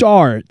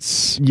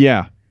starts,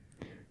 Yeah.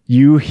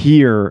 You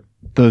hear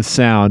the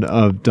sound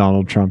of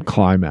Donald Trump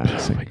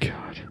climaxing. oh my god.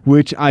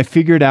 Which I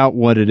figured out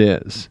what it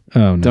is.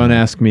 Oh no. Don't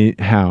ask me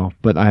how,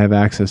 but I have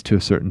access to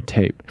a certain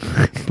tape.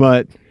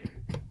 But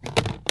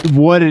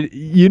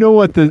you know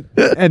what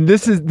and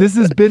this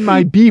has been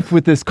my beef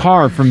with this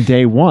car from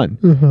day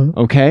one.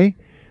 Okay?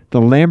 The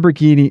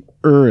Lamborghini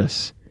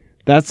Urus.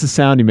 That's the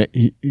sound he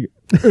made.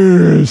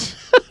 Urus.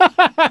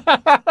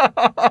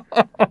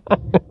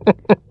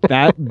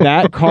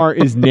 That car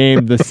is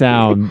named the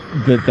sound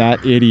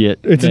that idiot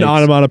It's an makes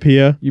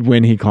onomatopoeia.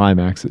 when he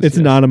climaxes. It's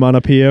an yes.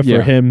 onomatopoeia for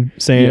Yeah. him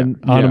saying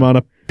Yeah.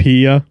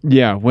 onomatopoeia.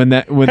 Yeah, when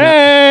that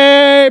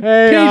Hey,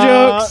 Hey, P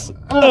jokes.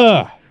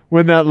 Ugh.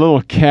 when that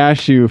little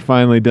cashew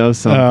finally does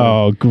something.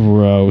 Oh,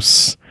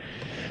 gross.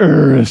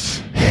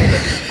 Urus.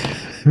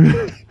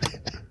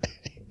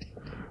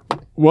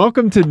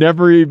 Welcome to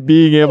never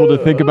being able to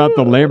think about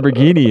the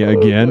Lamborghini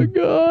again. Oh my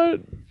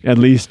god. At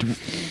least,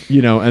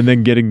 and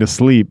then getting to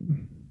sleep.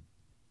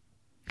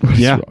 What's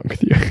Yeah. wrong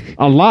with you?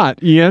 A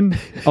lot, Ian.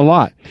 A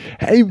lot.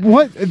 Hey,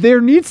 there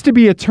needs to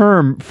be a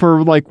term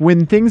for like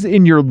when things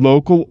in your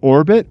local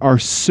orbit are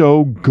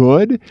so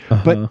good,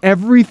 but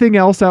everything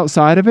else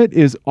outside of it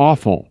is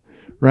awful,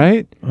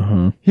 right?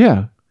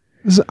 Yeah.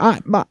 So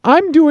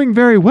I'm doing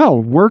very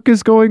well. Work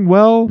is going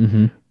well.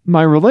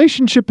 My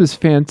relationship is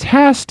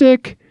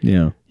fantastic.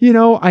 Yeah.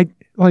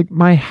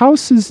 My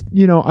house is,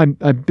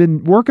 I've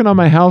been working on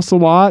my house a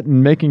lot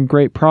and making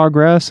great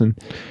progress, and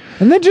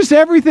then just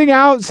everything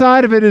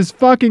outside of it is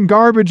fucking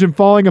garbage and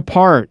falling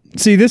apart.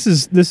 See, this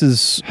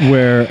is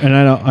where, and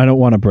I don't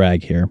want to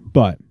brag here,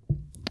 but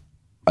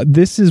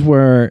this is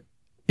where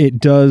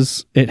it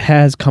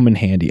has come in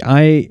handy.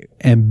 I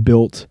am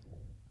built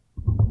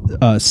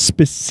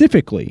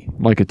specifically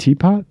Like a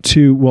teapot?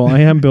 I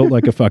am built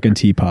like a fucking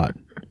teapot,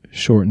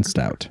 short and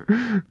stout.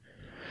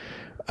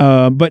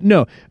 But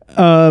no,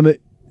 I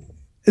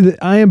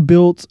am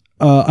built.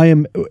 I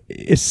am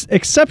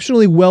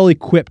exceptionally well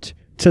equipped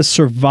to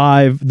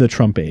survive the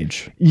Trump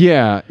age.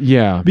 Yeah,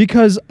 yeah.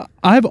 Because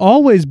I've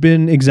always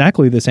been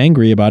exactly this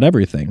angry about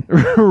everything.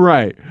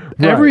 Right.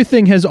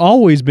 Everything has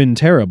always been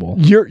terrible.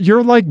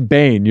 You're like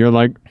Bane. You're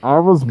like, I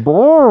was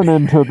born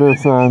into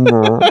this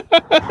anger.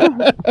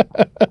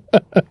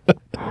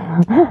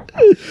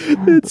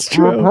 It's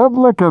true.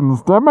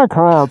 Republicans,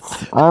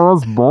 Democrats, I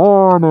was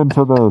born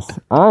into this.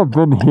 I've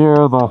been here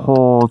the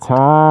whole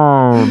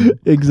time.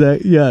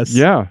 Exactly. Yes.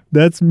 Yeah.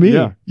 That's me.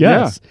 Yeah.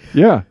 Yes.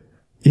 Yeah.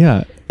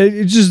 Yeah.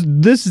 It's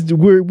just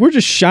we're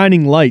just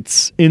shining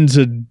lights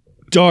into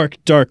dark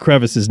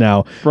crevices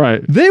now.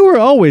 Right. They were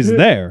always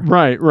there.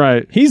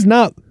 Right. He's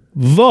not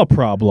the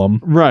problem.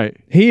 Right.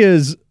 He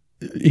is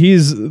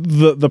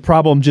the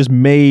problem just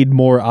made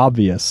more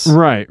obvious.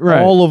 Right.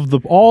 All of the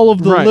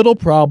Right. little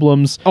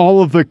problems.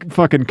 All of the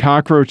fucking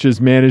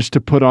cockroaches managed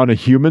to put on a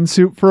human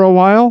suit for a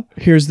while.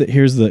 Here's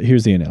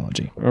the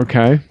analogy.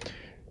 Okay.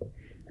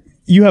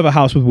 You have a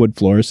house with wood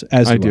floors,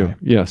 as I do do.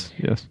 Yes.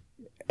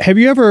 Have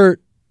you ever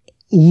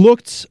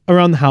looked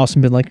around the house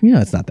and been like,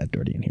 it's not that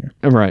dirty in here?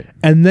 Right.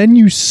 And then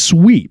you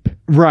sweep.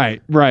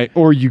 Right.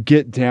 Or you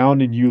get down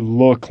and you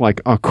look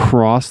like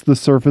across the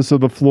surface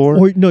of the floor.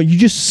 Or no, you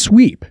just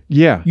sweep.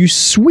 Yeah. You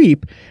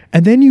sweep,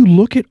 and then you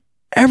look at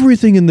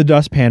everything in the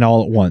dustpan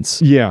all at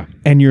once. Yeah.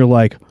 And you're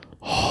like,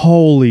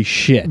 holy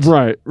shit.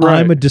 Right.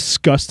 I'm a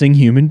disgusting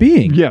human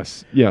being.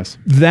 Yes.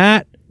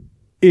 That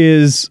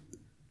is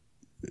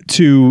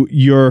to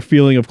your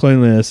feeling of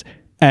cleanliness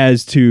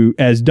as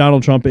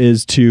Donald Trump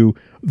is to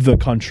the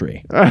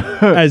country,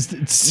 as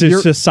to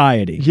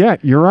society. Yeah,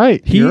 you're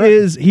right. He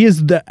is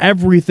the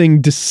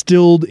everything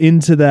distilled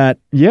into that.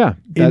 Yeah,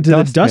 into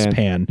the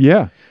dustpan.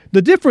 Yeah.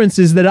 The difference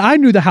is that I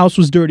knew the house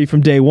was dirty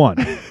from day one,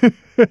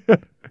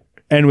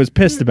 and was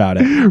pissed about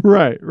it.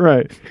 Right.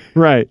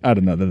 I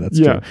don't know that that's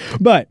Yeah. true,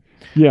 but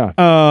Yeah.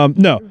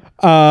 no.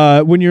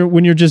 When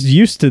you're just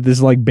used to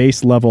this like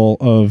base level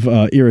of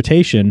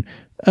irritation,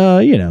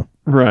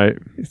 Right.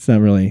 it's not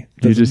really.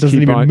 You just doesn't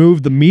keep even on-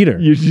 move the meter.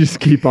 You just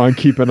keep on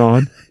keeping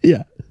on.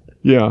 Yeah.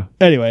 Yeah.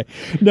 Anyway,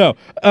 no.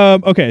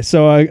 Okay,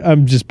 so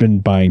I'm just been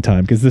buying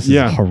time because this is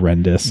Yeah.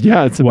 horrendous.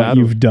 Yeah, it's a what bad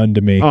you've done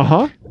to me.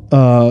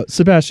 Uh-huh.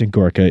 Sebastian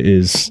Gorka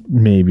is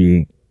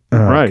maybe. Oh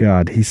Right.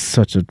 God, he's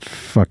such a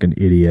fucking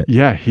idiot.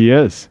 Yeah, he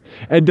is.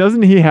 And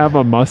doesn't he have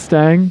a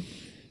Mustang?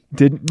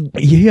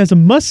 He has a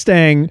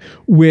Mustang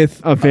with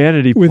A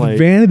vanity plate.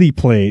 vanity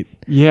plate.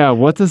 Yeah,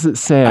 what does it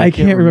say? I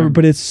can't remember,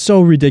 but it's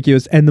so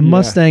ridiculous, and the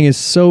Mustang is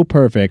so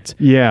perfect.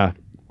 Yeah.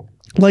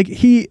 Like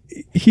he's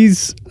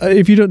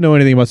if you don't know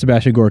anything about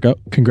Sebastian Gorka,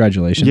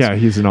 congratulations. Yeah,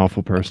 he's an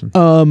awful person.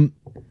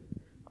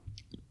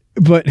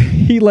 But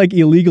he like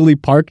illegally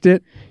parked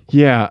it.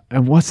 Yeah,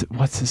 and what's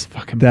his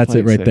fucking That's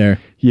it plate right say? there.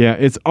 Yeah,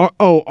 it's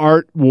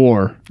Art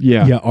War.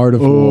 Yeah. Yeah, Art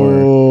of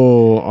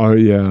War. Oh,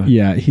 yeah.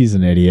 Yeah, he's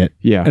an idiot.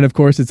 Yeah. And of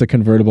course it's a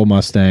convertible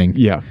Mustang.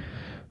 Yeah.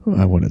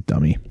 Oh, what a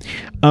dummy.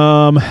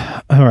 All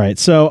right,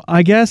 so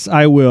I guess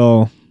I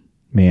will.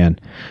 Man,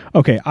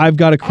 okay, I've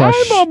got to crush.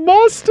 I'm a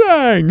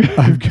Mustang.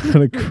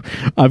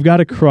 I've got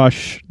to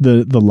crush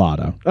the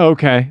Lada.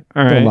 Okay,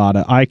 all The right.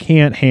 Lada. I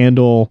can't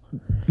handle.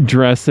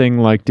 Dressing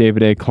like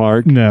David A.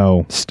 Clark.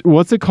 No.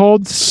 What's it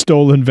called?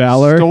 Stolen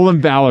valor.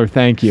 Stolen valor.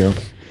 Thank you.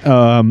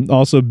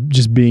 Also,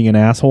 just being an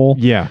asshole.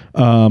 Yeah.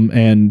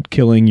 And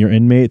killing your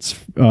inmates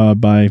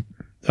by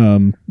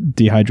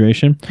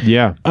dehydration.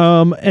 Yeah.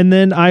 And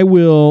then I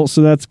will.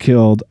 So that's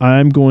killed.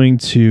 I'm going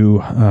to.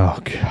 Oh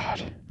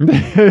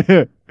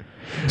God.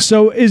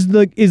 So is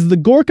the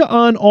Gorka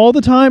on all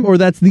the time, or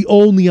that's the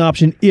only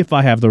option if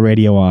I have the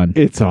radio on?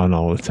 It's on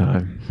all the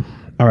time.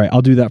 All right,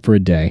 I'll do that for a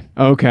day.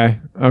 Okay.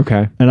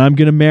 And I'm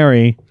gonna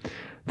marry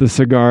The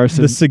cigars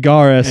the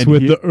cigaris and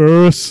with he- the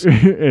urs.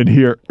 and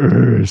hear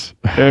ers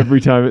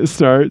every time it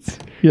starts.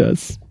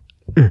 Yes.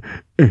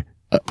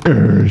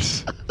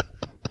 Ers.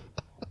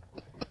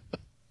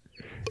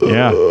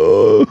 Yeah.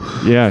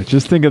 Yeah.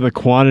 Just think of the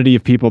quantity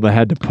of people that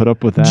had to put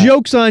up with that.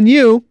 Joke's on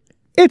you.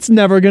 It's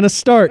never gonna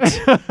start.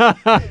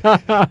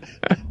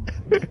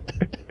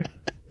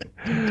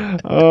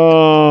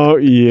 Oh,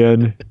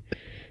 Ian.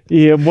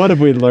 Ian, what have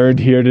we learned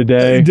here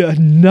today?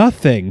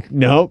 Nothing.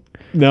 Nope.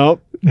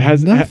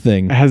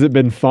 Nothing. Has it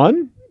been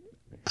fun?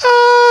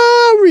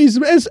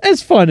 Reasonable.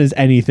 As fun as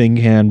anything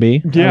can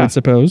be. I Yeah. would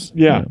suppose.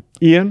 Yeah.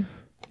 Ian,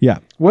 Yeah.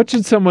 what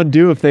should someone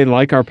do if they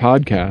like our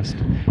podcast?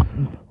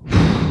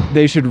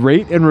 They should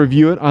rate and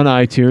review it on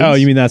iTunes. Oh,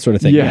 you mean that sort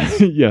of thing? Yeah.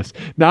 Yes.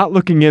 Not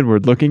looking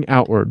inward, looking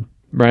outward,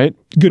 right?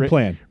 Good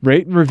plan.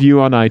 Rate and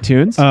review on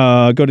iTunes.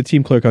 Go to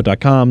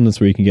teamclearcoat.com. That's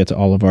where you can get to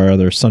all of our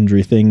other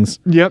sundry things.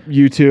 Yep.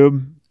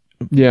 YouTube.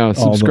 Yeah.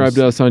 Subscribe those.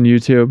 to us on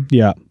YouTube.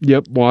 Yeah.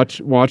 Yep.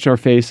 Watch our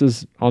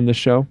faces on the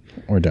show.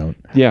 Or don't.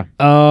 Yeah.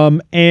 Yeah,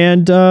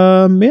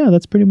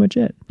 that's pretty much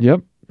it.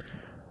 Yep.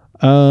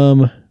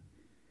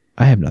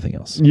 I have nothing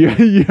else. You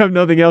have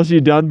nothing else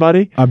you done,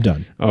 buddy? I'm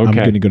done. Okay. I'm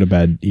going to go to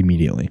bed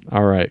immediately.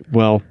 All right.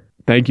 Well,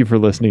 thank you for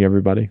listening,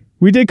 everybody.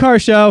 We did Car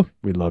Show.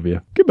 We love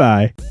you.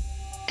 Goodbye.